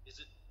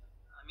 is it?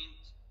 I mean,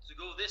 to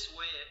go this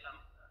way,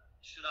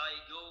 should I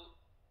go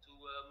to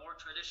more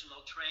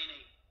traditional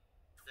training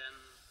than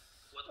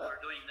what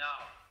we're doing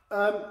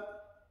now?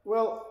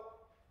 Well,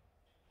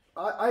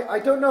 I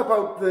don't know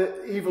about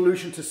the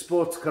evolution to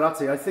sports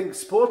karate. I think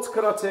sports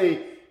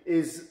karate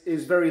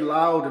is very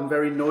loud and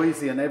very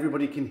noisy and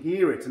everybody can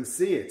hear it and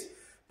see it.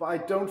 But I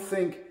don't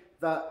think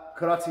that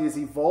karate is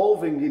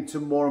evolving into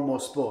more and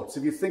more sports.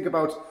 If you think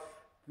about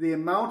the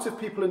amount of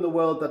people in the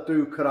world that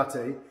do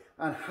karate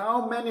and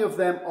how many of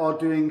them are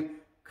doing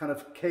kind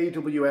of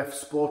KWF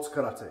sports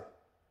karate,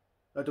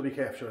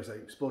 WKF should I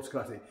say, sports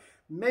karate,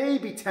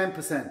 maybe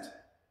 10%.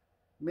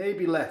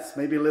 Maybe less,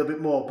 maybe a little bit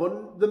more.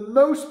 But the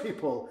most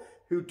people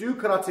who do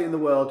karate in the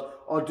world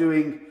are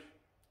doing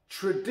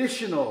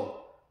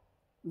traditional,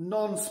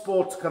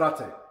 non-sports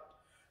karate.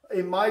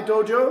 In my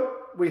dojo,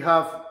 we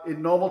have,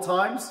 in normal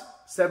times,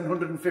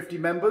 750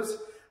 members,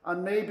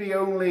 and maybe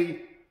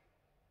only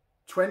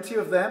 20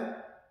 of them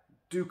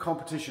do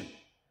competition.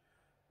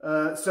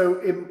 So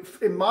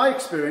in my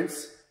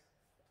experience,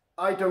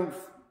 I don't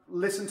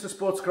listen to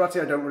sports karate,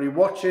 I don't really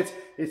watch it,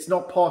 it's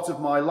not part of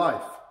my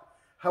life.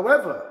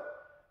 However,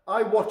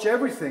 I watch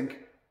everything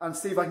and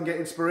see if I can get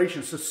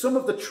inspiration. So some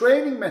of the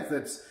training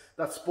methods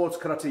that sports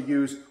karate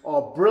use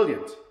are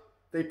brilliant.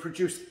 They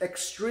produce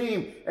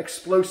extreme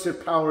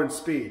explosive power and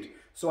speed.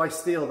 So I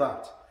steal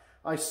that.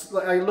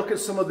 I look at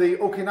some of the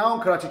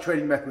Okinawan karate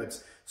training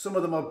methods. Some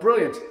of them are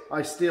brilliant.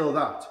 I steal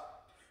that.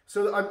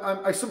 So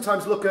I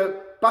sometimes look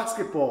at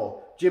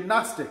basketball,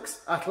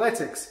 gymnastics,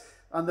 athletics,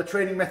 and the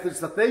training methods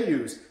that they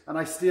use, and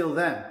I steal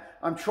them.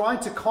 I'm trying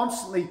to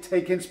constantly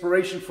take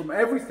inspiration from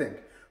everything.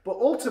 But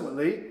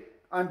ultimately,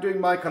 I'm doing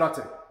my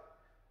karate.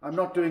 I'm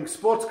not doing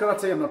sports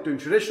karate, I'm not doing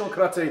traditional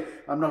karate,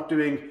 I'm not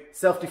doing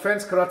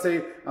self-defense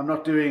karate, I'm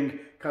not doing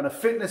kind of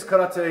fitness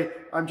karate,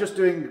 I'm just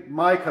doing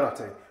my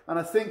karate. And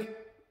I think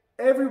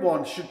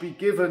everyone should be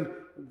given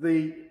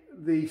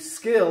the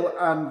skill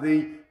and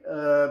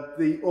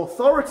the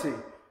authority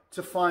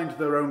to find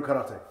their own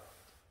karate.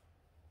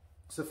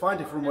 So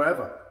find it from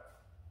wherever.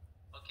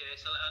 Okay,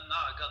 so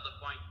now I got the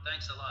point.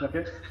 Thanks a lot.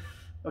 Okay,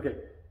 okay,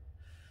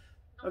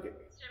 okay.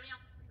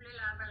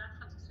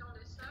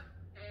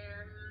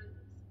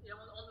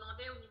 On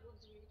demandait au niveau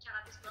du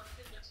karaté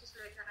sportif versus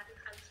le karaté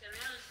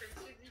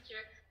que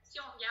si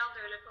on regarde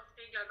le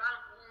portrait global,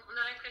 on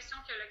a l'impression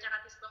que le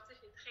karaté sportif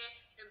est très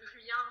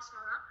bruyant en ce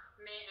moment,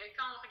 mais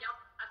quand on regarde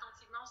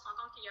attentivement, on se rend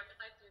compte qu'il y a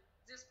peut-être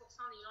 10%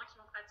 des gens qui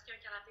vont pratiquer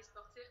un karaté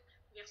sportif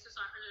versus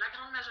la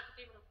grande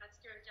majorité vont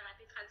pratiquer un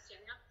karaté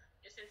traditionnel.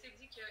 Le sensei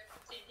dit que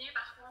c'est bien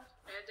par contre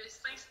de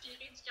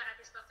s'inspirer du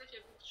karaté sportif. Il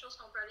y a beaucoup de choses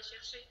qu'on peut aller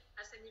chercher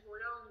à ce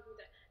niveau-là, au niveau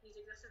des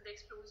exercices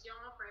d'explosion,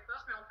 peu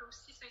importe, mais on peut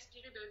aussi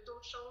s'inspirer de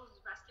d'autres choses, du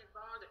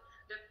basketball,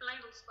 de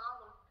plein d'autres sports.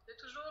 Donc, de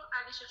toujours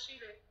aller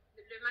chercher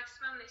le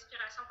maximum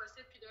d'inspiration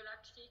possible puis de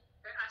l'appliquer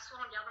à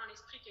soi en gardant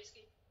l'esprit que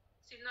c'est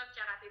notre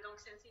karaté.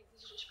 Donc, sensei dit,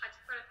 je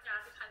pratique pas le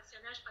karaté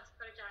traditionnel, je pratique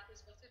pas le karaté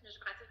sportif, mais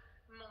je pratique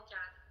mon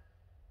karaté.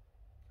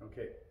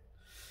 Okay.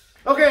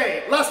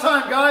 Okay, last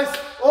time, guys.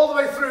 All the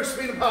way through,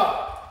 speed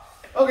apart.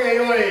 Okay,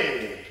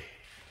 away.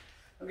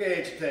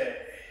 Okay,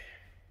 Chinte.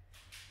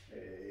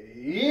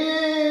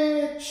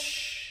 Ich,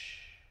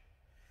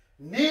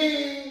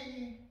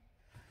 ni,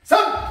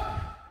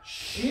 san,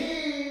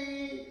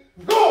 shi,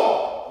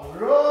 go,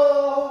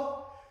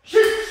 ro,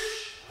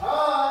 shish,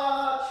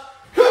 hach,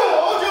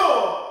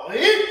 kojo,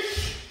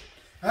 ich,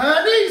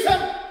 ni,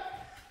 san,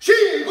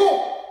 shi, go,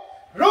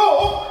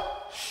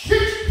 ro,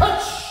 shish,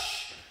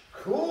 hach,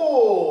 ko.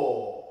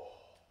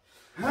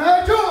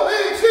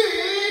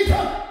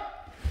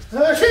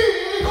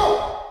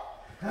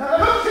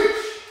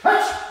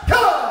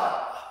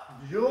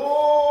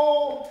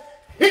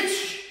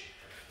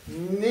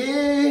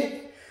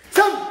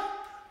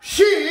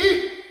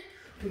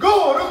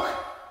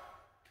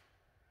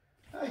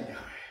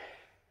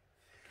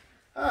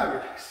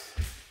 Relax.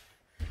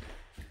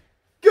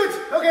 Good.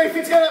 Okay,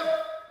 feet together.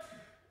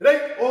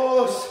 Right.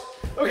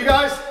 Okay,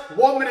 guys.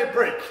 1 minute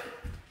break.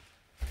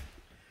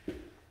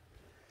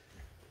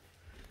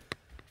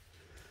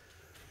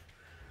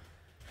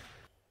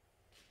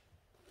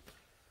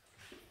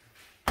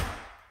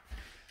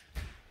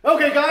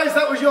 Okay guys,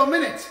 that was your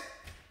minute.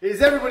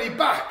 Is everybody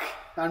back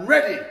and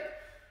ready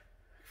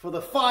for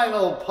the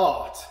final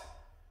part?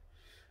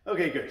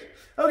 Okay, good.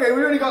 Okay,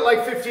 we've only got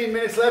like 15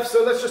 minutes left,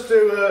 so let's just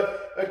do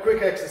a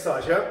quick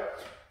exercise, yeah?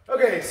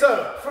 Okay,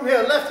 so from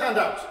here, left hand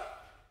out.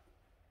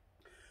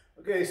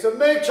 Okay, so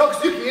make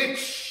choksuki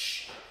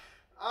ich,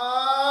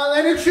 and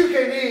then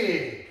uchuke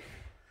ni.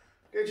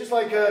 Okay, just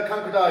like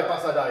kankudai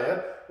basadai,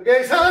 yeah?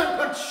 Okay, san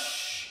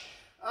punch,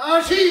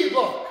 shi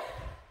block.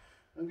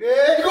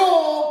 Okay,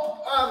 go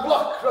and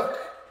block, look.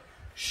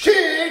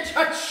 Shi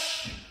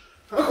touch,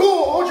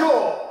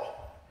 gojo.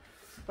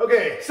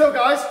 Okay, so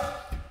guys,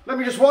 let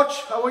me just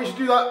watch. I want you to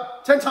do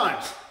that 10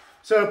 times.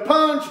 So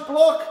punch,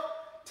 block,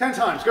 10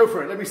 times. Go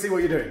for it. Let me see what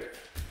you're doing.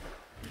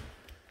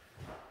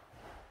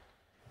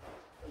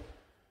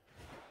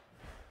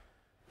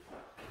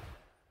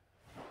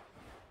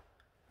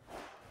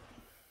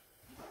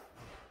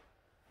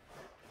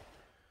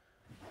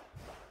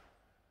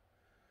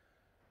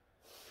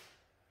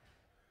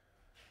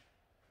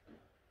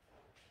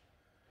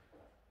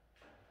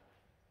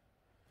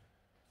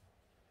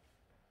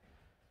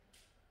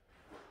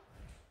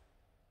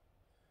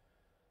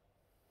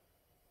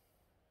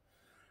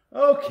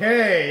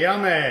 Okay,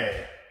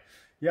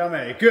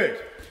 yummy, good.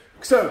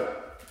 So,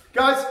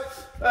 guys,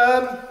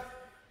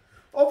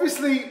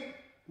 obviously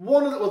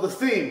the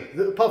theme,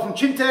 apart from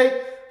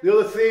Chinte, the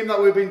other theme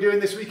that we've been doing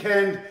this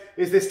weekend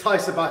is this Tai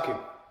Sabaki.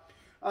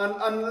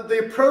 And the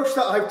approach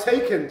that I've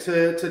taken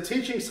to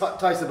teaching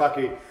Tai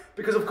Sabaki,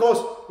 because of course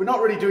we're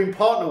not really doing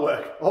partner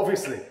work,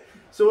 obviously.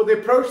 So the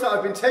approach that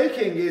I've been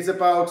taking is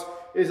about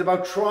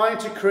trying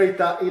to create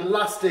that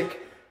elastic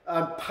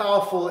and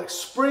powerful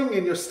spring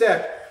in your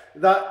step.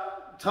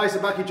 That Tai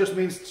Sabaki just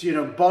means, you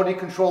know, body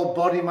control,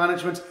 body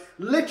management,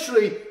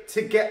 literally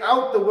to get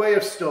out the way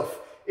of stuff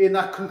in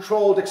that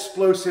controlled,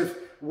 explosive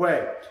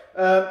way.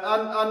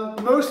 And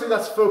mostly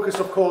that's focused,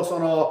 of course,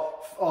 on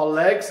our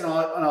legs and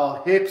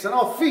our hips and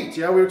our feet.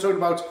 Yeah, we were talking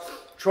about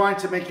trying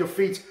to make your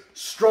feet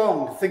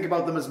strong. Think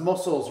about them as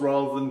muscles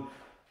rather than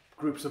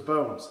groups of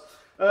bones.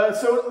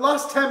 So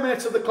last 10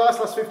 minutes of the class,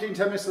 last 10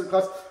 minutes of the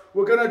class,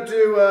 we're going to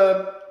do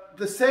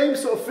the same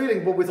sort of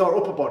feeling, but with our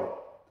upper body.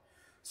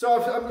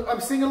 So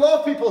I'm seeing a lot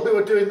of people who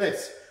are doing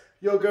this.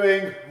 You're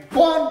going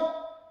 1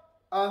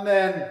 and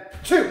then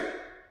 2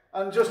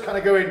 and just kind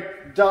of going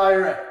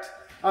direct.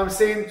 I'm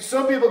seeing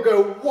some people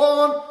go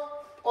 1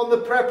 on the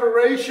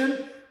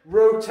preparation,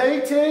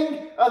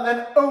 rotating, and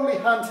then only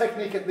hand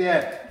technique at the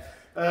end.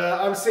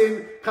 I'm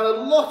seeing kind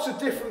of lots of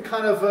different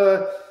kind of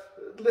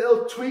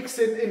little tweaks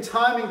in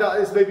timing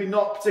that is maybe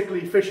not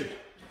particularly efficient.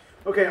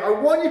 Okay, I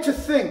want you to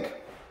think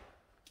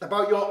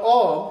about your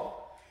arm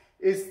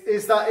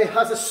is that it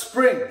has a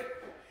spring.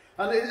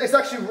 And it's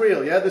actually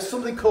real, yeah? There's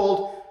something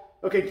called...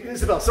 Okay,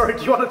 Isabel, sorry,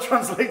 do you want to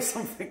translate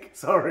something?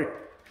 Sorry.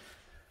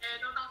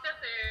 Donc en fait,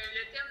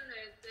 le thème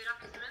de la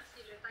semaine,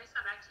 c'est le Tai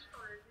Sabaki qu'on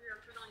a vu un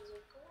peu dans les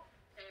autres cours.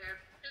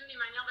 Une des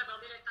manières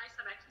d'aborder le Tai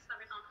Sabaki, ça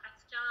va être en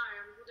pratiquant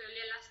au niveau de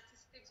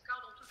l'élasticité du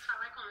corps, donc tout le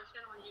travail qu'on a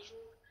fait dans les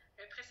jours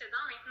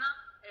précédents. Maintenant,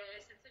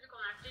 c'est celui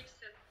qu'on applique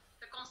ce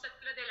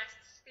concept-là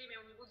d'élasticité, mais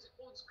au niveau du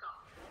haut du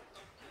corps.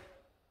 Donc,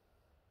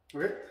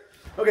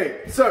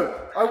 Okay,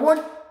 so I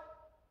want...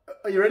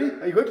 Are you ready?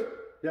 Are you good?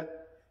 Yeah?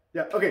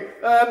 Yeah, okay.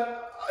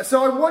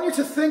 So I want you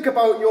to think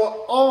about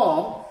your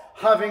arm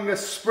having a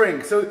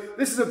spring. So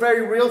this is a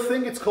very real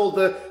thing. It's called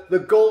the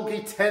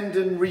Golgi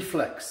tendon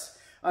reflex.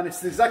 And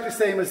it's exactly the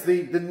same as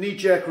the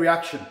knee-jerk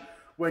reaction.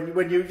 When you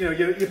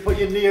put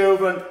your knee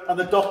over and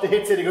the doctor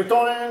hits it, you go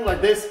dong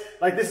like this.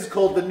 Like this is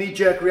called the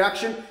knee-jerk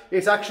reaction.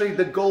 It's actually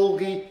the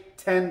Golgi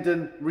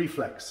tendon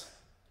reflex.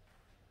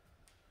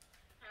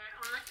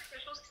 On a quelque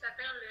chose qui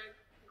s'appelle le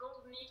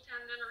Golgi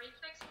tendon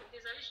reflex.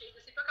 Désolé, je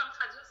ne sais pas comment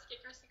traduire, si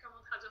quelqu'un sait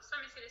comment traduire ça,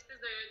 mais c'est l'espèce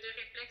de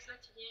réflexe là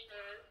qui vient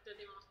de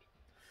démontrer.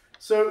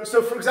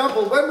 So for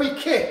example, when we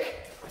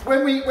kick,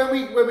 when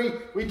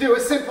we do a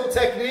simple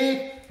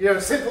technique,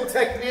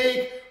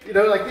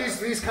 like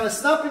these kind of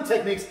snapping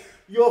techniques,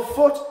 your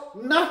foot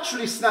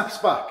naturally snaps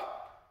back.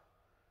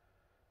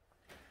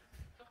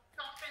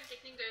 Quand on fait une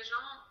technique de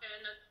jambe,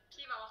 notre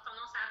pied va avoir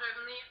tendance à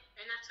revenir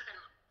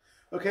naturellement.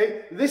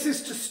 Okay, this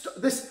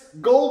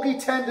Golgi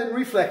tendon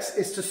reflex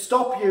is to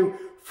stop you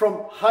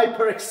from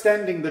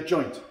hyperextending the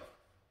joint.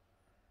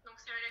 Donc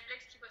c'est un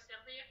réflexe qui va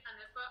servir à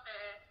ne pas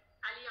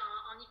aller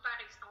en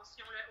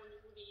hyperextension là, au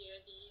niveau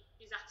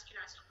des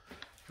articulations.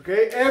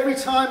 Okay, every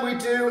time we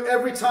do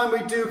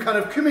kind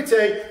of kumite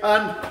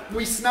and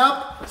we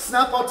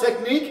snap our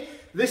technique,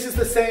 this is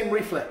the same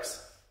reflex.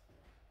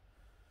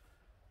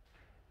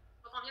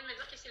 Donc on vient de me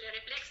dire que c'est le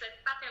réflexe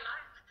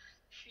patellaire.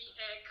 Puis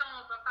quand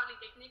on va faire les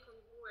techniques au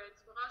niveau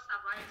du bras, ça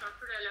va être un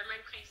peu le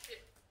même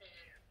principe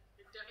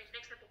de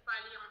réflexe pour pas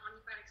aller en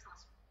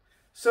hyperextension.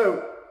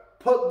 So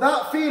put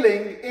that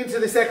feeling into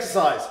this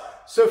exercise.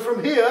 So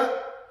from here,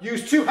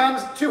 use two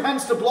hands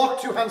to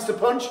block, two hands to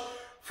punch.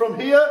 From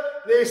here,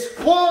 this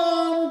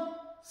one,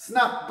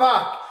 snap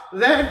back,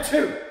 then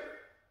two.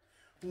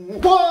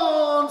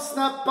 One,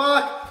 snap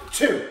back,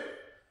 two.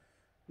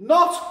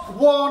 Not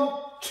 1,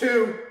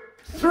 2,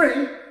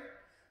 3.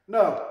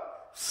 No.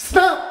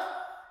 Snap,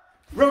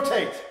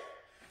 rotate.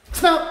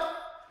 Snap,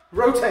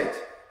 rotate.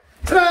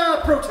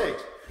 Snap, rotate.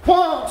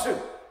 1, 2.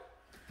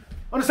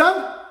 Understand?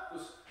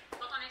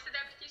 Donc on essaie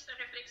d'appliquer ce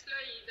réflexe-là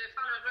et de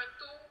faire le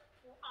retour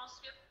pour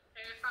ensuite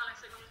faire la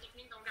seconde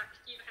technique, donc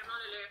d'appliquer vraiment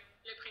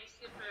le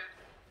principe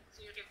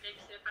du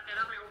réflexe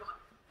patellaire mais au bras.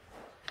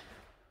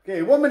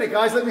 Okay, 1 minute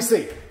guys, let me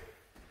see.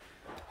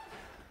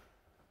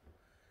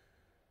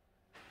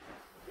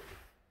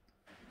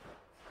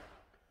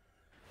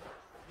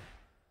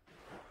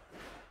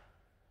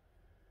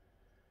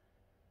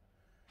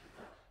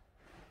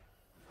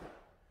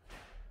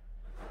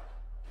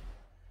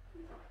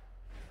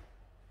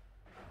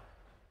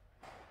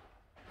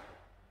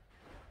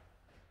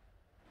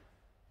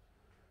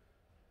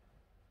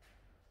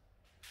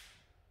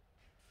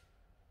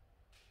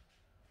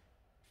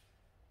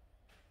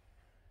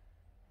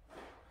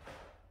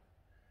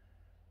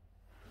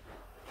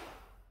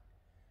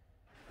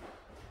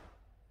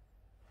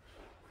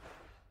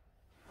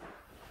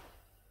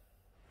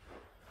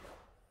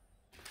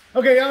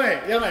 Okay,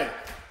 yummy.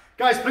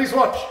 Guys, please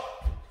watch.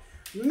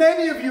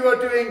 Many of you are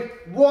doing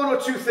one or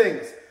two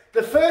things.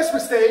 The first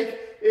mistake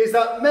is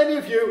that many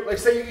of you, like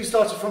say you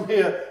started from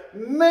here,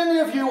 many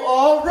of you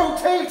are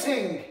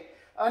rotating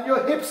and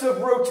your hips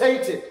have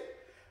rotated.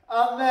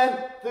 And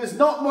then there's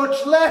not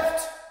much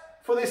left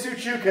for this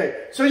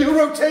uchuke. So you're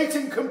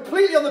rotating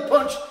completely on the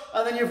punch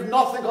and then you have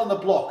nothing on the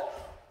block.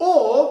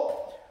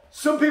 Or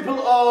some people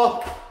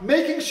are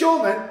making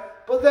shomen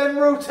but then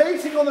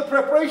rotating on the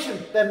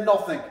preparation, then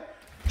nothing.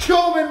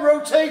 Chomen,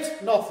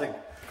 rotate, nothing.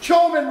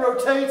 Chomen,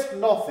 rotate,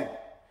 nothing.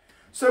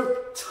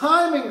 So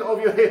timing of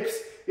your hips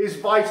is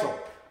vital,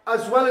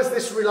 as well as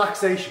this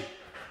relaxation.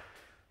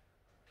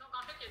 Donc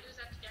en fait, il y a deux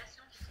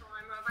applications qui sont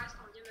mauvaises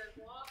qu'on vient de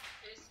voir.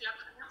 La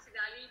première, c'est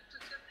d'aller tout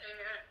de suite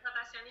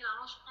rotationner la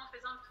hanche en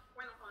faisant le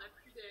point, donc on n'a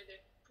plus de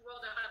pouvoir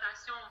de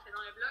rotation en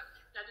faisant le bloc.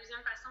 La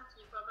deuxième façon,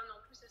 qui n'est pas bonne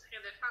non plus, ce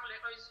serait de faire le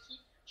Ozuki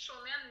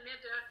Shomen, mais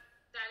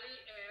d'aller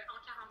en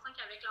 45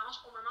 avec la hanche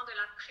au moment de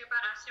la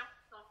préparation.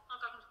 Donc,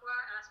 encore une fois,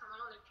 à ce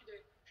moment-là, on n'a plus de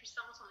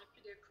puissance, on n'a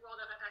plus de pouvoir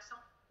de rotation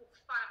pour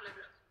faire le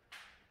bloc.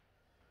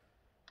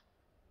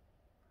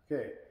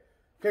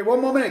 Okay, 1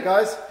 more minute,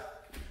 guys.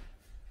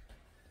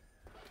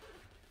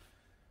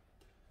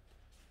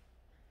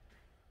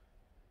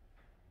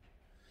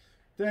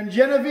 Then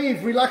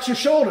Genevieve, relax your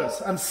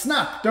shoulders and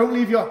snap. Don't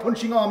leave your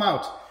punching arm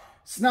out.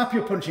 Snap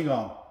your punching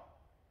arm.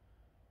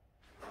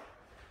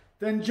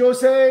 Then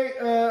Jose,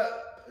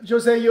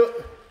 you're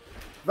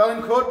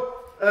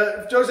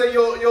Jose,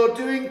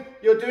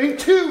 you're doing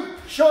two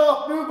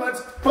sharp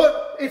movements,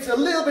 but it's a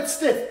little bit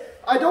stiff.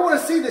 I don't want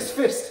to see this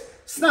fist.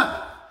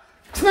 Snap,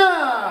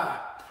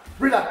 snap,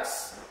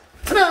 relax,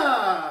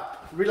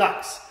 snap,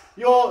 relax.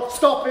 You're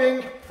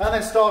stopping and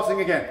then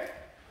starting again.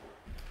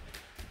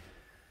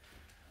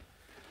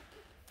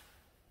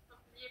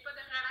 N'oubliez pas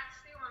de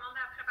relaxer au moment de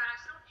la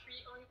préparation,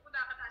 puis au niveau de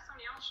la rotation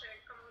des hanches,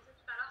 comme on disait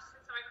tout à l'heure, ça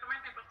va être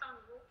vraiment important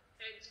au niveau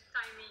du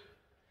timing.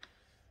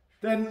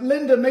 Then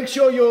Linda, make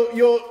sure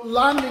you're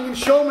landing in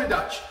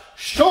Shomendachi.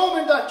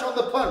 Shomendachi on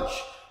the punch.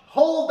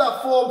 Hold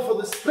that form for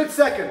the split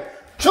second.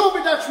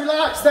 Shomendachi,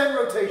 relax, then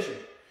rotation.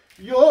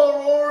 You're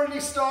already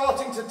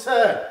starting to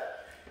turn.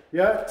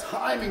 Yeah,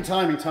 timing.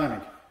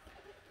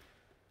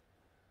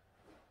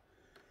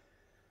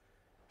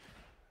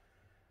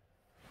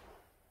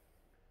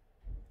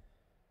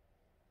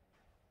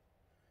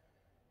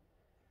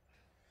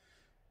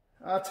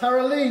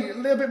 Tara Lee, a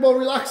little bit more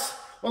relaxed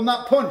on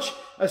that punch.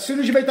 As soon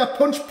as you make that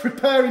punch,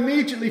 prepare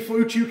immediately for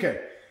Uchuke.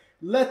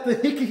 Let the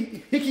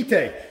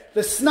hikite,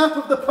 the snap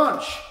of the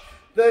punch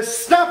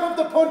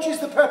is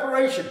the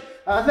preparation,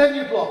 and then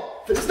you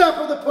block. The snap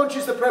of the punch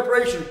is the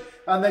preparation,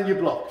 and then you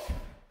block.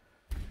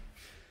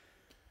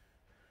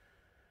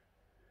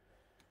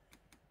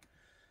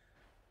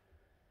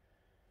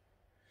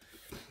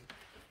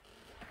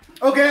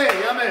 Okay,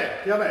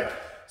 yame.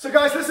 So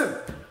guys, listen.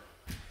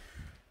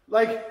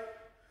 Like,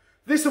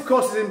 this of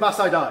course is in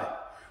Basai Dai.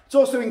 It's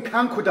also in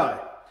Kanko Dai.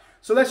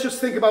 So let's just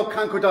think about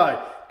Kanko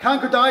Dai.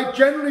 Kanko Dai,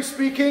 generally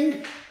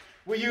speaking,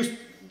 we use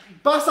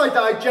Basai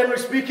Dai,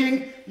 generally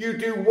speaking, you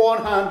do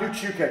one hand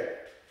Uchuke.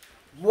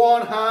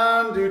 One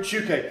hand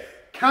Uchuke.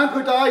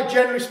 Kanko Dai,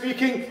 generally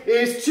speaking,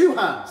 is two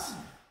hands.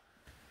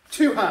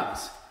 Two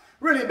hands.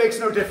 Really, it makes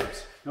no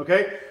difference.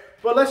 Okay?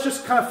 But let's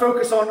just kind of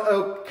focus on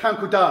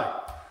Kanko Dai.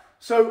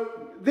 So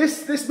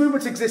this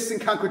movement exists in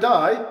Kanko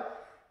Dai,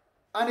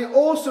 and it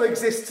also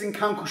exists in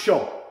Kanko Sho.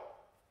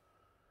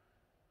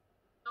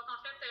 Donc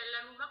en fait,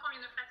 le mouvement qu'on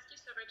vient de pratiquer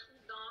se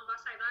retrouve dans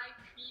Basai Dai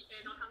puis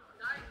dans Kanko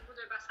Dai. Au niveau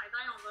de Basai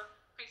Dai, on va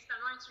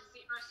principalement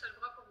utiliser un seul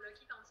bras pour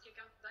bloquer, tandis que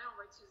Kanko Dai, on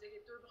va utiliser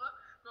les deux bras.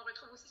 Mais on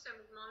retrouve aussi ce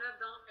mouvement-là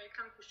dans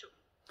Kanko Sho.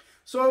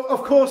 So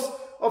of course,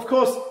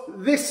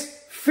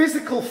 this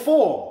physical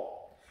form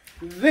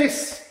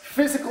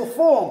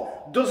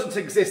doesn't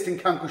exist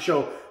in Kanko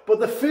Sho, but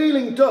the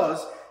feeling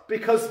does,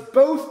 because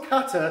both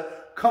kata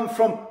come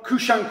from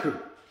Kushanku.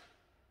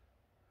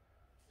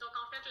 Donc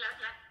en fait, la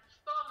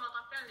forme en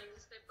tant que telle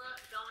n'existait pas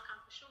dans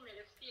Kanko Sho, mais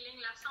le feeling,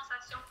 la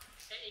sensation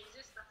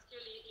existe parce que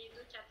les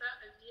deux katas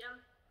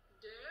viennent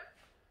de...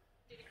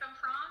 Did it come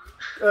from?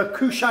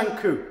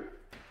 Kushanku.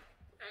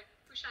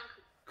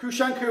 Kushanku.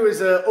 Kushanku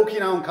is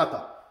Okinawan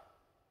kata.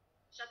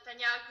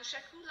 Shatanya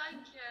Kushaku,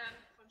 like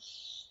from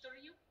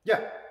Shtoryu?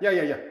 Yeah.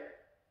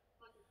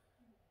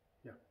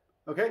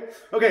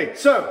 Okay,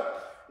 so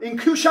in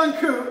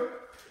Kushanku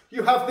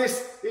you have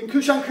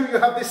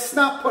this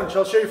snap punch.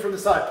 I'll show you from the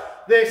side.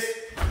 This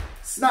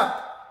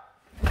snap.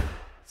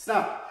 It's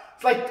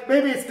like,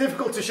 maybe it's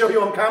difficult to show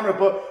you on camera,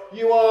 but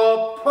you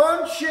are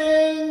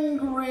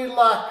punching,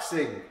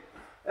 relaxing.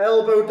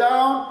 Elbow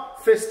down,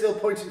 fist still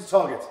pointing to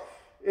target.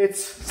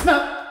 It's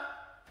snap.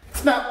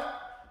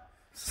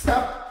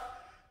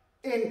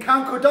 In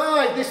Kanko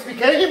Dai, this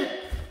became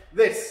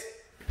this.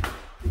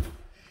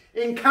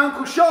 In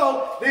Kanko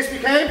Sho, this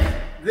became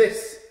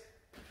this.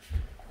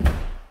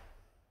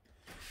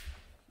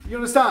 You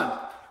understand?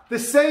 The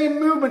same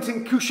movement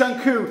in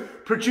Kushanku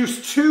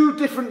produced two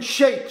different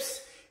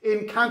shapes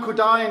in Kanko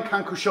Dai and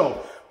Kanko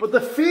Sho, but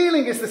the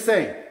feeling is the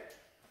same.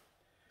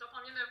 Donc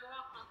on vient de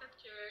voir en fait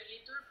que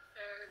les deux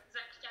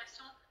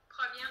applications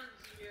proviennent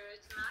du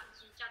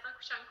kata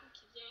Kushanku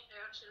qui vient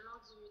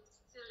originellement du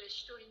style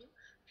Shito-Inu.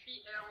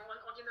 Puis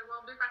on vient de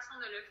voir deux façons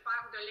de le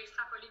faire ou de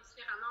l'extrapoler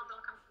différemment dans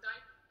Kanko Dai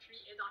puis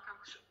dans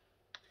Kanko Sho.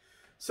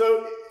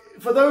 So,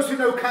 for those who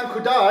know Kanko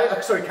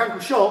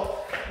Sho,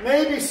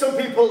 maybe some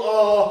people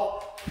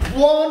are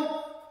 1,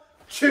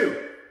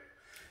 2.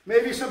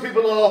 Maybe some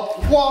people are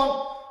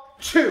 1,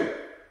 2.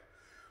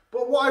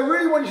 But what I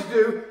really want you to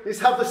do is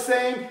have the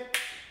same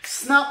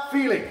snap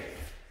feeling.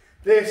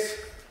 This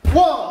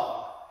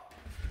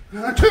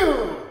 1,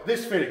 2,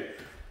 this feeling.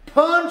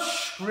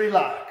 Punch,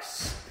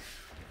 relax.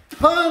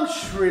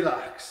 Punch,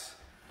 relax.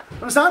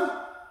 Understand?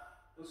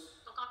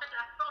 Donc en fait,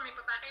 la forme n'est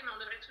pas pareille, mais on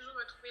devrait toujours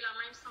retrouver la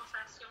même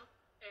sensation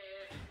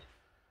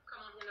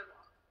comme on vient de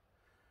voir.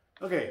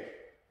 Okay.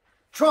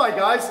 Try,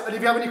 guys, and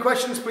if you have any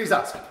questions, please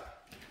ask.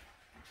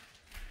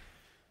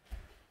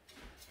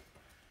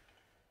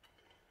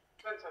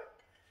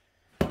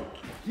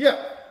 Yeah.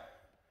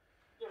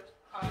 Yes.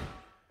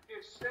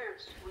 Your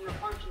stance when you're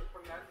punching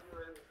from that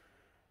you're in,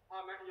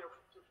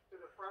 to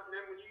the front, and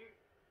then when you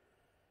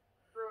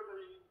throw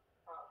the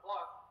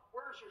block,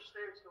 where's your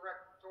stance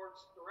directly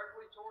towards?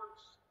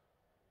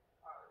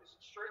 Is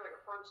it straight like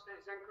a front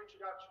stance? Then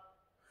Kuchidachi.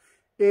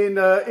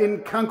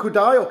 In Kanko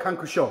Dai or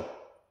Kanko Sho?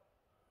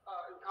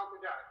 In Kanko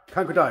Dai.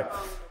 Kanko Dai.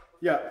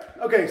 Yeah.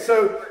 Okay.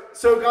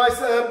 So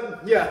guys,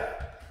 yeah.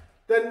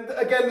 Then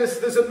again,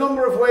 there's a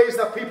number of ways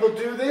that people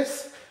do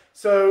this.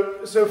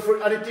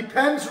 And it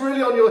depends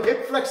really on your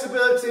hip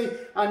flexibility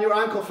and your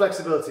ankle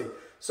flexibility.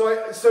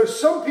 So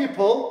some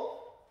people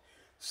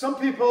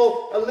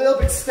a little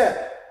bit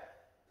step,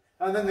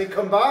 and then they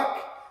come back,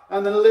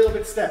 and then a little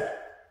bit step.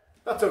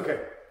 That's okay.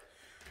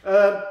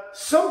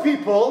 Some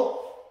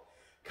people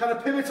kind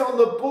of pivot on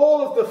the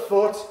ball of the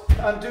foot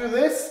and do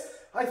this.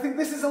 I think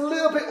this is a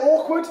little bit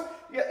awkward.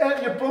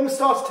 Your bum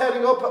starts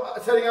turning out,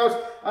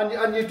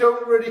 and you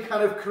don't really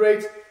kind of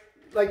create,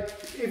 like,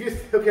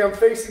 I'm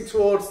facing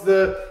towards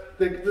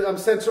I'm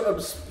straight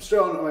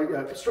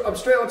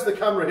onto the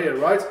camera here,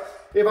 right?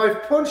 If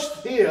I've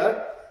punched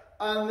here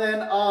and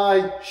then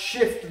I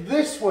shift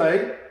this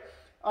way,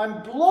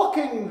 I'm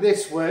blocking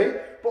this way,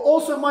 but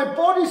also my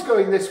body's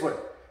going this way.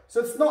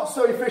 So it's not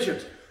so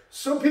efficient.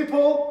 Some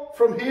people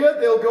from here,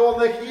 they'll go on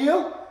the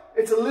heel.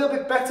 It's a little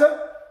bit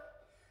better.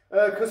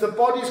 because the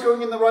body's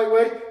going in the right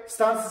way.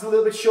 Stance is a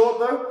little bit short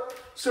though.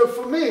 So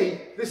for me,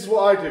 this is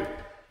what I do.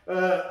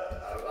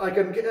 I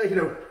can, you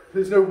know,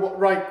 there's no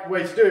right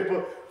way to do it,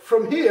 but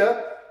from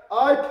here,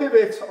 I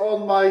pivot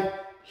on my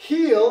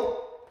heel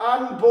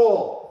and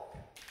ball.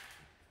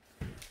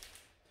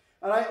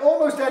 And I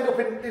almost end up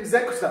in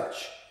Zekustach.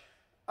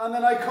 And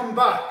then I come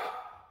back.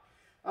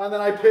 And then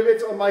I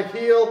pivot on my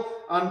heel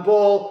and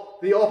ball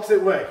the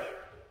opposite way.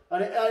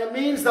 And it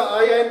means that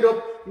I end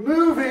up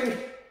moving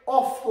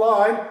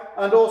offline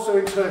and also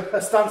into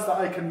a stance that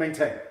I can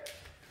maintain.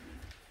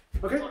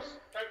 Okay?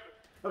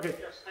 Okay.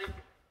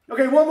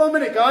 Okay, one more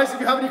minute, guys. If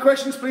you have any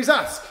questions, please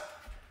ask.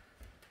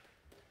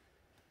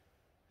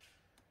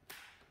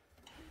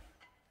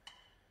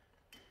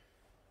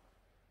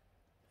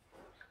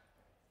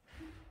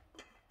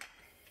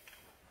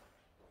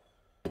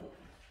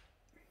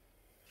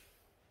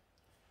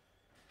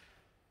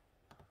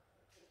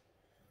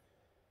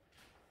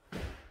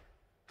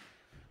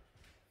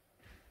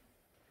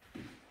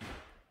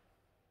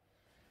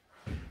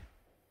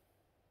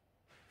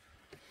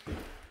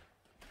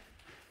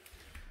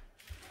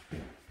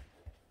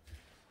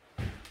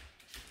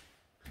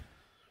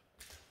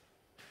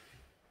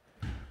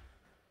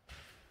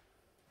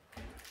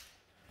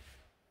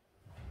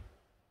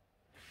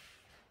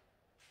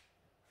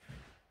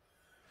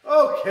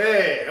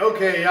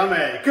 Okay,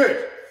 Yame,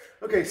 good.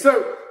 Okay,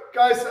 so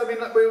guys, I mean,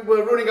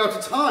 we're running out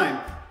of time,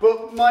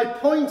 but my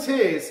point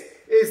is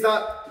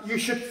that you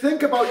should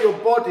think about your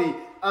body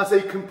as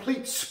a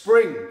complete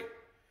spring,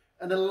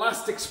 an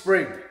elastic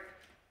spring.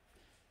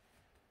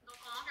 Donc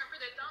on manque un peu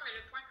de temps, mais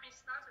le point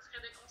principal, ce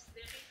serait de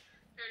considérer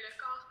le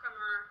corps comme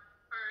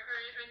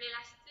un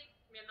élastique,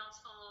 mais dans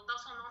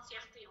son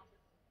entièreté, en fait.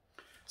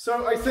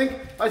 So I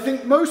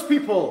think most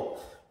people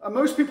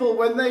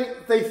when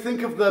they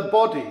think of their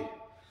body,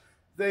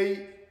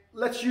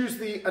 let's use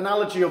the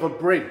analogy of a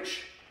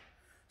bridge.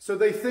 So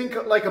they think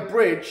like a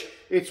bridge,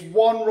 it's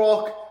one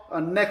rock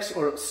and next,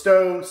 or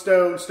stone,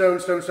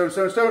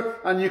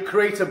 and you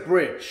create a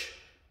bridge.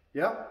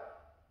 Yeah?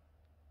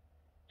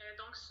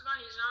 Donc souvent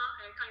les gens,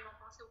 quand ils vont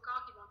penser au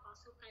corps, ils vont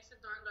penser au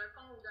principe d'un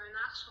pont ou d'un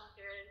arche, donc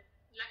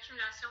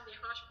l'accumulation des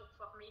roches pour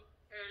former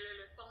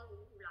le pont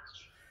ou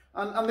l'arche.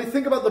 And they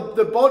think about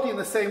the body in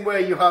the same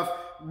way. You have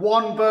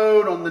one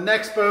bone on the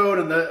next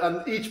bone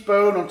and each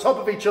bone on top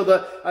of each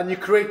other, and you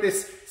create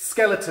this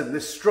skeleton,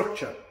 this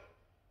structure.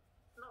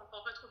 Donc on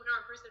retrouverait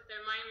un peu cette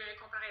même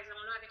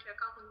comparaison-là avec le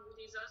corps au niveau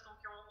des os. Donc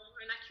on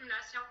a une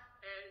accumulation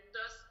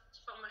d'os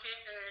qui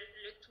formerait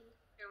le tout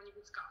au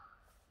niveau du corps.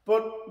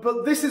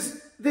 But this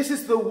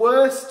is the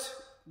worst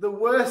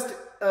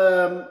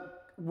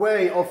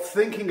way of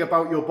thinking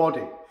about your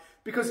body,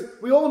 because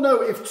we all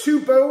know if two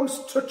bones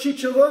touch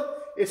each other,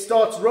 it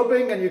starts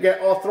rubbing and you get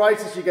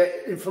arthritis, you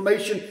get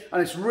inflammation, and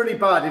it's really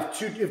bad.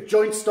 If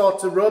joints start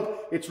to rub,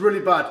 it's really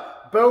bad.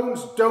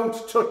 Bones don't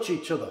touch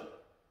each other.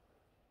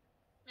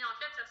 Mais en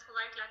fait, ça se trouve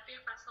être la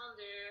pire façon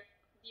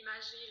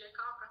d'imager le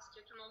corps, parce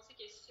que tout le monde sait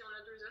que si on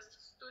a deux os qui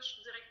se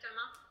touchent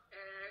directement,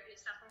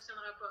 ça ne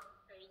fonctionnera pas.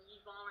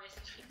 Ils vont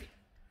s'effriter.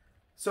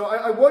 So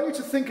I want you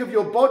to think of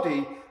your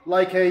body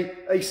like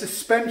a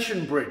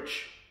suspension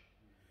bridge.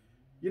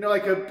 You know,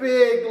 like a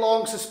big,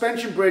 long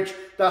suspension bridge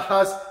that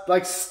has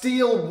like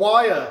steel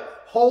wire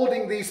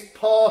holding these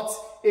parts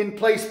in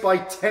place by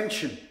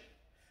tension.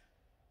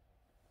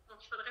 Donc,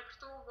 il faudrait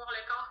plutôt voir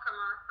le corps comme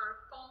un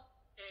pont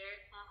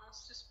en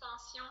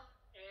suspension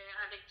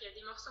avec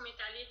des morceaux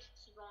métalliques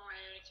qui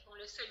vont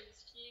le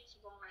solidifier, qui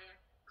vont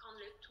rendre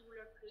le tout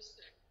plus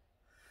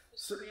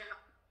cohérent.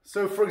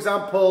 So, for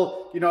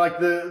example, you know, like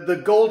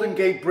the Golden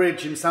Gate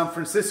Bridge in San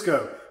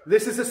Francisco.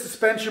 This is a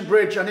suspension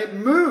bridge and it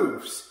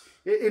moves.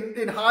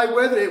 In high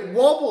weather, it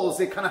wobbles.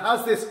 It kind of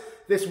has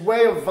this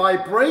way of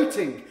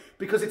vibrating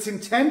because it's in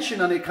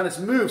tension and it kind of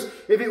moves.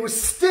 If it was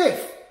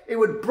stiff, it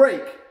would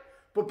break.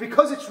 But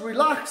because it's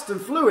relaxed and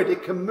fluid,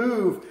 it can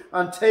move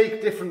and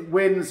take different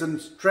winds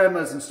and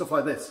tremors and stuff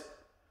like this.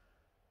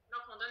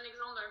 Donc, on donne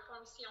l'exemple d'un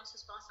pont ici en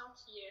suspension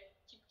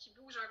qui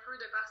bouge un peu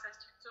de par sa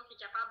structure, qui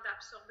est capable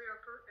d'absorber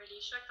un peu les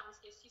chocs, tandis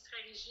que s'il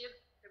serait rigide,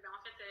 en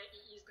fait,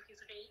 il se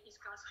briserait, il se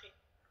casserait.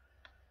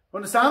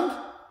 Understand?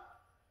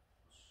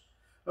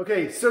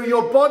 Okay, so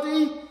your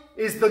body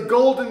is the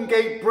Golden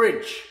Gate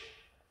Bridge.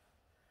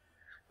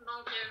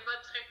 Donc,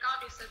 votre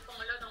corps est ce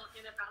pont-là dont on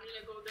vient de parler,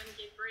 le Golden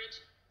Gate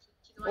Bridge,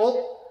 qui doit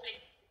être...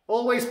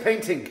 Always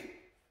painting.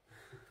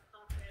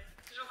 Donc,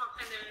 toujours en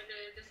train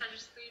de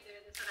s'ajuster, de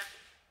s'adapter.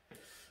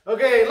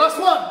 Okay, last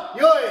one.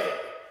 Yoi.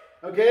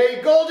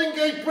 Okay, Golden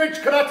Gate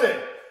Bridge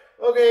Karate.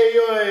 Okay,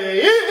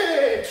 yoi.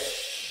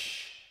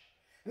 Ich.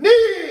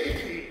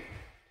 Ni.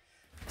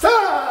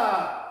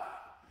 Ta.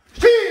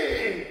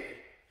 Shi.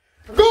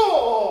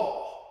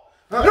 Go.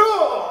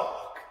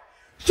 Rock.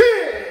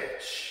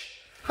 Shich.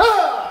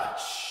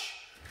 Hatch.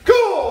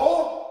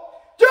 Go.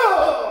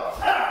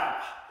 Jump.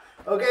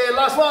 Okay,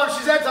 last one.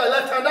 Shizentai,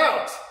 left hand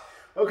out.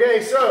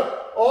 Okay, so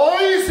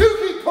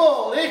Oizuki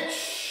pull.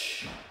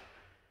 Ich.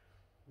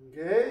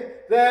 Okay,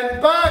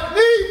 then back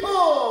knee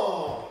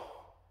pull.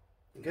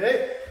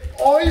 Okay,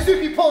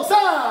 Oizuki pull.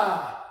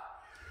 Sa.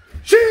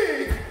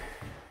 Shi.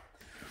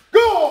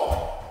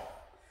 Go.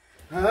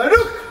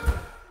 Look.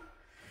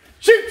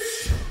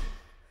 Shit.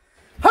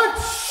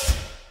 Hunch.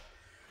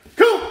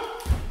 Go.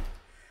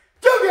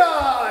 Juggy.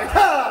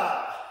 Ha.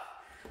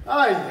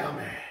 Ah,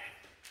 yummy.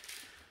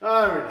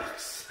 Ah,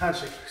 relax.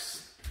 Handshake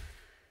loose.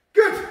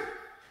 Good.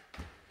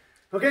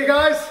 Okay,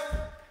 guys.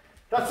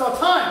 That's our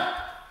time.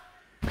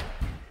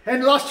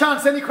 And last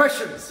chance, any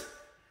questions?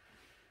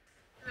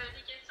 Les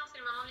questions, c'est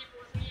le moment de les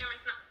poser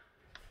maintenant.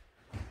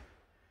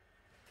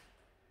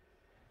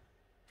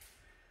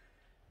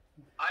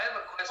 I have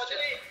a question.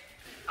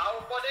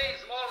 Our body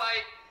is more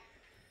like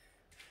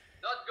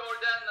not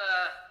golden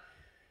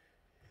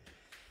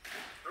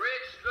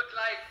rich, look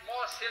like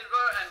more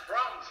silver and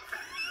bronze.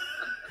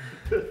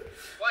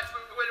 What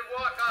we will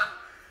work on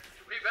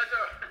to be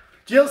better.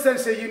 Jill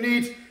says here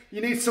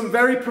you need some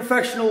very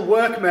professional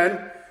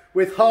workmen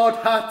with hard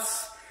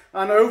hats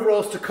and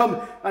overalls to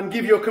come and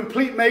give you a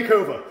complete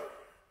makeover.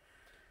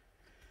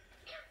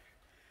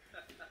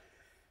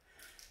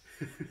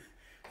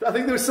 I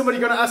think there was somebody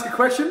going to ask a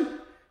question.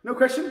 No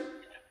question?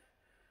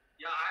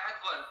 Yeah, I had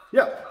one.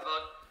 Yeah.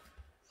 About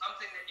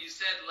something that you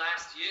said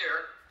last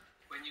year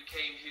when you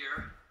came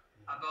here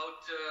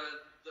about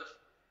the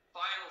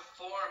final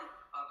form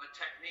of a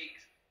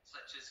technique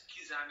such as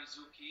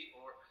Kizamizuki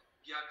or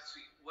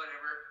Gyakusui,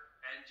 whatever,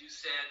 and you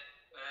said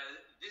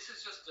this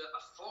is just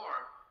a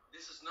form,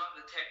 this is not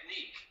the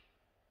technique.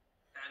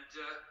 And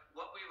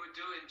what we were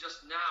doing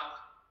just now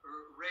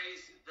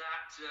raised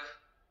that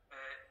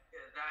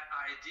that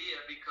idea,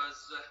 because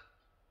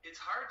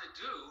it's hard to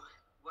do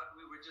what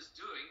we were just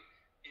doing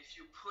if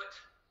you put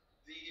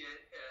the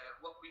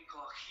what we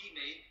call hime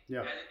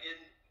in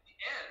the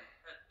end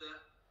at the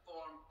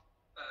form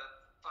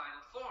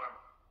final form.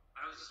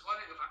 I was just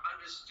wondering if I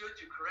understood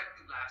you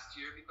correctly last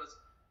year, because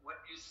what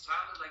you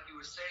sounded like you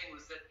were saying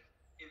was that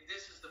if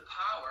this is the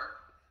power,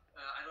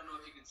 I don't know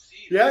if you can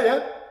see that.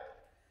 Yeah.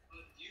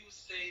 You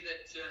say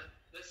that,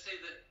 let's say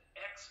that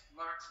X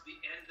marks the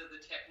end of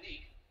the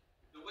technique.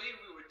 The way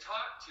we were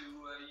taught to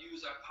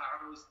use our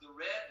power was the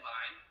red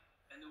line,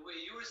 and the way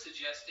you were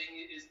suggesting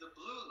is the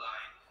blue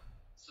line.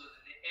 So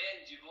at the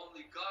end, you've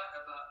only got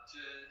about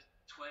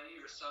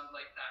 20 or something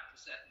like that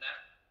percent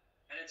left,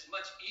 and it's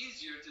much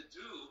easier to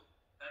do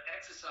an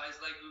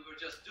exercise like we were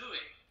just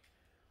doing.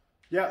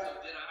 Yeah. So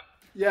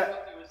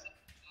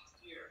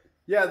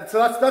Yeah, so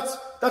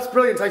that's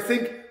brilliant. I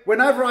think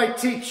whenever I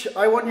teach,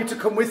 I want you to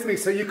come with me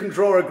so you can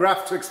draw a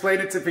graph to explain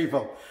it to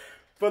people.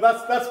 But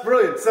that's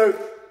brilliant. So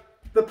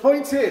the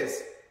point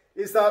is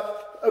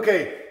that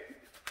okay,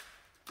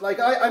 like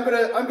I'm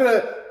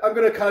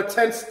gonna kind of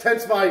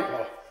tense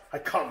my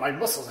my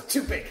muscles are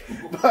too big,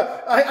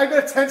 but I'm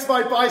gonna tense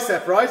my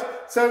bicep, right?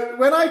 So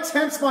when I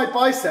tense my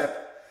bicep,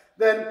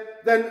 then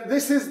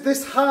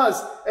this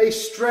has a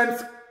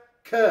strength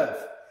curve.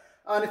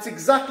 And it's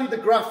exactly the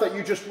graph that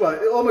you just, well,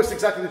 almost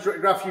exactly the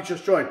graph you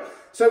just joined.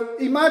 So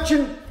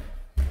imagine,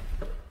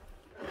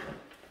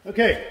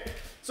 okay,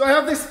 so I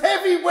have this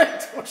heavy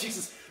weight, oh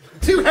Jesus,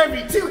 too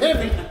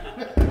heavy.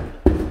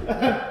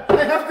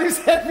 I have this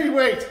heavy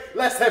weight,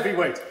 less heavy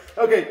weight.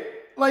 Okay,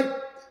 like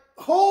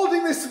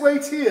holding this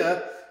weight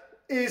here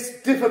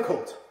is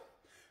difficult.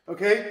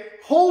 Okay,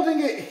 holding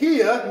it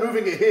here,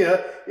 moving it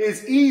here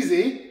is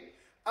easy,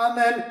 and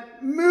then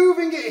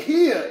moving it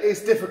here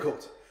is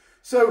difficult.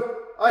 So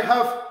I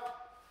have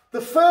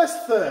the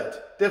first third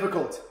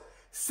difficult,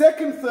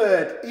 second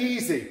third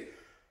easy,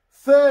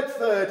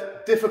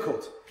 third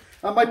difficult.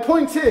 And my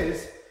point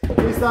is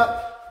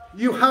that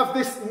you have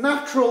this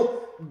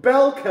natural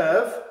bell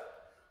curve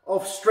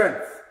of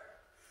strength.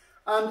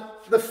 And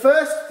the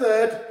first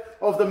third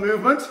of the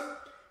movement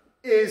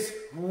is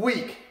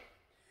weak.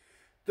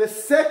 The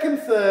second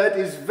third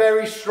is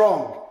very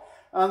strong.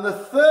 And the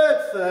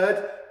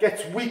third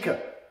gets weaker.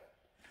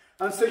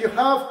 And so you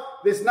have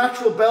this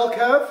natural bell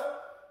curve,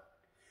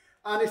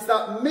 and it's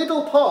that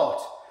middle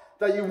part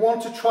that you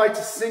want to try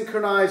to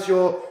synchronize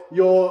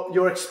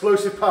your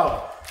explosive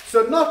power.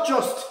 So not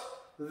just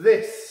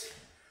this,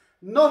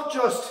 not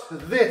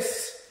just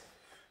this,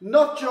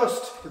 not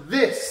just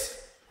this,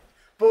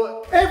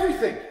 but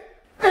everything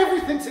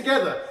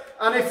together.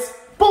 And it's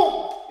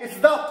boom, it's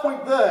that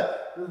point there.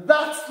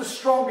 That's the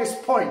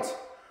strongest point.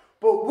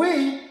 But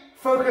we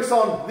focus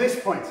on this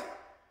point,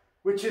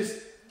 which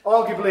is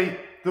arguably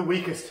the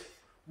weakest.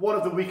 One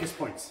of the weakest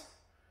points.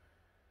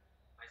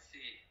 I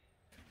see.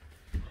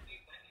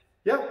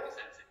 Yeah?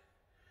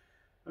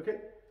 Okay.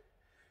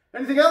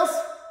 Anything else?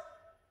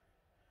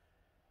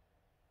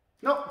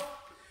 No?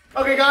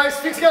 Okay guys,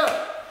 feet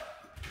together.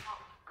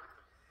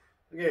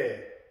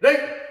 Okay.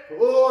 Ready?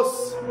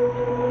 Pause.